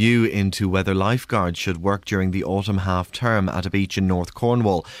a review into whether lifeguards should work during the autumn half-term at a beach in North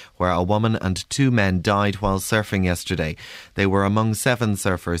Cornwall, where a woman and 2 men died while surfing yesterday. They were among 7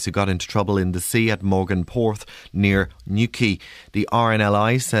 surfers who got into trouble in the sea at Morgan Porth near Newquay. The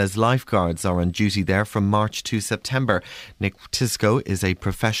RNLI says lifeguards are on duty there from March to September. Nick Tisco is a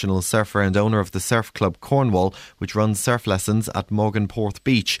professional surfer and owner of the Surf Club Cornwall, which runs surf lessons at Morgan Porth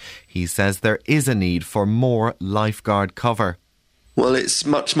Beach. He says there is a need for more lifeguard cover. Well, it's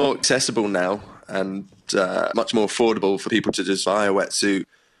much more accessible now and much more affordable for people to just buy a wetsuit,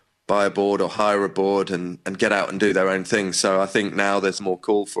 buy a board or hire a board and get out and do their own thing. So I think now there's more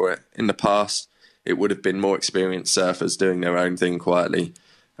call for it. In the past, it would have been more experienced surfers doing their own thing quietly.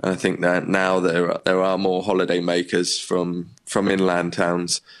 And I think that now there are more holiday makers from inland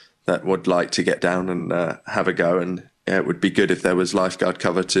towns that would like to get down and have a go. And it would be good if there was lifeguard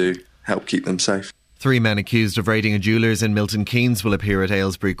cover to help keep them safe. 3 men accused of raiding a jeweller's in Milton Keynes will appear at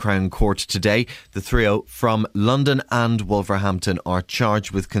Aylesbury Crown Court today. The trio from London and Wolverhampton are charged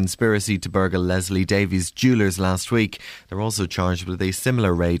with conspiracy to burgle Leslie Davies' jewellers last week. They're also charged with a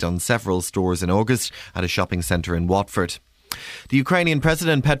similar raid on several stores in August at a shopping centre in Watford. The Ukrainian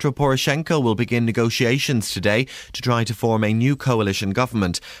President Petro Poroshenko will begin negotiations today to try to form a new coalition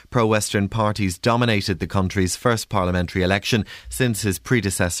government. Pro-Western parties dominated the country's first parliamentary election since his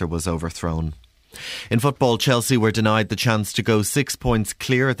predecessor was overthrown. In football, Chelsea were denied the chance to go 6 points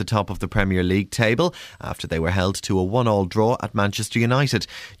clear at the top of the Premier League table after they were held to a 1-1 draw at Manchester United.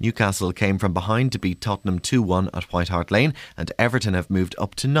 Newcastle came from behind to beat Tottenham 2-1 at White Hart Lane, and Everton have moved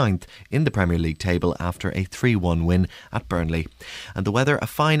up to 9th in the Premier League table after a 3-1 win at Burnley. And the weather, a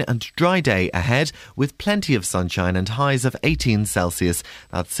fine and dry day ahead with plenty of sunshine and highs of 18 Celsius.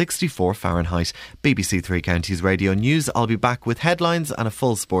 That's 64 Fahrenheit. BBC Three Counties Radio News. I'll be back with headlines and a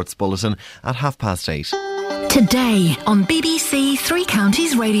full sports bulletin at 8:30. Today on BBC Three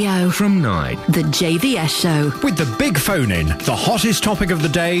Counties Radio. From 9. The JVS Show. With the big phone in, the hottest topic of the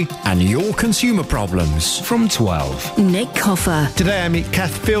day and your consumer problems. From 12. Nick Coffer. Today I meet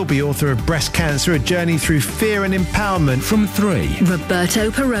Kath Philby, author of Breast Cancer, A Journey Through Fear and Empowerment. From 3. Roberto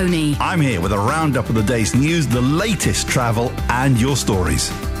Peroni. I'm here with a roundup of the day's news, the latest travel and your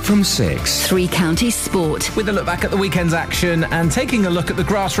stories. From 6. Three Counties Sport. With a look back at the weekend's action and taking a look at the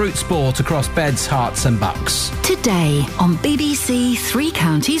grassroots sport across Beds, Hearts and Bucks. Today on BBC Three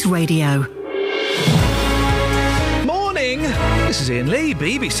Counties Radio. Morning! This is Iain Lee,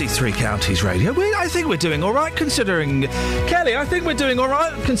 BBC Three Counties Radio. I think we're doing all right considering... Kelly, I think we're doing all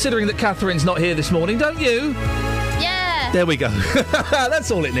right considering that Catherine's not here this morning, don't you? Yeah. There we go.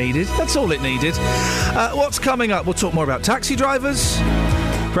 That's all it needed. What's coming up? We'll talk more about taxi drivers,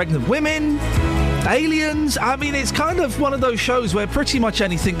 pregnant women, aliens. I mean, it's kind of one of those shows where pretty much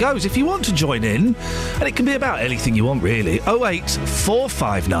anything goes. If you want to join in, and it can be about anything you want, really.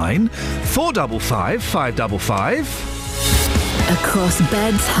 08459 455 555. Across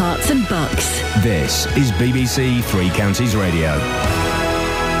beds, hearts and bucks. This is BBC Three Counties Radio.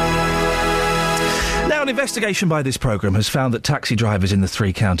 Now, an investigation by this programme has found that taxi drivers in the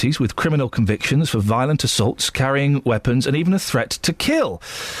three counties with criminal convictions for violent assaults, carrying weapons and even a threat to kill.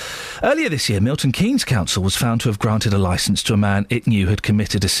 Earlier this year, Milton Keynes Council was found to have granted a licence to a man it knew had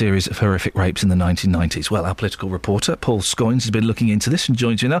committed a series of horrific rapes in the 1990s. Well, our political reporter, Paul Scoynes, has been looking into this and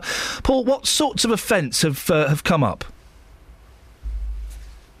joins you now. Paul, what sorts of offence have come up?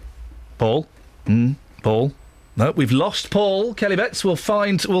 Paul? Paul? No, we've lost Paul. Kelly Betts, we'll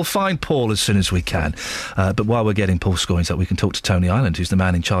find Paul as soon as we can. But while we're getting Paul Scoynes up, we can talk to Tony Ireland, who's the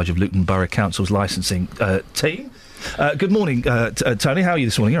man in charge of Luton Borough Council's licensing team. Good morning, Tony. How are you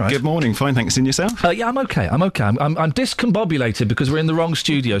this morning? All right? Good morning. Fine, thanks. And yourself? Yeah, I'm okay. I'm discombobulated because we're in the wrong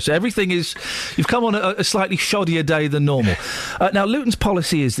studio, so everything is... You've come on a slightly shoddier day than normal. Now, Luton's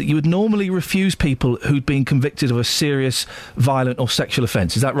policy is that you would normally refuse people who'd been convicted of a serious, violent or sexual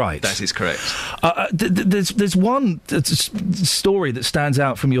offence. Is that right? That is correct. There's one story that stands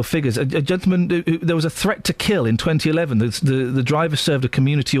out from your figures. A gentleman, there was a threat to kill in 2011. The driver served a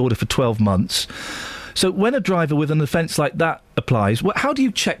community order for 12 months. So when a driver with an offence like that applies, how do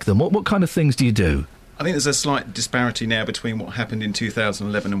you check them? What kind of things do you do? I think there's a slight disparity now between what happened in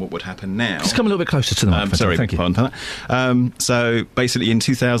 2011 and what would happen now. Just come a little bit closer to the microphone. Sorry, thank you. Pardon for that. So basically in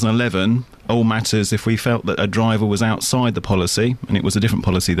 2011, all matters, if we felt that a driver was outside the policy, and it was a different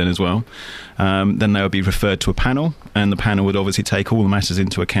policy then as well, then they would be referred to a panel, and the panel would obviously take all the matters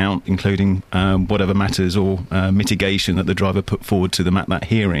into account, including whatever matters or mitigation that the driver put forward to them at that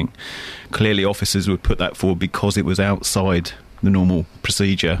hearing. Clearly, officers would put that forward because it was outside the normal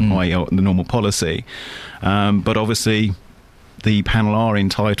procedure, i.e. the normal policy. But obviously, the panel are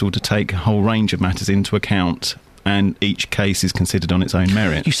entitled to take a whole range of matters into account, and each case is considered on its own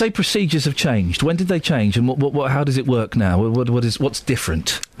merit. You say procedures have changed. When did they change, and how does it work now? What's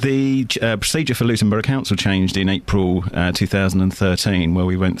different? The procedure for Luton Borough Council changed in April 2013, where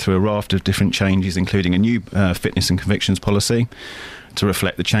we went through a raft of different changes, including a new fitness and convictions policy to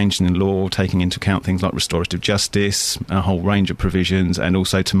reflect the change in law, taking into account things like restorative justice, a whole range of provisions, and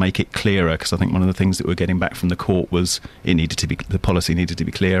also to make it clearer, because I think one of the things that we're getting back from the court was the policy needed to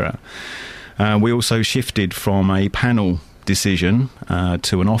be clearer. We also shifted from a panel decision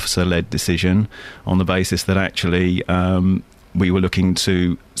to an officer-led decision on the basis that actually we were looking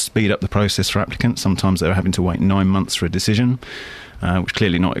to speed up the process for applicants. Sometimes they were having to wait 9 months for a decision, which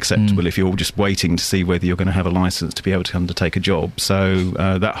clearly not acceptable if you're just waiting to see whether you're going to have a licence to be able to undertake a job. So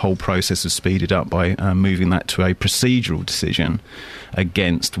that whole process was speeded up by moving that to a procedural decision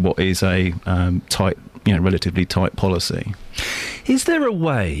against what is a relatively tight policy. Is there a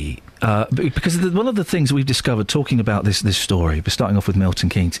way... because one of the things we've discovered talking about this story, but starting off with Milton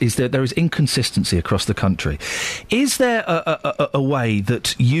Keynes, is that there is inconsistency across the country. Is there a way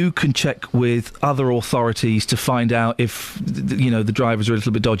that you can check with other authorities to find out if the drivers are a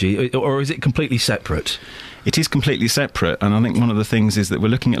little bit dodgy, or is it completely separate? It is completely separate, and I think one of the things is that we're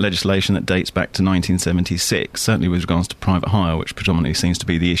looking at legislation that dates back to 1976, certainly with regards to private hire, which predominantly seems to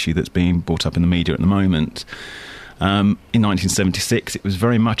be the issue that's being brought up in the media at the moment. In 1976, it was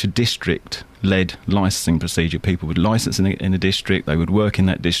very much a district-led licensing procedure. People would license in a district, they would work in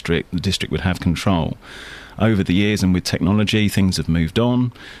that district, the district would have control. Over the years and with technology, things have moved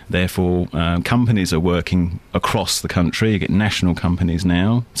on. Therefore, companies are working across the country. You get national companies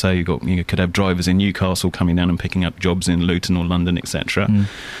now. So you could have drivers in Newcastle coming down and picking up jobs in Luton or London, etc.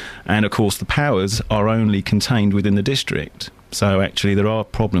 And, of course, the powers are only contained within the district. So, actually, there are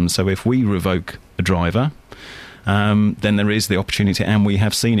problems. So if we revoke a driver... then there is the opportunity, and we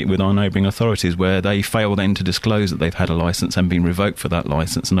have seen it with our neighbouring authorities, where they fail then to disclose that they've had a licence and been revoked for that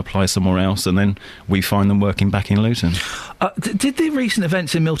licence and apply somewhere else, and then we find them working back in Luton. Did the recent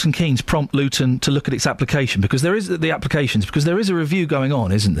events in Milton Keynes prompt Luton to look at its application? Because there is a review going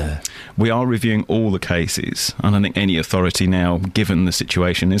on, isn't there? We are reviewing all the cases, and I think any authority now, given the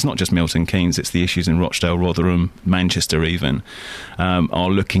situation, it's not just Milton Keynes, it's the issues in Rochdale, Rotherham, Manchester even,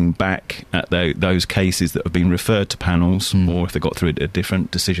 are looking back at those cases that have been referred to panels, or if they got through a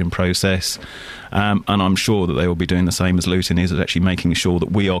different decision process. And I'm sure that they will be doing the same as Luton is, actually making sure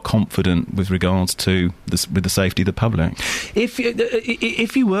that we are confident with regards to with the safety of the public.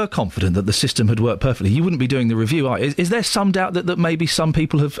 If you were confident that the system had worked perfectly, you wouldn't be doing the review, are you? Is there some doubt that maybe some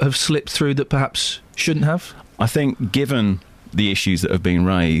people have slipped through that perhaps shouldn't have? I think given the issues that have been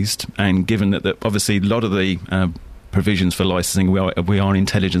raised, and given that obviously a lot of the provisions for licensing, we are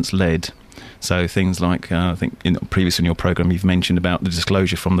intelligence-led. So things like, I think previously in your programme you've mentioned about the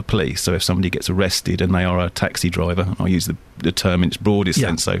disclosure from the police. So if somebody gets arrested and they are a taxi driver, I'll use the term in its broadest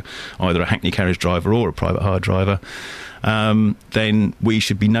sense, so either a hackney carriage driver or a private hire driver, then we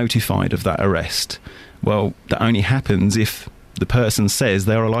should be notified of that arrest. Well, that only happens if the person says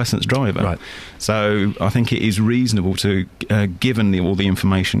they're a licensed driver. Right. So I think it is reasonable to, given all the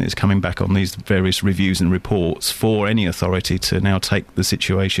information that's coming back on these various reviews and reports, for any authority to now take the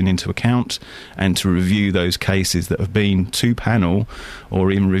situation into account and to review those cases that have been to panel,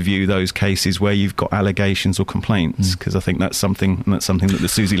 or even review those cases where you've got allegations or complaints, because I think that's something that the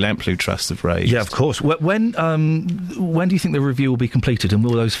Susie Lamplugh Trust have raised. Yeah, of course. When do you think the review will be completed, and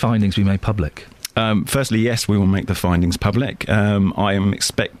will those findings be made public? Firstly, yes, we will make the findings public. I am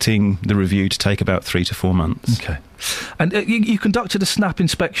expecting the review to take about 3 to 4 months. Okay. And you conducted a snap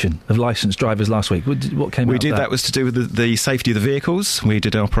inspection of licensed drivers last week. What came out of that? That was to do with the safety of the vehicles. We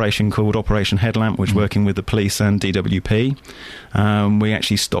did an operation called Operation Headlamp, which working with the police and DWP. We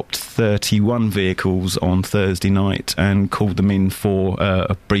actually stopped 31 vehicles on Thursday night and called them in for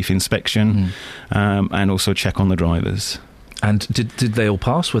a brief inspection and also a check on the drivers. And did they all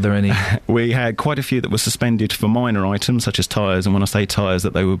pass? Were there any? We had quite a few that were suspended for minor items, such as tyres. And when I say tyres,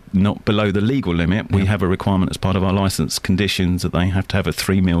 that they were not below the legal limit. We have a requirement as part of our licence conditions that they have to have a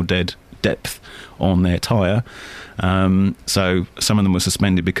 3 mil depth on their tyre. So some of them were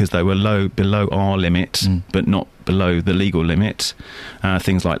suspended because they were below our limit, but not below the legal limit.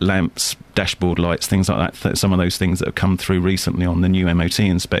 Things like lamps, dashboard lights, things like that. Some of those things that have come through recently on the new MOT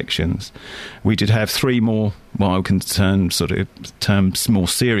inspections. We did have 3 more, what I can term more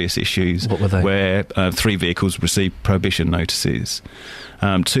serious issues. What were they? Where 3 vehicles received prohibition notices.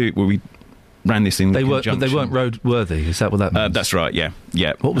 2, we ran this in conjunction. They weren't roadworthy. Is that what that means? That's right. Yeah.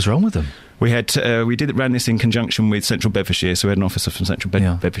 What was wrong with them? We ran this in conjunction with Central Bedfordshire, so we had an officer from Central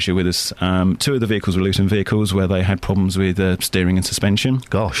Bedfordshire with us. 2 of the vehicles were Luton vehicles where they had problems with steering and suspension.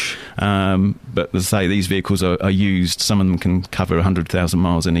 Gosh. But as I say, these vehicles are used. Some of them can cover 100,000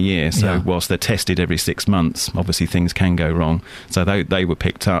 miles in a year, so whilst they're tested every 6 months, obviously things can go wrong. So they were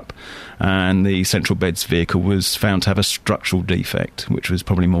picked up, and the Central Beds vehicle was found to have a structural defect, which was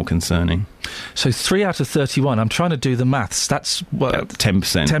probably more concerning. So 3 out of 31. I'm trying to do the maths. That's 10%.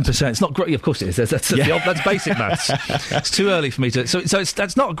 10%. It's not great. Of course it is. That's basic maths. It's too early for me to. So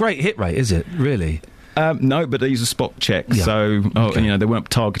that's not a great hit rate, is it? Really? No, but these are spot checks, so they weren't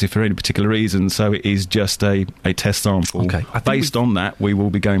targeted for any particular reason. So it is just a test sample. Okay. Based on that, we will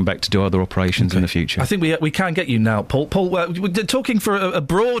be going back to do other operations in the future. I think we can get you now, Paul. Paul, we're talking for a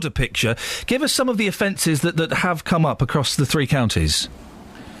broader picture. Give us some of the offences that have come up across the 3 counties.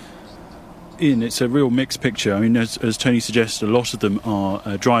 Ian, it's a real mixed picture. I mean, as Tony suggests, a lot of them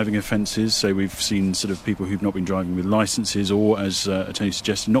are driving offences. So we've seen sort of people who've not been driving with licences, or, as Tony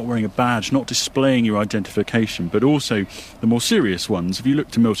suggested, not wearing a badge, not displaying your identification. But also the more serious ones. If you look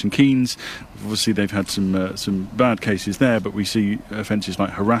to Milton Keynes, obviously they've had some bad cases there, but we see offences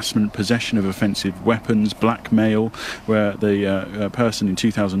like harassment, possession of offensive weapons, blackmail, where the person in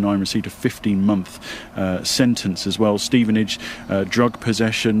 2009 received a 15-month sentence as well. Stevenage, drug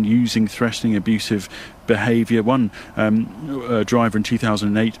possession, using, threatening, abusive behaviour. One driver in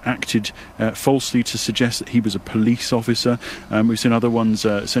 2008 acted falsely to suggest that he was a police officer. We've seen other ones,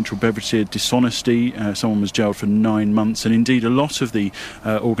 Central Bedfordshire, dishonesty. Someone was jailed for 9 months. And indeed, a lot of the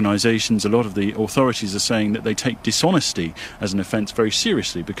organisations, a lot of the authorities are saying that they take dishonesty as an offence very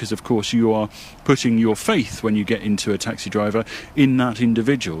seriously, because, of course, you are putting your faith, when you get into a taxi driver, in that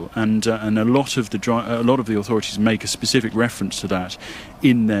individual. And a lot of the authorities make a specific reference to that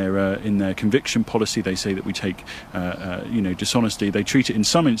in their conviction policy. They say that we take dishonesty. They treat it in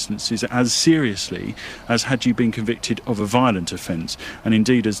some instances as seriously as had you been convicted of a violent offence. And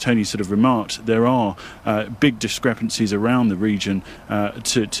indeed, as Tony sort of remarked, there are big discrepancies around the region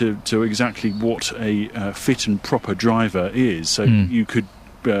to exactly what a fit and proper driver is. So you could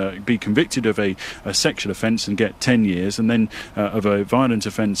be convicted of a sexual offence and get 10 years, and then of a violent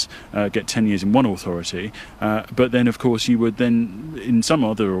offence get 10 years in one authority, but then of course you would then in some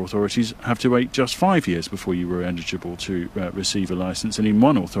other authorities have to wait just 5 years before you were eligible to receive a licence, and in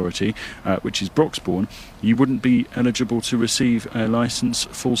one authority, which is Broxbourne, you wouldn't be eligible to receive a licence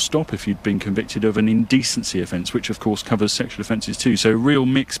full stop if you'd been convicted of an indecency offence, which of course covers sexual offences too. So a real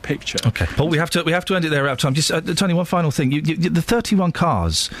mixed picture. Okay, Paul, we have to end it there out of time. Just Tony, one final thing. The 31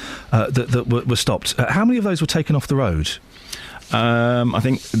 cars that were stopped, how many of those were taken off the road? I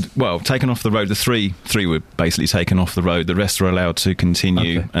think, taken off the road. The three were basically taken off the road. The rest are allowed to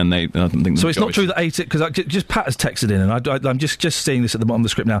continue, and I don't think. So it's not true that 18, because just Pat has texted in, and I'm just seeing this at the bottom of the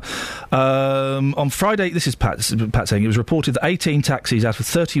script now. On Friday, this is Pat saying it was reported that 18 taxis out of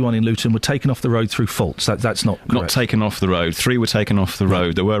 31 in Luton were taken off the road through faults. That's not correct. Not taken off the road. 3 were taken off the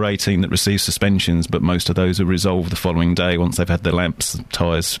road. There were 18 that received suspensions, but most of those are resolved the following day once they've had their lamps,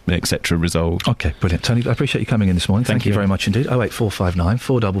 tyres, etc. resolved. Okay, brilliant. Tony, I appreciate you coming in this morning. Thank you very much indeed. 08459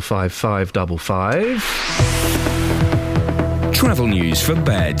 455 555. Travel news for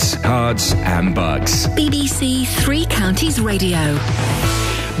beds, cards and bugs. BBC Three Counties Radio.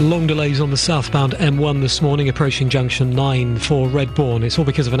 Long delays on the southbound M1 this morning, approaching junction 9 for Redbourne. It's all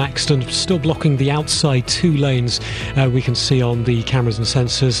because of an accident, still blocking the outside 2 lanes we can see on the cameras and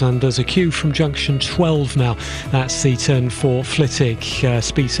sensors. And there's a queue from junction 12 now. That's the turn for Flitwick.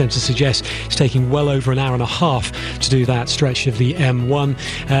 Speed sensor suggests it's taking well over an hour and a half to do that stretch of the M1.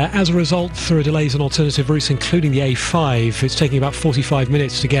 As a result, there are delays on alternative routes, including the A5. It's taking about 45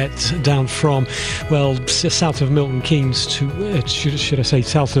 minutes to get down from, south of Milton Keynes to, should I say,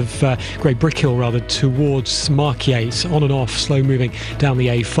 south of Great Brickhill towards Markyate, on and off, slow moving down the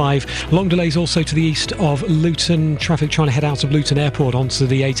A5. Long delays also to the east of Luton, traffic trying to head out of Luton Airport onto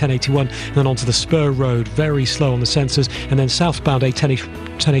the A1081 and then onto the Spur Road, very slow on the sensors, and then southbound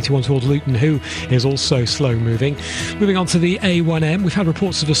A1081 towards Luton Who is also slow moving. Moving on to the A1M, we've had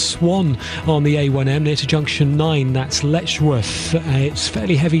reports of a swan on the A1M near to junction 9, that's Letchworth. It's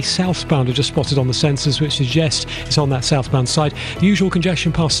fairly heavy southbound, I just spotted on the sensors, which suggests it's on that southbound side. The usual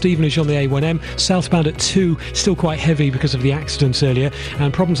congestion past Stevenage on the A1M, southbound at 2, still quite heavy because of the accidents earlier,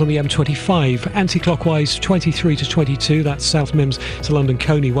 and problems on the M25, anti-clockwise 23 to 22, that's South Mims to London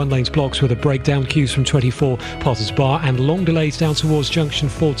Coney, 1 lane's blocks with a breakdown, queues from 24 Potters Bar, and long delays down towards junction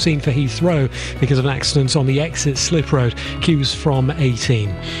 14 for Heathrow because of an accident on the exit Slip Road, queues from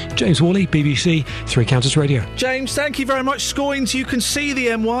 18. James Worley, BBC Three Counties Radio. James, thank you very much. Scoins, you can see the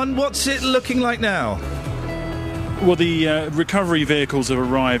M1. What's it looking like now? Well, the recovery vehicles have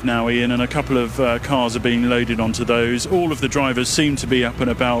arrived now, Ian, and a couple of cars are being loaded onto those. All of the drivers seem to be up and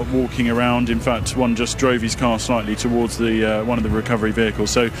about, walking around. In fact, one just drove his car slightly towards the one of the recovery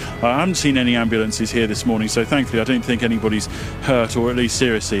vehicles. So I haven't seen any ambulances here this morning, so thankfully I don't think anybody's hurt, or at least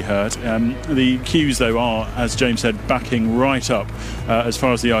seriously hurt. The queues, though, are, as James said, backing right up as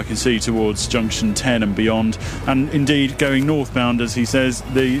far as the eye can see towards junction 10 and beyond. And indeed, going northbound, as he says,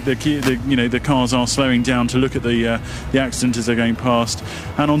 the cars are slowing down to look at the accident as they're going past,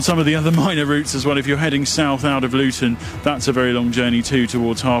 and on some of the other minor routes as well. If you're heading south out of Luton, that's a very long journey too,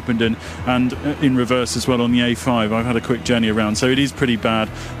 towards Harpenden, and in reverse as well on the A5. I've had a quick journey around, so it is pretty bad,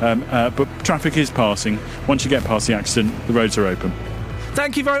 but traffic is passing. Once you get past the accident, the roads are open.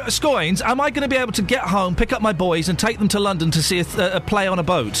 Thank you very much. Scoins, am I going to be able to get home, pick up my boys and take them to London to see a play on a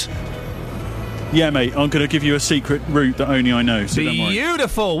boat? Yeah, mate, I'm going to give you a secret route that only I know, so don't worry.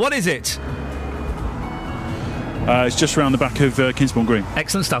 Beautiful. What is it? It's just around the back of Kingsbourne Green.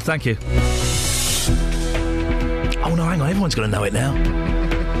 Excellent stuff, thank you. Oh no, hang on, everyone's going to know it now.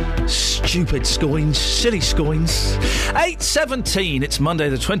 Stupid Scoins, silly Scoins. 8:17, it's Monday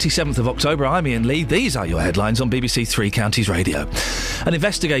the 27th of October. I'm Iain Lee. These are your headlines on BBC Three Counties Radio. An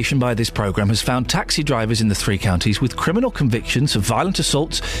investigation by this programme has found taxi drivers in the 3 counties with criminal convictions of violent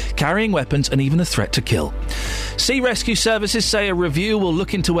assaults, carrying weapons and even a threat to kill. Sea Rescue Services say a review will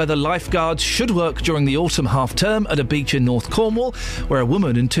look into whether lifeguards should work during the autumn half-term at a beach in North Cornwall, where a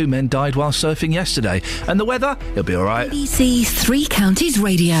woman and 2 men died while surfing yesterday. And the weather, it'll be all right. BBC Three Counties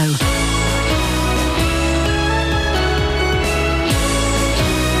Radio.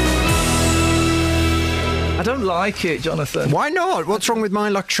 I don't like it, Jonathan. Why not? What's wrong with my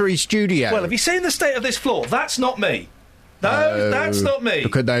luxury studio? Well, have you seen the state of this floor? That's not me. No, that's not me.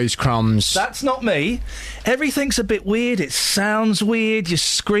 Look at those crumbs. That's not me. Everything's a bit weird. It sounds weird. Your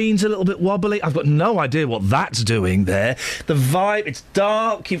screen's a little bit wobbly. I've got no idea what that's doing there. The vibe, it's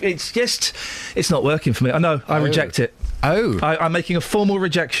dark. It's just... It's not working for me. I know. I reject it. Oh. I'm making a formal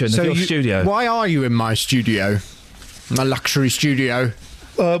rejection of your studio. Why are you in my studio? My luxury studio?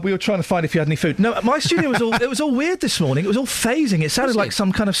 We were trying to find if you had any food. No, my studio was all... It was all weird this morning. It was all phasing. It sounded like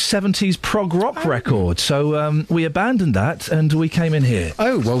some kind of 70s prog rock record. So we abandoned that and we came in here.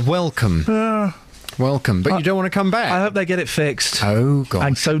 Oh, well, welcome. Welcome. But you don't want to come back? I hope they get it fixed. Oh, God.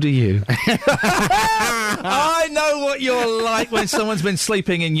 And so do you. I know what you're like when someone's been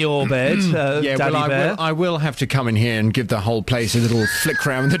sleeping in your bed, yeah, Daddy well, Bear. I will have to come in here and give the whole place a little flick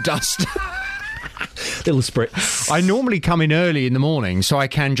round with the dust. Little spritz. I normally come in early in the morning so I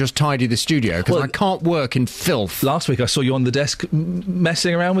can just tidy the studio because I can't work in filth. Last week I saw you on the desk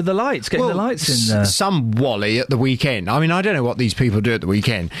messing around with the lights, getting the lights in. Some wally at the weekend. I mean, I don't know what these people do at the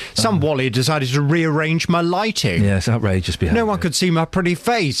weekend. Some wally decided to rearrange my lighting. Yeah, it's outrageous behaviour. No one could see my pretty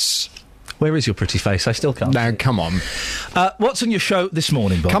face. Where is your pretty face? I still can't. No, come on. What's on your show this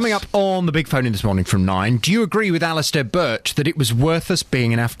morning, Bob? Coming up on the big phone in this morning from 9, do you agree with Alistair Burt that it was worth us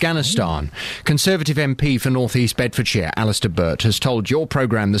being in Afghanistan? Conservative MP for North East Bedfordshire, Alistair Burt, has told your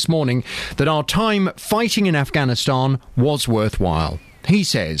programme this morning that our time fighting in Afghanistan was worthwhile. He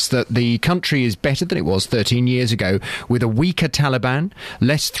says that the country is better than it was 13 years ago, with a weaker Taliban,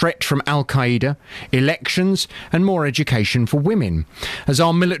 less threat from Al-Qaeda, elections and more education for women. As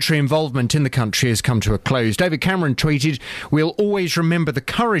our military involvement in the country has come to a close, David Cameron tweeted, "We'll always remember the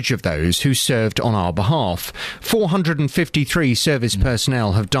courage of those who served on our behalf." 453 service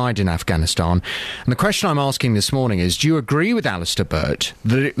personnel have died in Afghanistan. And the question I'm asking this morning is, do you agree with Alistair Burt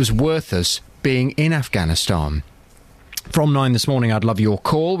that it was worth us being in Afghanistan? From 9 this morning, I'd love your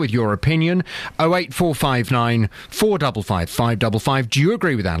call with your opinion. 08459 455 555. Do you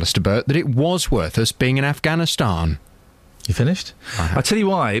agree with Alistair Burt that it was worth us being in Afghanistan? You finished? I'll tell you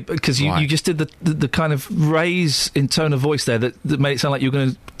why. Because you just did the kind of raise in tone of voice there that made it sound like you were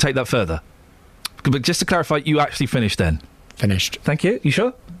going to take that further. But just to clarify, you actually finished then? Finished. Thank you. You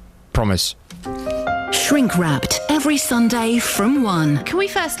sure? Promise. Shrink Wrapped, every Sunday from 1. Can we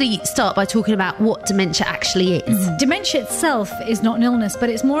firstly start by talking about what dementia actually is? Dementia itself is not an illness, but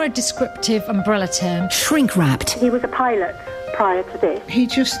it's more a descriptive umbrella term. Shrink Wrapped. He was a pilot prior to this. He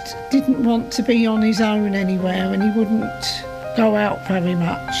just didn't want to be on his own anywhere, and he wouldn't go out very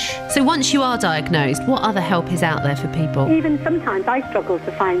much. So once you are diagnosed, what other help is out there for people? Even sometimes I struggle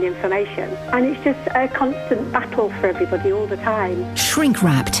to find information, and it's just a constant battle for everybody all the time. Shrink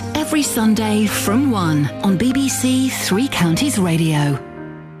Wrapped, every Sunday from 1 on BBC Three Counties Radio.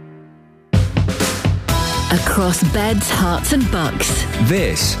 Across beds, hearts and bucks.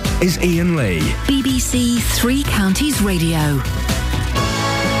 This is Iain Lee. BBC Three Counties Radio.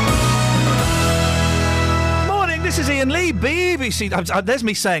 This is Iain Lee, BBC. There's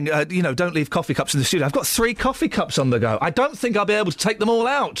me saying, don't leave coffee cups in the studio. I've got 3 coffee cups on the go. I don't think I'll be able to take them all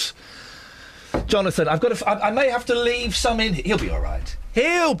out. Jonathan, I may have to leave some in. He'll be all right.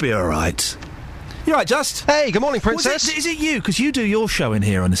 He'll be all right. You all right, Just? Hey, good morning, Princess. Is it you? Because you do your show in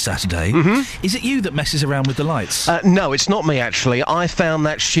here on a Saturday. Mm-hmm. Is it you that messes around with the lights? No, it's not me, actually. I found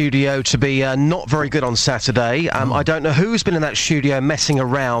that studio to be not very good on Saturday. I don't know who's been in that studio messing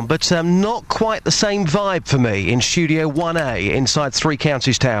around, but not quite the same vibe for me in Studio 1A inside Three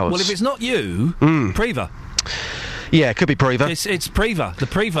Counties Towers. Well, if it's not you, Preva. Yeah, it could be Preva. It's Preva, the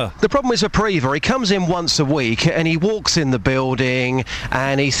Preva. The problem is with Preva, he comes in once a week and he walks in the building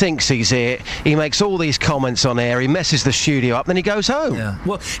and he thinks he's it. He makes all these comments on air, he messes the studio up, then he goes home. Yeah.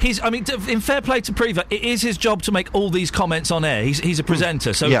 Well, in fair play to Preva, it is his job to make all these comments on air. He's a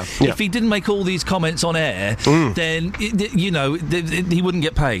presenter, so if he didn't make all these comments on air, then, he wouldn't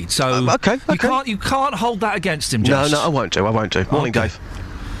get paid. So okay. You can't hold that against him, Just. No, I won't do. Morning, Dave.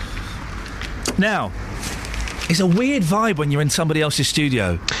 Now, it's a weird vibe when you're in somebody else's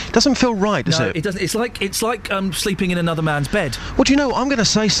studio. Doesn't feel right, does it? No, it doesn't. It's like sleeping in another man's bed. Well, do you know, I'm going to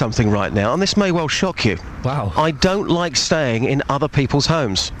say something right now, and this may well shock you. Wow. I don't like staying in other people's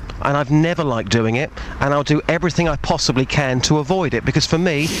homes. And I've never liked doing it, and I'll do everything I possibly can to avoid it, because for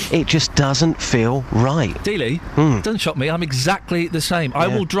me, it just doesn't feel right. Dealey, doesn't shock me. I'm exactly the same. Yeah. I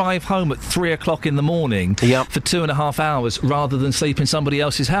will drive home at 3 o'clock in the morning for 2.5 hours rather than sleep in somebody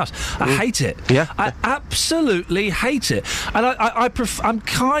else's house. I hate it. Yeah. I absolutely hate it. And I'm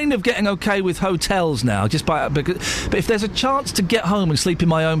kind of getting okay with hotels now, but if there's a chance to get home and sleep in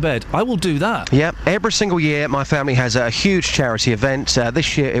my own bed, I will do that. Yeah. Every single year, my family has a huge charity event.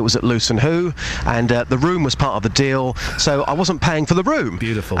 This year, it was at Luce and Who, and the room was part of the deal, so I wasn't paying for the room.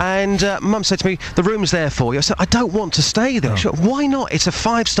 Beautiful. And Mum said to me, the room's there for you. I said, I don't want to stay there. She said, why not? It's a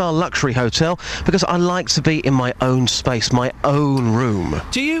 5-star luxury hotel, because I like to be in my own space, my own room.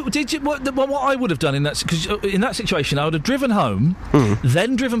 What I would have done in that situation, I would have driven home,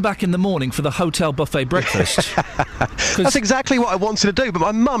 then driven back in the morning for the hotel buffet breakfast. That's exactly what I wanted to do, but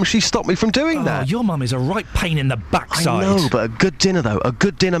my mum, she stopped me from doing that. Your mum is a right pain in the backside. I know, but a good dinner, though. A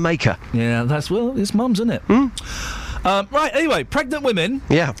good dinner maker. Yeah, it's mum's, isn't it? Right, anyway, pregnant women.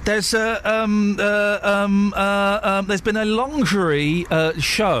 Yeah. There's been a lingerie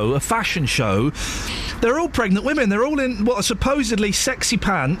show, a fashion show. They're all pregnant women. They're all in what are supposedly sexy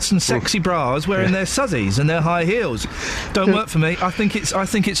pants and sexy bras, wearing their suzzies and their high heels. Don't work for me. I think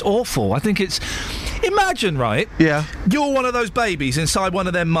it's awful. I think it's Imagine, right? Yeah. You're one of those babies inside one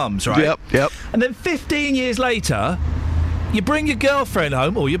of them mums, right? Yep. And then 15 years later, you bring your girlfriend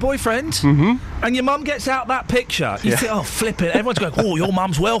home, or your boyfriend, and your mum gets out that picture. You think, oh, flip it. Everyone's going, oh, your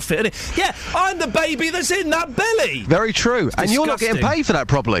mum's well fit. Yeah, I'm the baby that's in that belly. Very true. It's and you're not getting disgusting. paid for that,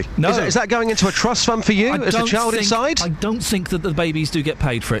 probably. No. Is that going into a trust fund for you as a child inside? I don't think that the babies do get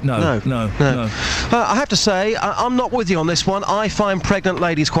paid for it. No. I have to say, I'm not with you on this one. I find pregnant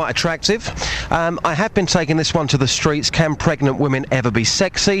ladies quite attractive. I have been taking this one to the streets. Can pregnant women ever be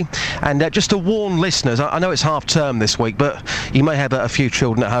sexy? And just to warn listeners, I know it's half term this week, but you may have a few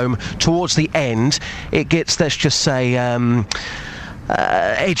children at home. Towards the end, it gets, let's just say,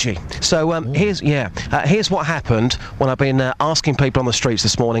 edgy. So here's what happened when I've been asking people on the streets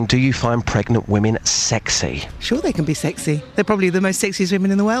this morning, do you find pregnant women sexy? Sure, they can be sexy. They're probably the most sexiest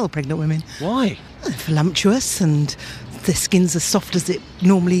women in the world, pregnant women. Why? They're voluptuous and their skin's as soft as it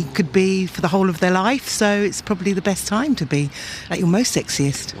normally could be for the whole of their life, so it's probably the best time to be at your most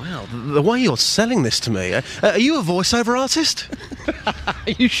sexiest. Wow, the way you're selling this to me. Are you a voiceover artist?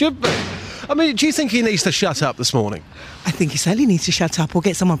 You should be. I mean, do you think he needs to shut up this morning? I think he certainly needs to shut up or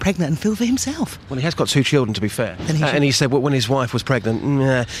get someone pregnant and feel for himself. Well, he has got 2 children, to be fair. And he said when his wife was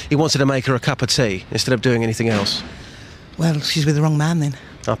pregnant, he wanted to make her a cup of tea instead of doing anything else. Well, she's with the wrong man then.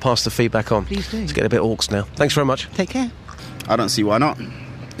 I'll pass the feedback on. Please do. It's getting a bit orcs now. Thanks very much. Take care. I don't see why not.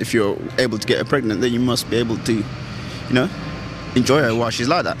 If you're able to get her pregnant, then you must be able to, enjoy her while she's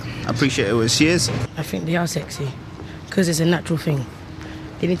like that. Appreciate her as she is. I think they are sexy because it's a natural thing.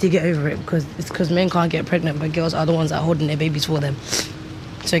 They need to get over it because men can't get pregnant, but girls are the ones that are holding their babies for them.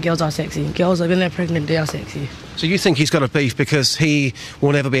 So girls are sexy. Girls, when they're pregnant, they are sexy. So you think he's got a beef because he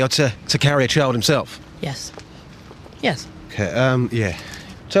will never be able to carry a child himself? Yes. Okay, yeah.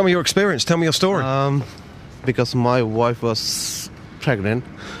 Tell me your experience. Tell me your story. Because my wife was pregnant,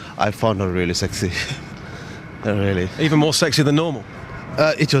 I found her really sexy. Really. Even more sexy than normal?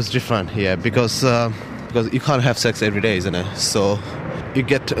 It was different, yeah, because you can't have sex every day, isn't it? So you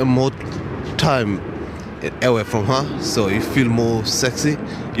get more time away from her, so you feel more sexy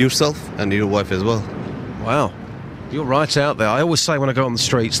yourself and your wife as well. Wow. You're right out there. I always say when I go on the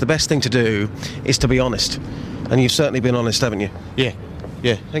streets, the best thing to do is to be honest. And you've certainly been honest, haven't you? Yeah.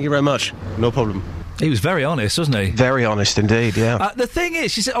 Thank you very much. No problem. He was very honest, wasn't he? Very honest indeed, yeah. The thing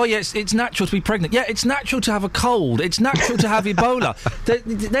is, she said, oh, yeah, it's natural to be pregnant. Yeah, it's natural to have a cold. It's natural to have Ebola.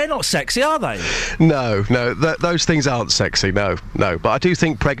 They're not sexy, are they? No, those things aren't sexy, no. But I do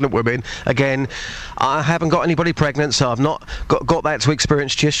think pregnant women, again, I haven't got anybody pregnant, so I've not got that to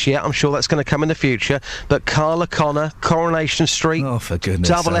experience just yet. I'm sure that's going to come in the future. But Carla Connor, Coronation Street. Oh, for goodness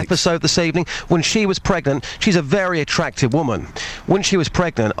Double sakes. episode this evening. When she was pregnant, she's a very attractive woman. When she was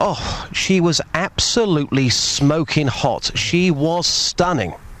pregnant, she was absolutely smoking hot. She was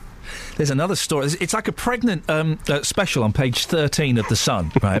stunning. There's another story. It's like a pregnant special on page 13 of The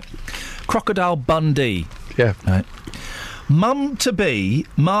Sun, right? Crocodile Dundee. Yeah. Right. Mum-to-be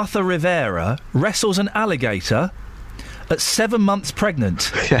Martha Rivera wrestles an alligator at 7 months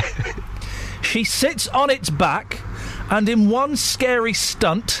pregnant. Yeah. She sits on its back and in one scary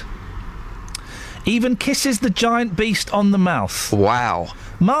stunt even kisses the giant beast on the mouth. Wow.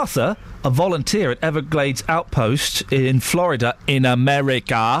 Martha, a volunteer at Everglades Outpost in Florida in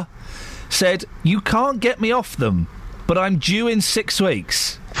America, said, "You can't get me off them, but I'm due in 6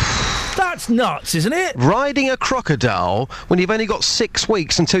 weeks." That's nuts, isn't it? Riding a crocodile when you've only got 6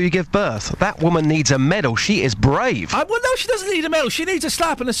 weeks until you give birth. That woman needs a medal. She is brave. Well, no, she doesn't need a medal. She needs a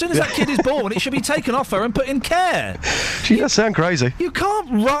slap, and as soon as that kid is born, it should be taken off her and put in care. She does sound crazy. You can't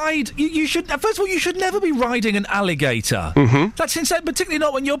ride... You should... First of all, you should never be riding an alligator. Mm-hmm. That's insane, particularly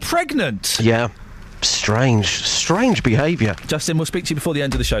not when you're pregnant. Yeah. Strange behaviour. Justin, we'll speak to you before the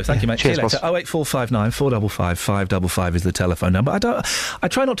end of the show. Thank you, mate. Cheers, See you later. 08459 455 555 is the telephone number. I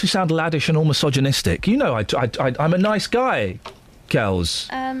try not to sound laddish and all misogynistic. You know, I'm a nice guy, girls.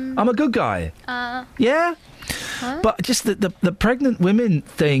 I'm a good guy. Yeah? Huh? But just the pregnant women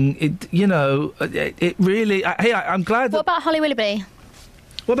thing, it really... I'm glad that... What about Holly Willoughby?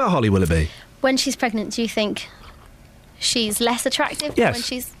 What about Holly Willoughby? When she's pregnant, do you think she's less attractive Yes. when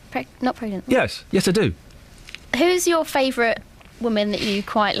she's not pregnant? Yes, I do. Who's your favourite woman that you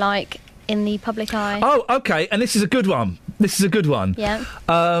quite like in the public eye? Oh, OK, and this is a good one. Yeah.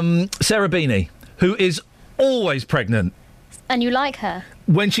 Sarah Beanie, who is always pregnant. And you like her?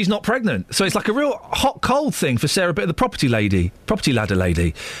 When she's not pregnant. So it's like a real hot-cold thing for Sarah, the property ladder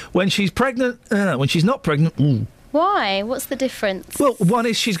lady. When she's pregnant, when she's not pregnant, ooh. Why? What's the difference? Well, one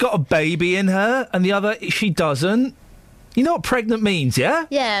is she's got a baby in her, and the other, she doesn't. You know what pregnant means, yeah?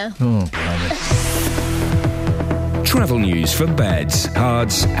 Yeah. Oh, blimey. Travel news for beds,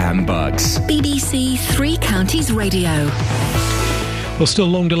 cards and bugs. BBC Three Counties Radio. Well, still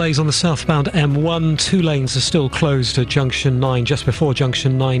long delays on the southbound M1. 2 lanes are still closed at Junction 9, just before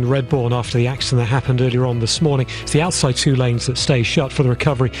Junction 9 Redbourne, after the accident that happened earlier on this morning. It's the outside 2 lanes that stay shut for the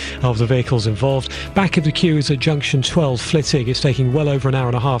recovery of the vehicles involved. Back of the queue is at Junction 12 Flittig. It's taking well over an hour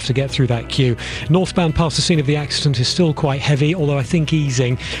and a half to get through that queue. Northbound past the scene of the accident is still quite heavy, although I think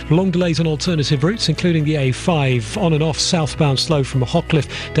easing. Long delays on alternative routes, including the A5. On and off southbound slow from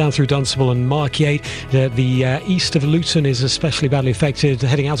Hockliffe down through Dunstable and Markyate. The east of Luton is especially badly affected.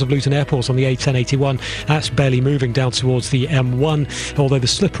 Heading out of Luton Airport on the A1081, that's barely moving down towards the M1, although the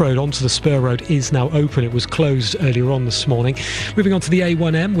slip road onto the spur road is now open. It was closed earlier on this morning. Moving on to the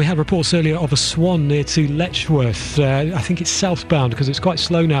A1M, we had reports earlier of a swan near to Letchworth. I think it's southbound because it's quite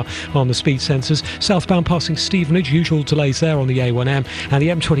slow now on the speed sensors. Southbound passing Stevenage, usual delays there on the A1M, and the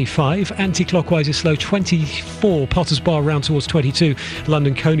M25 anti-clockwise is slow 24 Potters Bar round towards 22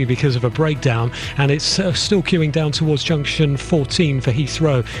 London Coney because of a breakdown, and it's still queuing down towards Junction 14 for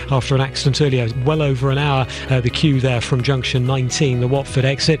Heathrow after an accident earlier. Well over an hour the queue there from Junction 19, the Watford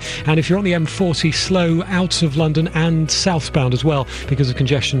exit. And if you're on the M40, slow out of London and southbound as well because of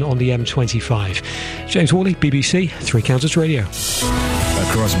congestion on the M25. James Worley, BBC Three Counties Radio.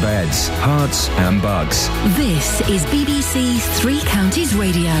 Across beds, hearts and bugs. This is BBC Three Counties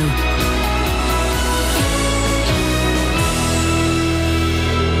Radio.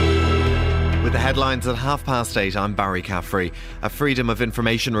 With the headlines at 8:30, I'm Barry Caffrey. A Freedom of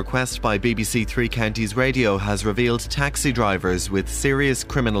Information request by BBC Three Counties Radio has revealed taxi drivers with serious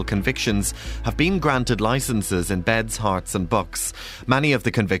criminal convictions have been granted licences in Beds, Hearts and Bucks. Many of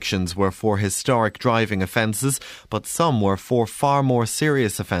the convictions were for historic driving offences, but some were for far more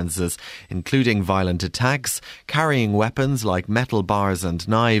serious offences, including violent attacks, carrying weapons like metal bars and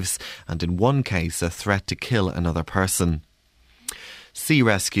knives, and in one case a threat to kill another person. Sea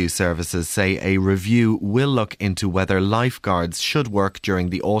rescue services say a review will look into whether lifeguards should work during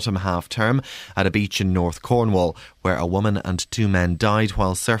the autumn half-term at a beach in North Cornwall, where a woman and 2 men died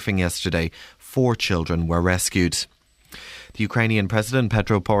while surfing yesterday. 4 children were rescued. The Ukrainian President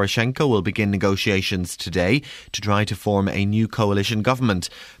Petro Poroshenko will begin negotiations today to try to form a new coalition government.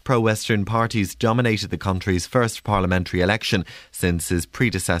 Pro-Western parties dominated the country's first parliamentary election since his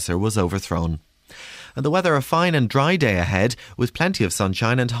predecessor was overthrown. And the weather, a fine and dry day ahead with plenty of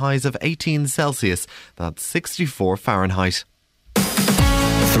sunshine and highs of 18 Celsius. That's 64 Fahrenheit.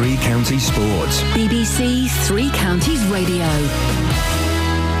 Three Counties Sports. BBC Three Counties Radio.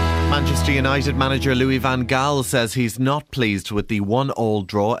 Manchester United manager Louis van Gaal says he's not pleased with the 1-1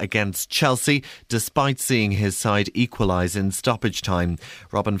 draw against Chelsea, despite seeing his side equalise in stoppage time.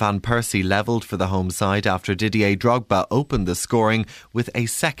 Robin van Persie levelled for the home side after Didier Drogba opened the scoring with a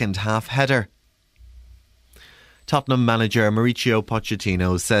second-half header. Tottenham manager Mauricio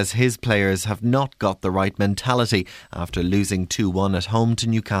Pochettino says his players have not got the right mentality after losing 2-1 at home to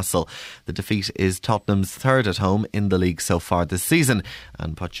Newcastle. The defeat is Tottenham's third at home in the league so far this season,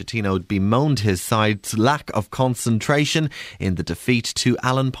 and Pochettino bemoaned his side's lack of concentration in the defeat to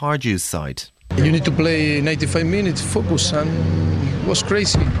Alan Pardew's side. You need to play 95 minutes, focus, and it was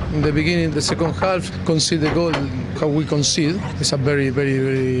crazy. In the beginning, the second half, concede the goal, how we concede. It's a very, very,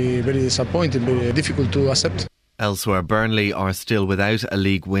 very, very disappointing, very difficult to accept. Elsewhere, Burnley are still without a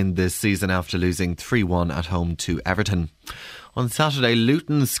league win this season after losing 3-1 at home to Everton. On Saturday,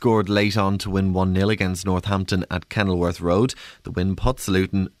 Luton scored late on to win 1-0 against Northampton at Kenilworth Road. The win puts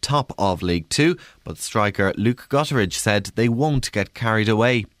Luton top of League 2, but striker Luke Gutteridge said they won't get carried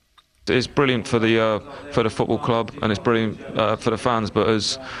away. It's brilliant for the football club, and it's brilliant for the fans, but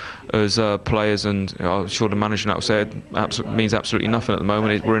as players, and I'm sure the manager now said, means absolutely nothing at the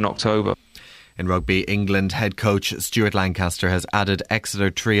moment. We're in October. In rugby, England head coach Stuart Lancaster has added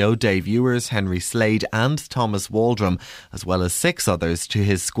Exeter trio Dave Ewers, Henry Slade and Thomas Waldrom, as well as 6 others to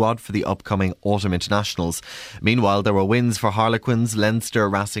his squad for the upcoming autumn internationals. Meanwhile, there were wins for Harlequins, Leinster,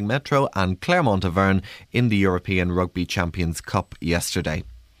 Racing Metro and Clermont Auvergne in the European Rugby Champions Cup yesterday.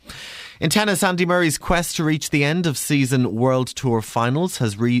 In tennis, Andy Murray's quest to reach the end of season World Tour finals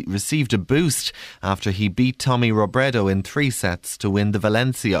has received a boost after he beat Tommy Robredo in 3 sets to win the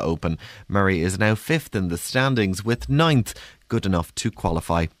Valencia Open. Murray is now 5th in the standings with 9th, good enough to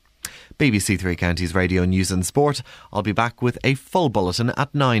qualify. BBC Three Counties Radio News and Sport. I'll be back with a full bulletin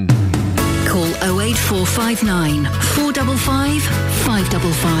at 9. Call 08459 455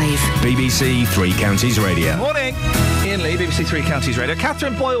 555. BBC Three Counties Radio. Morning. Iain Lee, BBC Three Counties Radio.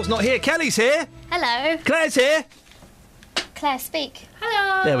 Catherine Boyle's not here. Kelly's here. Hello. Claire's here. Claire, speak.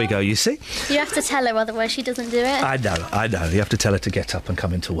 Hello. There we go, you see? You have to tell her, otherwise she doesn't do it. I know. You have to tell her to get up and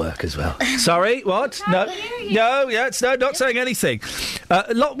come into work as well. Sorry, what? No, not saying anything.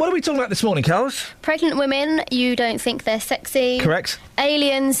 What are we talking about this morning, Carlos? Pregnant women, you don't think they're sexy. Correct.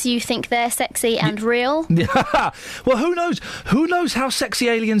 Aliens, you think they're sexy and real. Yeah. Well, who knows? Who knows how sexy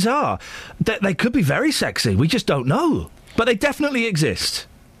aliens are? They could be very sexy. We just don't know. But they definitely exist.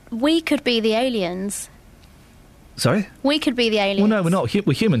 We could be the aliens. Sorry? We could be the aliens. Well, no, we're not.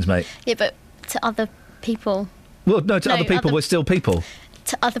 We're humans, mate. Yeah, but to other people. Well, no, to other people, we're still people.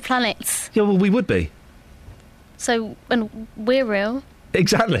 To other planets. Yeah, well, we would be. So, and we're real.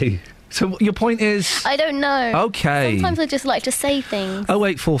 Exactly. So your point is? I don't know. Okay. Sometimes I just like to say things.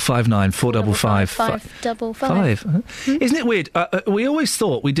 08459 455 555. Isn't it weird? We always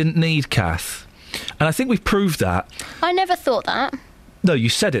thought we didn't need Kath. And I think we've proved that. I never thought that. No, you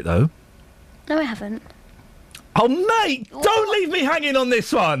said it, though. No, I haven't. Oh, mate! Don't leave me hanging on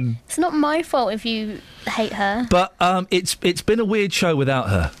this one! It's not my fault if you hate her. But it's been a weird show without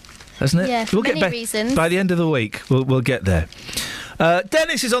her, hasn't it? Yeah, for many reasons. By the end of the week, we'll get there.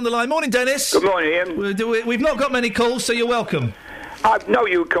 Dennis is on the line. Morning, Dennis. Good morning, Ian. We've not got many calls, so you're welcome. No,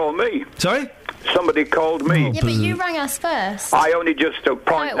 you called me. Sorry? Somebody called me. Yeah, but you rang us first. I only just to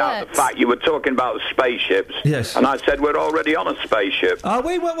point out the fact you were talking about spaceships. Yes. And I said we're already on a spaceship. Are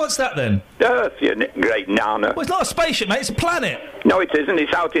we? What's that then? Earth, you great nana. Well, it's not a spaceship, mate. It's a planet. No, it isn't.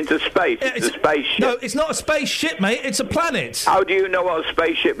 It's out into space. It's a spaceship. No, it's not a spaceship, mate. It's a planet. How do you know what a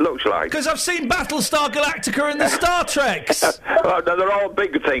spaceship looks like? Because I've seen Battlestar Galactica and the Star Treks. Well, they're all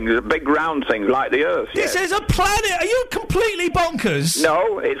big things, big round things like the Earth. This is a planet. Are you completely bonkers?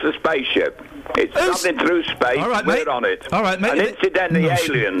 No, it's a spaceship. It's travelling through space. All right, we're mate. on it. All right, mate. And incidentally,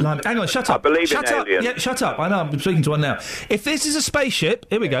 aliens. Hang on, shut up. I believe shut in up. aliens. Yeah, shut up. I know. I'm speaking to one now. If this is a spaceship,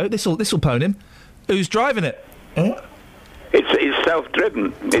 here we go. This'll pwn him. Who's driving it? It's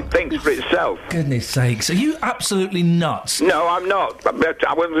self-driven. It thinks for itself. Goodness sakes, are you absolutely nuts? No, I'm not. But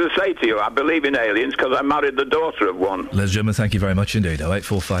I was going to say to you, I believe in aliens because I married the daughter of one. Ladies and gentlemen, thank you very much indeed.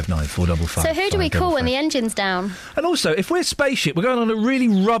 08459 455. So who do we call when the engine's down? And also, if we're a spaceship, we're going on a really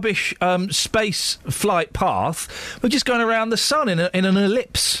rubbish space flight path. We're just going around the sun in an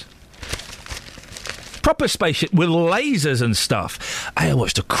ellipse. Proper spaceship with lasers and stuff. I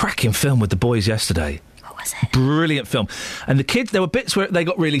watched a cracking film with the boys yesterday. What was it? Brilliant film. And the kids, there were bits where they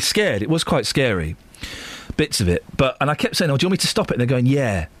got really scared. It was quite scary. Bits of it. And I kept saying, do you want me to stop it? And they're going,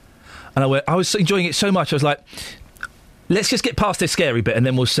 yeah. And I was enjoying it so much, I was like, let's just get past this scary bit and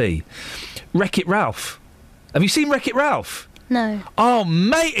then we'll see. Wreck-It Ralph. Have you seen Wreck-It Ralph? No. Oh,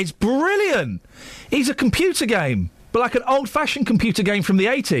 mate, it's brilliant. It's a computer game. But like an old-fashioned computer game from the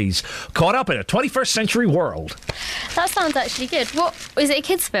 80s, caught up in a 21st century world. That sounds actually good. What is it? A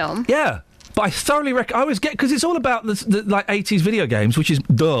kids' film? Yeah, but I thoroughly recommend. I always get because it's all about the like 80s video games, which is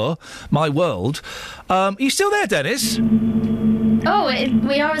my world. You still there, Dennis? Oh,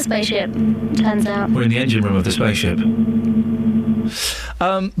 we are a spaceship. Turns out we're in the engine room of the spaceship.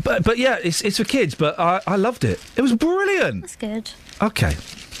 But yeah, it's for kids. But I loved it. It was brilliant. That's good. Okay,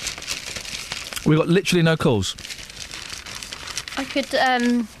 we got literally no calls. I could,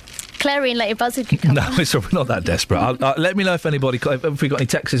 Clarion Later Buzzard could come on. No, we're not that desperate. Let me know if we got any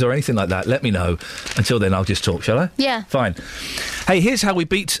texts or anything like that. Let me know. Until then, I'll just talk, shall I? Yeah. Fine. Hey, here's how we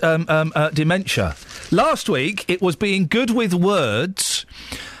beat dementia. Last week, it was being good with words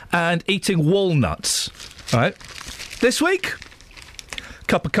and eating walnuts. All right? This week,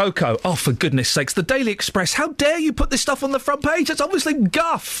 cup of cocoa. Oh, for goodness sakes, the Daily Express. How dare you put this stuff on the front page? It's obviously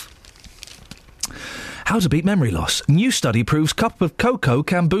guff. How to beat memory loss. New study proves cup of cocoa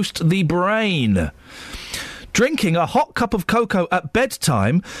can boost the brain. Drinking a hot cup of cocoa at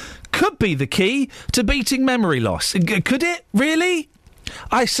bedtime could be the key to beating memory loss. Could it? Really?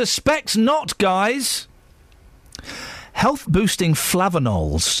 I suspect not, guys. Health-boosting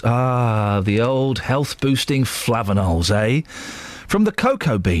flavanols. Ah, the old health-boosting flavanols, eh? From the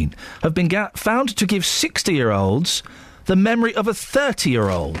cocoa bean have been found to give 60-year-olds the memory of a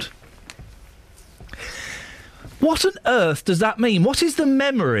 30-year-old. What on earth does that mean? What is the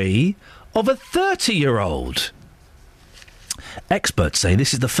memory of a 30-year-old? Experts say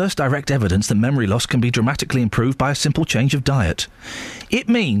this is the first direct evidence that memory loss can be dramatically improved by a simple change of diet. It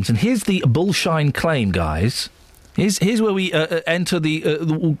means, and here's the bullshine claim, guys. Here's where we enter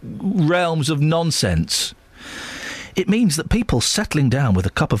the realms of nonsense. It means that people settling down with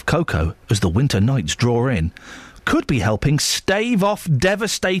a cup of cocoa as the winter nights draw in could be helping stave off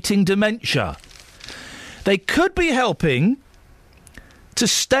devastating dementia. They could be helping to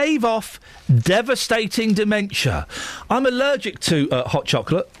stave off devastating dementia. I'm allergic to hot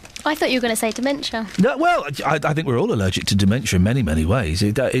chocolate. I thought you were going to say dementia. No, well, I think we're all allergic to dementia in many, many ways.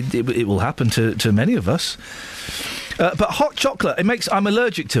 It will happen to many of us. But hot chocolate, I'm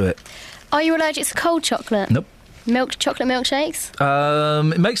allergic to it. Are you allergic to cold chocolate? Nope. Chocolate milkshakes?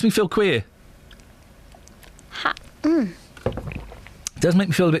 It makes me feel queer. It does make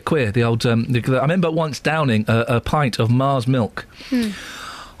me feel a bit queer, the old... I remember once downing a pint of Mars milk.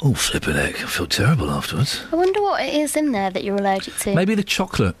 Oh, flippin' heck, I feel terrible afterwards. I wonder what it is in there that you're allergic to. Maybe the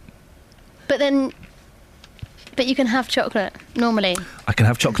chocolate. But you can have chocolate normally. I can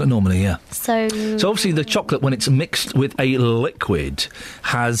have chocolate normally, yeah. So obviously the chocolate, when it's mixed with a liquid,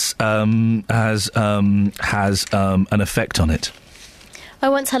 has an effect on it. I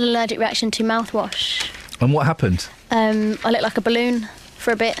once had an allergic reaction to mouthwash. And what happened? I looked like a balloon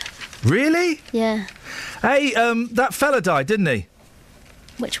for a bit. Really? Yeah. Hey, that fella died, didn't he?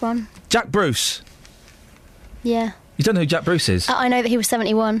 Which one? Jack Bruce. Yeah. You don't know who Jack Bruce is? I know that he was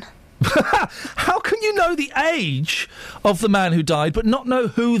 71. How can you know the age of the man who died but not know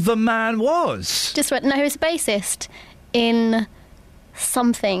who the man was? Just read, no, he was a bassist in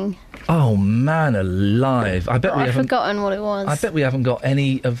something. Oh, man alive. I've forgotten what it was. I bet we haven't got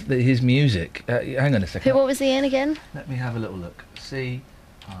any of his music. Hang on a second. What was he in again? Let me have a little look. C-R-E-A-M.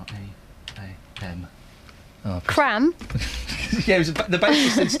 Oh, Cram? Yeah, it was the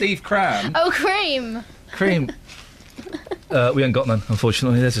bassist in Steve Cram. Oh, Cream. Cream. We ain't got none,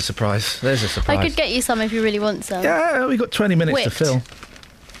 unfortunately. There's a surprise. I could get you some if you really want some. Yeah, we got 20 minutes to fill.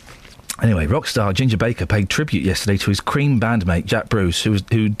 Anyway, rock star Ginger Baker paid tribute yesterday to his Cream bandmate Jack Bruce,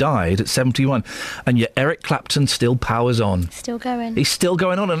 who died at 71. And yet Eric Clapton still powers on. Still going. He's still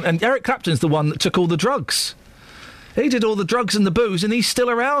going on. And Eric Clapton's the one that took all the drugs. He did all the drugs and the booze, and he's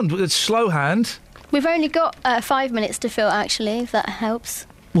still around with a slow hand. We've only got 5 minutes to fill, actually, if that helps.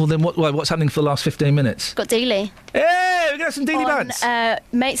 Well, then what's happening for the last 15 minutes? Got Dealey. Hey, we got some Dealey bands.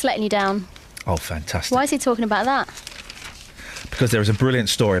 Mate's letting you down. Oh, fantastic. Why is he talking about that? Because there is a brilliant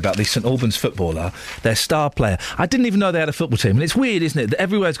story about the St Albans footballer, their star player. I didn't even know they had a football team. And it's weird, isn't it, that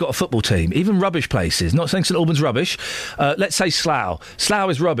everywhere's got a football team, even rubbish places. Not saying St Albans rubbish. Let's say Slough.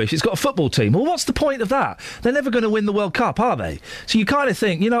 Slough is rubbish. It's got a football team. Well, what's the point of that? They're never going to win the World Cup, are they? So you kind of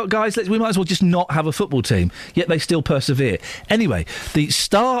think, you know, guys, we might as well just not have a football team, yet they still persevere. Anyway, the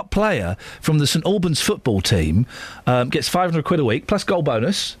star player from the St Albans football team gets £500 a week, plus goal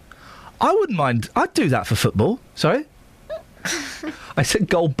bonus. I wouldn't mind. I'd do that for football. Sorry? I said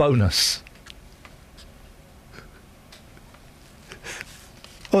goal bonus.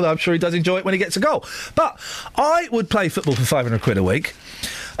 Although I'm sure he does enjoy it when he gets a goal. But I would play football for £500 a week.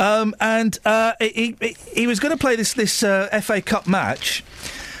 He was going to play this FA Cup match,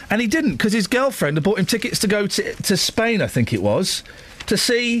 and he didn't, because his girlfriend had bought him tickets to go to Spain, I think it was, to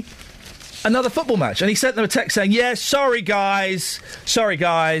see another football match. And he sent them a text saying, yeah, sorry guys,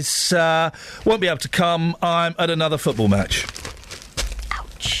 won't be able to come, I'm at another football match.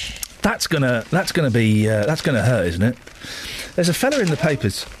 Ouch. That's gonna hurt, isn't it? There's a fella in the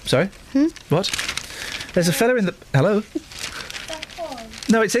papers. Sorry? What? There's a fella in the... Hello?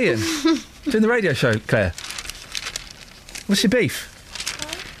 No, it's Iain. Doing the radio show, Claire. What's your beef?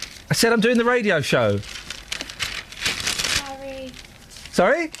 I said I'm doing the radio show.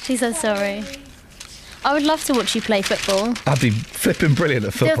 Sorry? She says sorry. I would love to watch you play football. I'd be flipping brilliant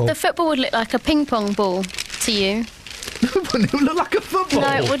at football. The football would look like a ping pong ball to you. Wouldn't it look like a football?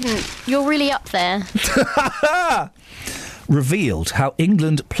 No, it wouldn't. You're really up there. Revealed how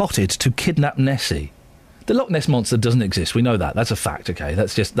England plotted to kidnap Nessie. The Loch Ness Monster doesn't exist. We know that. That's a fact, OK?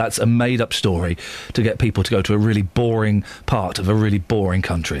 That's a made-up story to get people to go to a really boring part of a really boring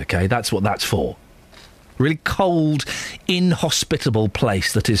country, OK? That's what that's for. Really cold, inhospitable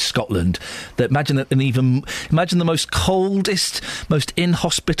place that is Scotland. Imagine the most coldest, most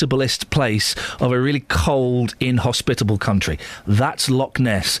inhospitablest place of a really cold, inhospitable country. That's Loch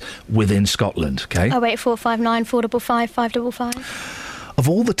Ness within Scotland, OK? 08459 455 555. Of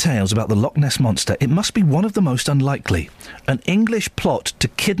all the tales about the Loch Ness Monster, it must be one of the most unlikely. An English plot to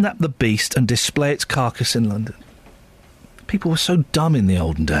kidnap the beast and display its carcass in London. People were so dumb in the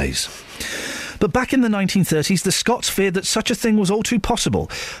olden days. But back in the 1930s, the Scots feared that such a thing was all too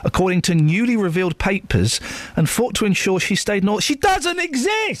possible, according to newly revealed papers, and fought to ensure she stayed north. She doesn't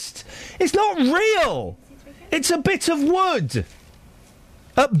exist! It's not real! It's a bit of wood!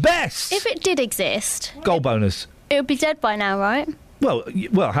 At best! If it did exist... Goal bonus. It would be dead by now, right? Well,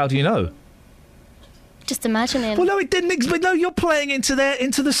 how do you know? Just imagining. Well, no, it didn't exist. No, you're playing into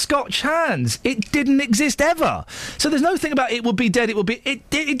the Scotch hands. It didn't exist ever. So there's no thing about it would be dead, it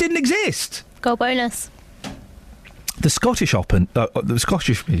didn't exist. Goal bonus. The Scottish office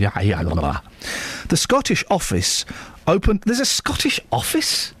opened... There's a Scottish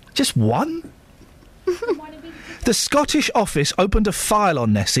office? Just one? The Scottish Office opened a file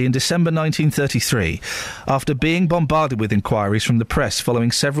on Nessie in December 1933 after being bombarded with inquiries from the press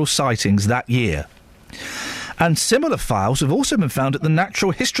following several sightings that year. And similar files have also been found at the Natural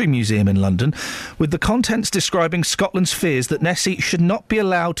History Museum in London, with the contents describing Scotland's fears that Nessie should not be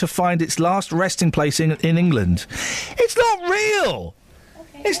allowed to find its last resting place in England. It's not real!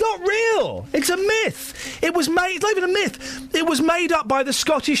 It's not real! It's a myth! It's not even a myth. It was made up by the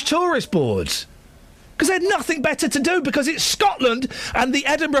Scottish Tourist Board. Because they had nothing better to do, because it's Scotland and the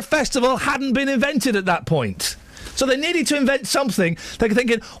Edinburgh Festival hadn't been invented at that point. So they needed to invent something. They were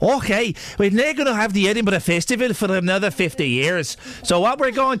thinking, OK, we're not going to have the Edinburgh Festival for another 50 years. So what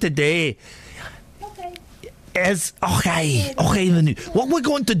we're going to do is, what we're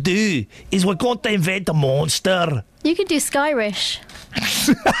going to do is we're going to invent a monster. You could do Skyrish.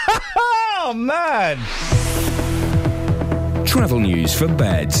 Oh, man! Travel news for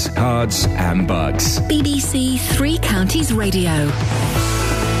beds, cards and bugs. BBC Three Counties Radio.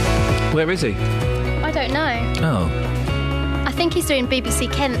 Where is he? I don't know. Oh. I think he's doing BBC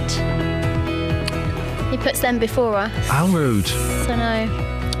Kent. He puts them before us. How rude. So no.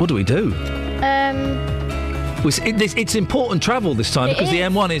 What do we do? It's important travel this time because the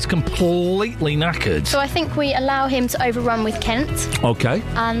M1 is completely knackered. So I think we allow him to overrun with Kent. OK.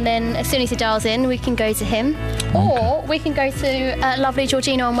 And then as soon as he dials in, we can go to him. Okay. Or we can go to lovely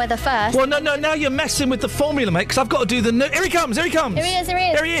Georgina on weather first. Well, no, now you're messing with the formula, mate, because I've got to do the... Here he comes! Here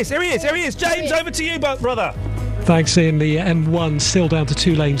he is. James, over to you, brother. Thanks, Ian. The M1 still down to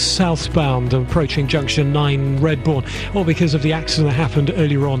 2 lanes southbound, approaching junction 9 Redbourne, all because of the accident that happened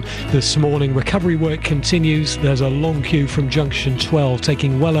earlier on this morning. Recovery work continues. There's a long queue from junction 12,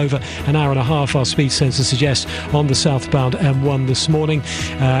 taking well over an hour and a half, our speed sensor suggests, on the southbound M1 this morning.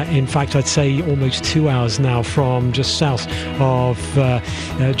 In fact, I'd say almost 2 hours now from just south of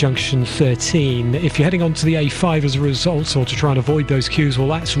junction 13. If you're heading onto the A5 as a result, or to try and avoid those queues, well,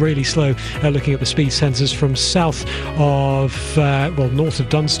 that's really slow. Looking at the speed sensors from south of north of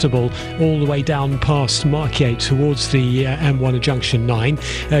Dunstable all the way down past Markyate towards the M1 at junction 9.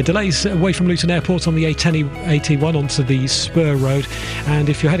 Delays away from Luton Airport on the A81 onto the Spur Road, and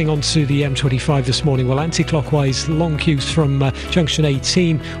if you're heading onto the M25 this morning, well, anti-clockwise long queues from junction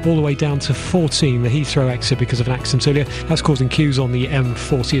 18 all the way down to 14, the Heathrow exit, because of an accident earlier. That's causing queues on the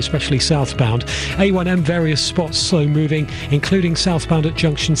M40, especially southbound. A1M, various spots slow moving, including southbound at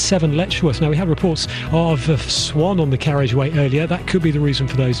junction 7 Letchworth. Now, we had reports of Swan on the carriageway earlier. That could be the reason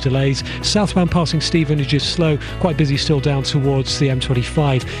for those delays. Southbound passing Stevenage is slow, quite busy still down towards the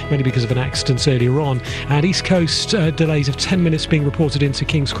M25, mainly because of an accident earlier on. And East Coast delays of 10 minutes being reported into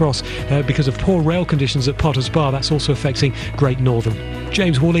King's Cross because of poor rail conditions at Potter's Bar. That's also affecting Great Northern.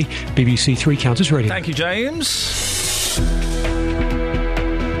 James Worley, BBC Three Counties Radio. Thank you, James.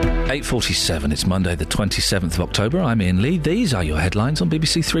 8:47, it's Monday the 27th of October. I'm Iain Lee. These are your headlines on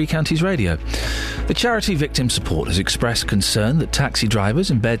BBC Three Counties Radio. The charity Victim Support has expressed concern that taxi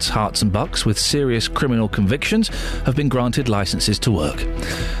drivers in Beds, Herts and Bucks with serious criminal convictions have been granted licences to work.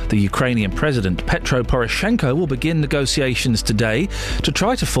 The Ukrainian President Petro Poroshenko will begin negotiations today to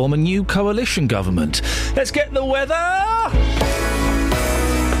try to form a new coalition government. Let's get the weather!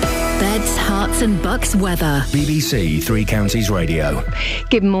 Beds, Herts and Bucks weather. BBC Three Counties Radio.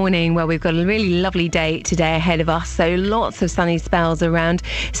 Good morning. Well, we've got a really lovely day today ahead of us, so lots of sunny spells around.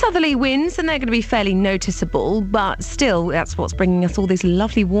 Southerly winds, and they're going to be fairly noticeable, but still, that's what's bringing us all this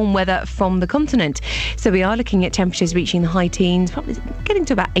lovely warm weather from the continent. So we are looking at temperatures reaching the high teens, probably getting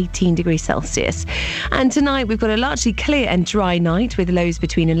to about 18 degrees Celsius. And tonight, we've got a largely clear and dry night with lows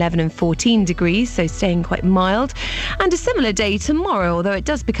between 11 and 14 degrees, so staying quite mild. And a similar day tomorrow, although it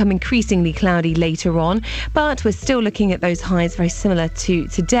does become increasingly cloudy later on, but we're still looking at those highs very similar to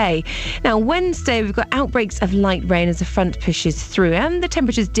today. Now, Wednesday, we've got outbreaks of light rain as the front pushes through, and the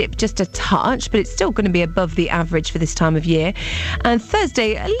temperatures dip just a touch, but it's still going to be above the average for this time of year. And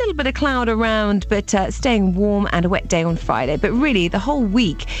Thursday, a little bit of cloud around, but staying warm, and a wet day on Friday. But really, the whole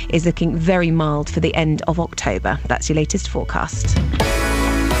week is looking very mild for the end of October. That's your latest forecast.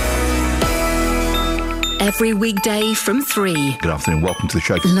 Every weekday from 3. Good afternoon, welcome to the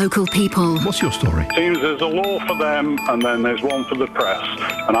show. Local people. What's your story? Seems there's a law for them and then there's one for the press,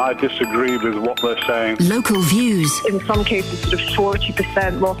 and I disagree with what they're saying. Local views. In some cases, sort of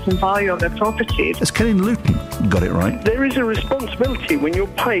 40% loss in value on their properties. Has Kenny Luton got it right? There is a responsibility when you're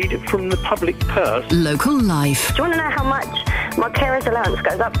paid from the public purse. Local life. Do you want to know how much my carer's allowance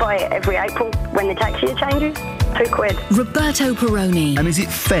goes up by every April when the tax year changes? £2. Roberto Peroni. And is it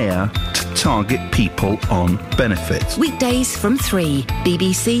fair to target people on benefits? Weekdays from 3.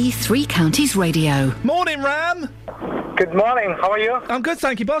 BBC Three Counties Radio. Morning, Ram. Good morning. How are you? I'm good,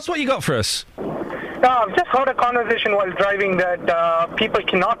 thank you, boss. What you got for us? I've just heard a conversation while driving that people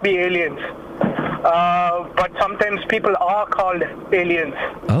cannot be aliens. But sometimes people are called aliens.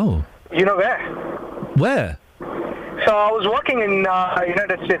 Oh. You know where? Where? So I was working in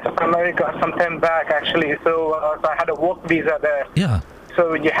United States of America some time back, actually. So I had a work visa there. Yeah.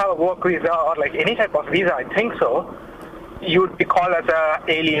 So when you have a work visa or like any type of visa, I think so, you would be called as an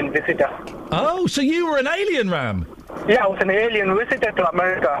alien visitor. Oh, so you were an alien, Ram? Yeah, I was an alien visitor to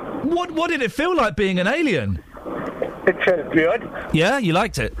America. What did it feel like being an alien? It felt weird. Yeah, you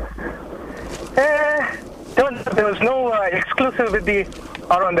liked it? There was no exclusivity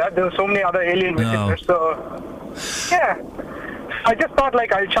around that. There were so many other alien visitors. So, yeah. I just thought,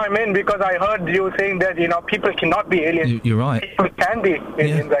 like, I'll chime in because I heard you saying that, people cannot be aliens. You're right. People can be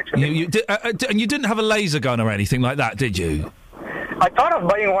aliens, actually. And you didn't have a laser gun or anything like that, did you? I thought of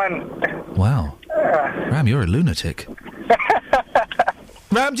buying one. Wow. Ram, you're a lunatic.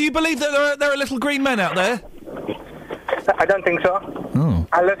 Ram, do you believe that there are little green men out there? I don't think so. Oh.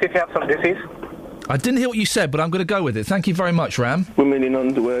 Unless if you have some disease. I didn't hear what you said, but I'm going to go with it. Thank you very much, Ram. Women in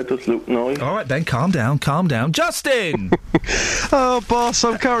underwear does look nice. All right, Ben, calm down. Justin! Oh, boss,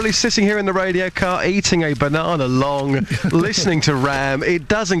 I'm currently sitting here in the radio car eating a banana long, listening to Ram. It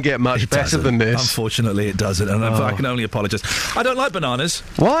doesn't get much better than this. Unfortunately, it doesn't, and I can only apologise. I don't like bananas.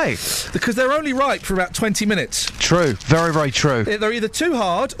 Why? Because they're only ripe for about 20 minutes. True. Very, very true. They're either too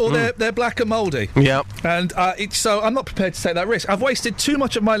hard or they're black and mouldy. Yep. And so I'm not prepared to take that risk. I've wasted too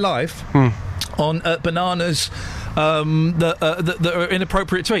much of my life on bananas that are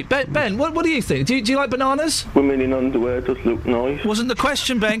inappropriate to eat. Ben, what do you think? Do you like bananas? Women in underwear does look nice. Wasn't the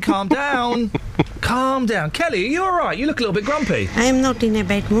question, Ben. Calm down. Calm down. Kelly, are you all right? You look a little bit grumpy. I am not in a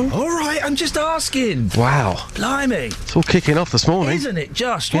bad mood. All right, I'm just asking. Wow. Blimey. It's all kicking off this morning. Isn't it,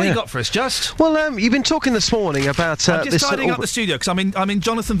 Just? What you got for us, Just? Well, you've been talking this morning about... I'm just tidying up the studio, because I'm in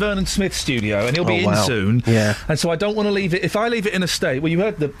Jonathan Vernon Smith's studio, and he'll be in soon. Yeah. And so I don't want to leave it... If I leave it in a state... Well, you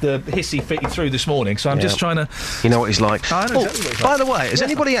heard the hissy fitty through this morning, so I'm just trying to... You know what he's like. I know exactly what he's like. By the way, has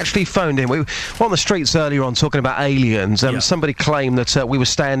anybody actually phoned in? We were on the streets earlier on talking about aliens. Somebody claimed that we were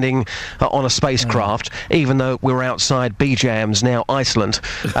standing on a spacecraft, even though we were outside B-Jams, now Iceland.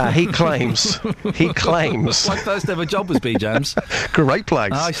 He claims... My first ever job was B-Jams. Great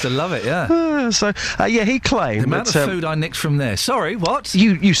place. I used to love it, yeah. He claimed the amount of food I nicked from there. Sorry, what?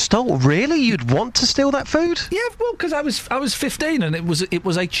 You stole? Really? You'd want to steal that food? Yeah, well, because I was 15 and it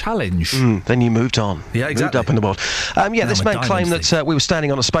was a challenge. Then you moved on. Yeah, exactly. Moved up in the world. This man claimed that we were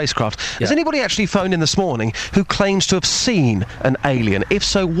standing on a spacecraft. Yeah. Has anybody actually phoned in this morning who claims to have seen an alien? If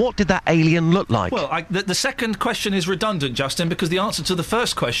so, what did that alien look like? Well, the second question is redundant, Justin, because the answer to the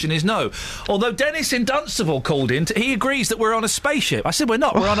first question is no. Although Dennis in Dunstable called in, he agrees that we're on a spaceship. I said we're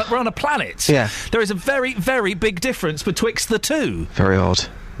not. We're on a planet. Yeah. There is a very, very big difference betwixt the two. Very odd.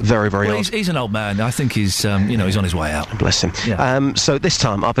 Very, very odd. He's an old man. I think he's on his way out. Bless him. Yeah. So this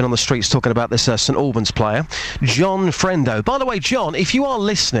time I've been on the streets talking about this St Albans player, John Frendo. By the way, John, if you are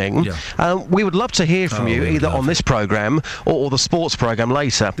listening, we would love to hear from you, either on this programme or the sports programme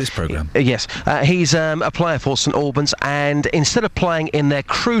later. This programme? Yes. He's a player for St Albans, and instead of playing in their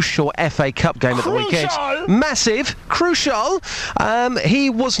crucial FA Cup game at the weekend, massive, crucial,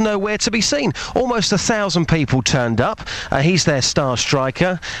 he was nowhere to be seen. Almost 1,000 people turned up. He's their star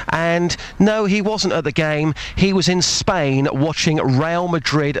striker. And no, he wasn't at the game. He was in Spain watching Real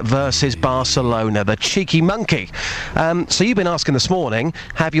Madrid versus Barcelona, the cheeky monkey. So you've been asking this morning,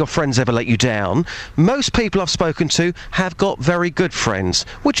 have your friends ever let you down? Most people I've spoken to have got very good friends,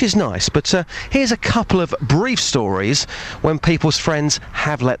 which is nice. But here's a couple of brief stories when people's friends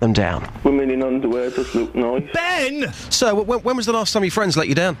have let them down. Women in underwear does look nice. Ben! So, when was the last time your friends let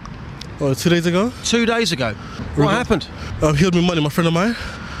you down? 2 days ago. 2 days ago? What happened? He owed me money, my friend of mine.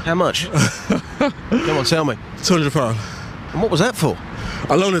 How much? Come on, tell me. £200. And what was that for?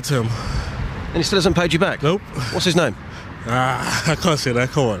 I loaned it to him. And he still hasn't paid you back? Nope. What's his name? I can't say that,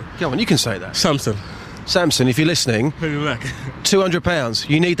 come on. Come on, you can say that. Samson, if you're listening. Pay me back. £200.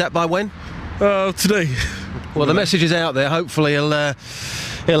 You need that by when? Today. Well, the message is out there. Hopefully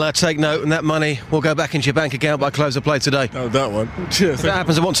he'll take note, and that money will go back into your bank account by close of play today. Oh, that one. Cheers. If that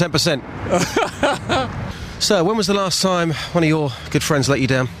happens, I want 10%. So, when was the last time one of your good friends let you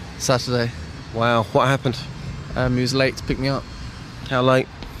down? Saturday. Wow, what happened? He was late to pick me up. How late?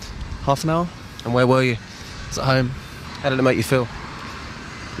 Half an hour. And where were you? I was at home. How did it make you feel?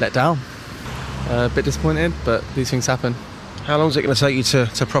 Let down. A bit disappointed, but these things happen. How long is it going to take you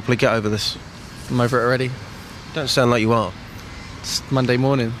to properly get over this? I'm over it already. Don't sound like you are. It's Monday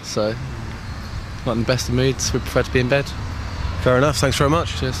morning, so not in the best of moods. We prefer to be in bed. Fair enough, thanks very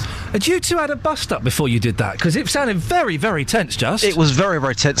much. Cheers. Had you two had a bust-up before you did that? Because it sounded very, very tense, Just. It was very,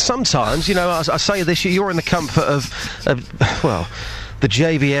 very tense. Sometimes, you know, I say this, you're in the comfort of the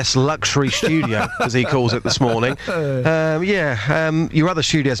JVS luxury studio, as he calls it this morning. Your other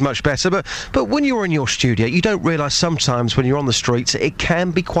studio's much better, but when you're in your studio, you don't realise sometimes when you're on the streets, it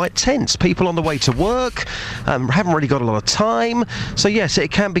can be quite tense. People on the way to work haven't really got a lot of time, so yes, it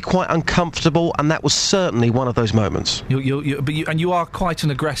can be quite uncomfortable, and that was certainly one of those moments. And you are quite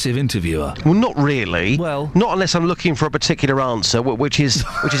an aggressive interviewer. Well, not really. Well, not unless I'm looking for a particular answer, which is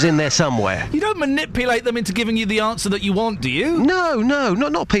in there somewhere. You don't manipulate them into giving you the answer that you want, do you? No,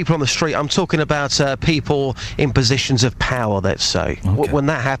 not people on the street. I'm talking about people in positions of power, let's say. Okay. When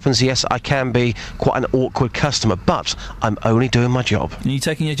that happens, yes, I can be quite an awkward customer, but I'm only doing my job. Are you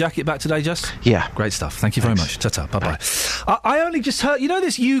taking your jacket back today, Just? Yeah. Great stuff. Thank you very much. Ta-ta. Bye-bye. I only just heard... You know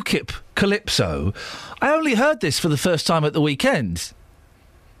this UKIP Calypso? I only heard this for the first time at the weekend.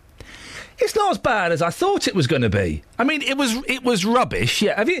 It's not as bad as I thought it was going to be. I mean, it was rubbish.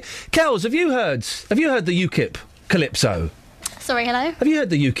 Yeah. Kels, have you heard the UKIP Calypso? Sorry, hello? Have you heard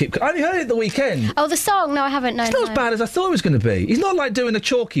the UKIP? I only heard it at the weekend. Oh, the song? No, I haven't. No, it's not as bad as I thought it was going to be. He's not like doing a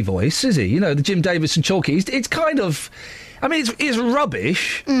chalky voice, is he? You know, the Jim Davidson chalky. It's kind of... I mean, it's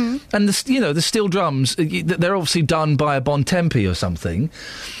rubbish. And, the steel drums, they're obviously done by a Bon Tempi or something.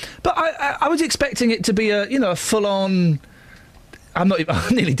 But I was expecting it to be a full-on... I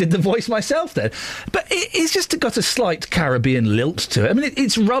nearly did the voice myself then. But it's just got a slight Caribbean lilt to it. I mean,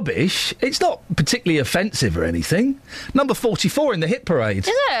 it's rubbish. It's not particularly offensive or anything. Number 44 in the hit parade. Is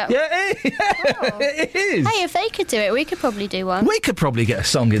it? Yeah, it is. Hey, if they could do it, we could probably do one. We could probably get a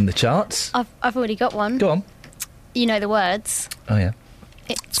song in the charts. I've already got one. Go on. You know the words. Oh, yeah.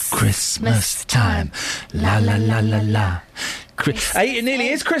 It's Christmas time. La, la, la, la, la. Hey, it nearly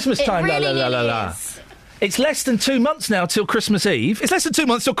is Christmas time. It really, la, la, la, la, la. It's less than 2 months now till Christmas Eve. It's less than 2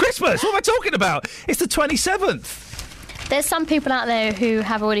 months till Christmas. What am I talking about? It's the 27th. There's some people out there who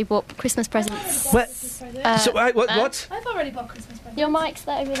have already bought Christmas presents. What? What? I've already bought Christmas presents. Your mic's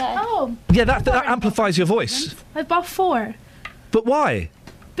there over there. Oh. Yeah, that amplifies your voice. I've bought 4. But why?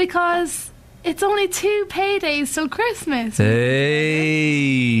 Because it's only 2 paydays till Christmas.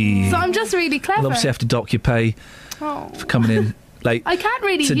 Hey. So I'm just really clever. You'll obviously have to dock your pay for coming in late. I can't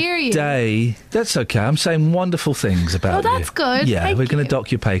really hear you. Today, that's okay. I'm saying wonderful things about you. Oh, that's good. Yeah, Thank we're going to you.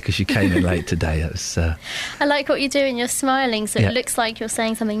 dock your pay because you came in late today. That's, I like what you're doing. You're smiling, so Yeah. it looks like you're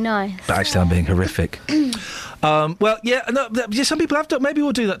saying something nice. But actually, I'm being horrific. Some people have done. Maybe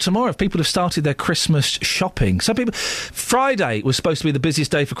we'll do that tomorrow if people have started their Christmas shopping. Some people. Friday was supposed to be the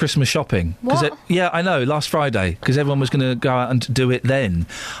busiest day for Christmas shopping. What? I know. Last Friday, because everyone was going to go out and do it then.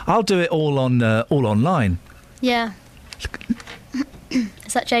 I'll do it all online. Yeah.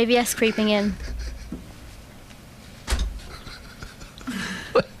 Is that JVS creeping in?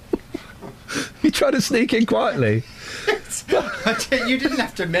 You trying to sneak in quietly? You didn't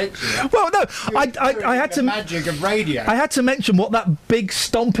have to mention it. Well, no, I had to. Magic of radio. I had to mention what that big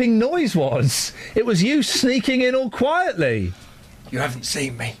stomping noise was. It was you sneaking in all quietly. You haven't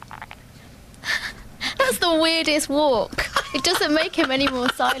seen me. That's the weirdest walk. It doesn't make him any more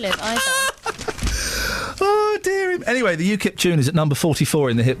silent either. Oh, dear him. Anyway, the UKIP tune is at number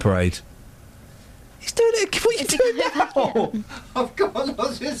 44 in the hit parade. He's doing it. What are you doing now? I've got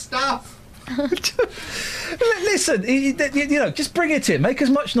lots of stuff. Listen, just bring it in. Make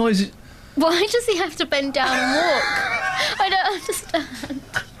as much noise as... Why does he have to bend down and walk? I don't understand.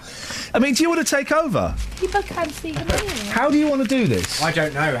 I mean, do you want to take over? People can't see him anyway. How do you want to do this? I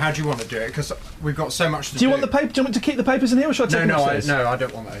don't know. How do you want to do it? Because we've got so much to do. Do you want the paper? Do you want me to keep the papers in here, or should I take them upstairs? No, I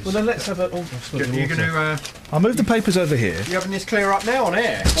don't want those. Well, then let's have a... You're going to... I'll move the papers over here. You having this clear up now on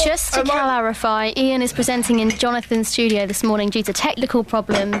air? Just to clarify, Iain is presenting in Jonathan's studio this morning due to technical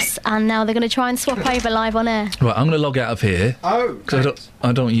problems, and now they're going to try and swap over live on air. Right, I'm going to log out of here. Oh, because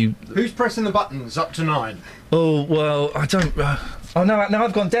I don't want you... Who's pressing the buttons up to 9? Oh, well, I don't... now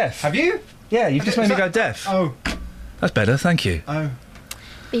I've gone deaf. Have you? Yeah, you've just made me go deaf. Oh. That's better, thank you. Oh.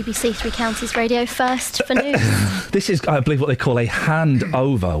 BBC Three Counties Radio, first for news. This is, I believe, what they call a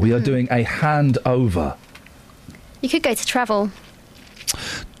handover. We are doing a handover. You could go to travel.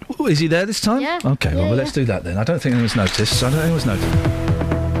 Ooh, is he there this time? Yeah. Okay, well, let's do that then. I don't think anyone's noticed.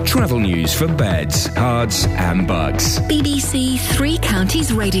 Travel news for beds, cards and bugs. BBC Three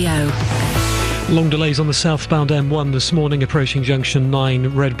Counties Radio. Long delays on the southbound M1 this morning approaching junction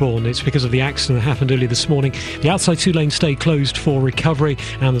 9 Redbourne. It's because of the accident that happened earlier this morning. The outside two lanes stay closed for recovery,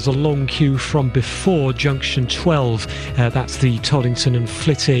 and there's a long queue from before junction 12. That's the Toddington and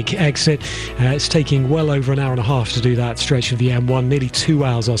Flitwick exit. It's taking well over an hour and a half to do that stretch of the M1. Nearly 2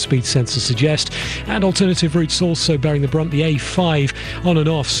 hours, our speed sensors suggest. And alternative routes also bearing the brunt. The A5 on and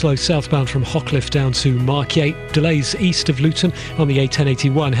off, slow southbound from Hockcliffe down to Markyate. Delays east of Luton on the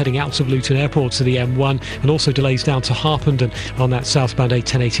A1081 heading out of Luton Airport to the M1, and also delays down to Harpenden on that southbound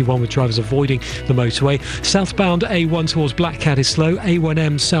A1081 with drivers avoiding the motorway. Southbound A1 towards Blackcat is slow.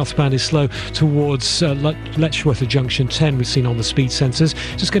 A1M southbound is slow towards Letchworth at junction 10, we've seen on the speed sensors.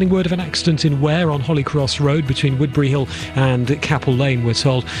 Just getting word of an accident in Ware on Hollycross Road between Woodbury Hill and Capel Lane, we're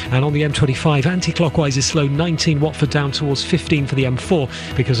told. And on the M25, anti-clockwise is slow, 19 Watford down towards 15 for the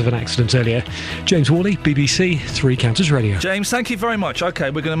M4 because of an accident earlier. James Worley, BBC Three Counties Radio. James, thank you very much. OK,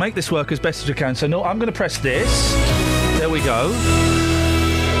 we're going to make this work as best as we can. So, no, I'm going to press this. There we go.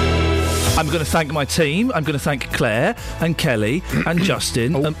 I'm going to thank my team. I'm going to thank Claire and Kelly and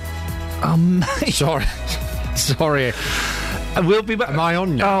Justin. Mate. Sorry. We'll be back. Am I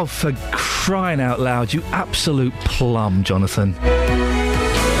on now? Oh, for crying out loud, you absolute plum, Jonathan.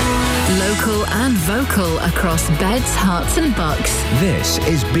 Local and vocal across beds, hearts and bucks. This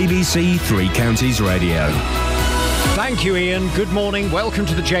is BBC Three Counties Radio. Thank you, Iain. Good morning. Welcome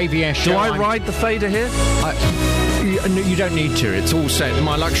to the JVS show. Do I ride the fader here? You don't need to. It's all set.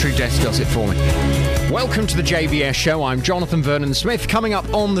 My luxury desk does it for me. Welcome to the JVS show. I'm Jonathan Vernon Smith. Coming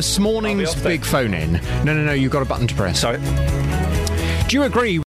up on this morning's big phone-in. No, you've got a button to press. Sorry. Do you agree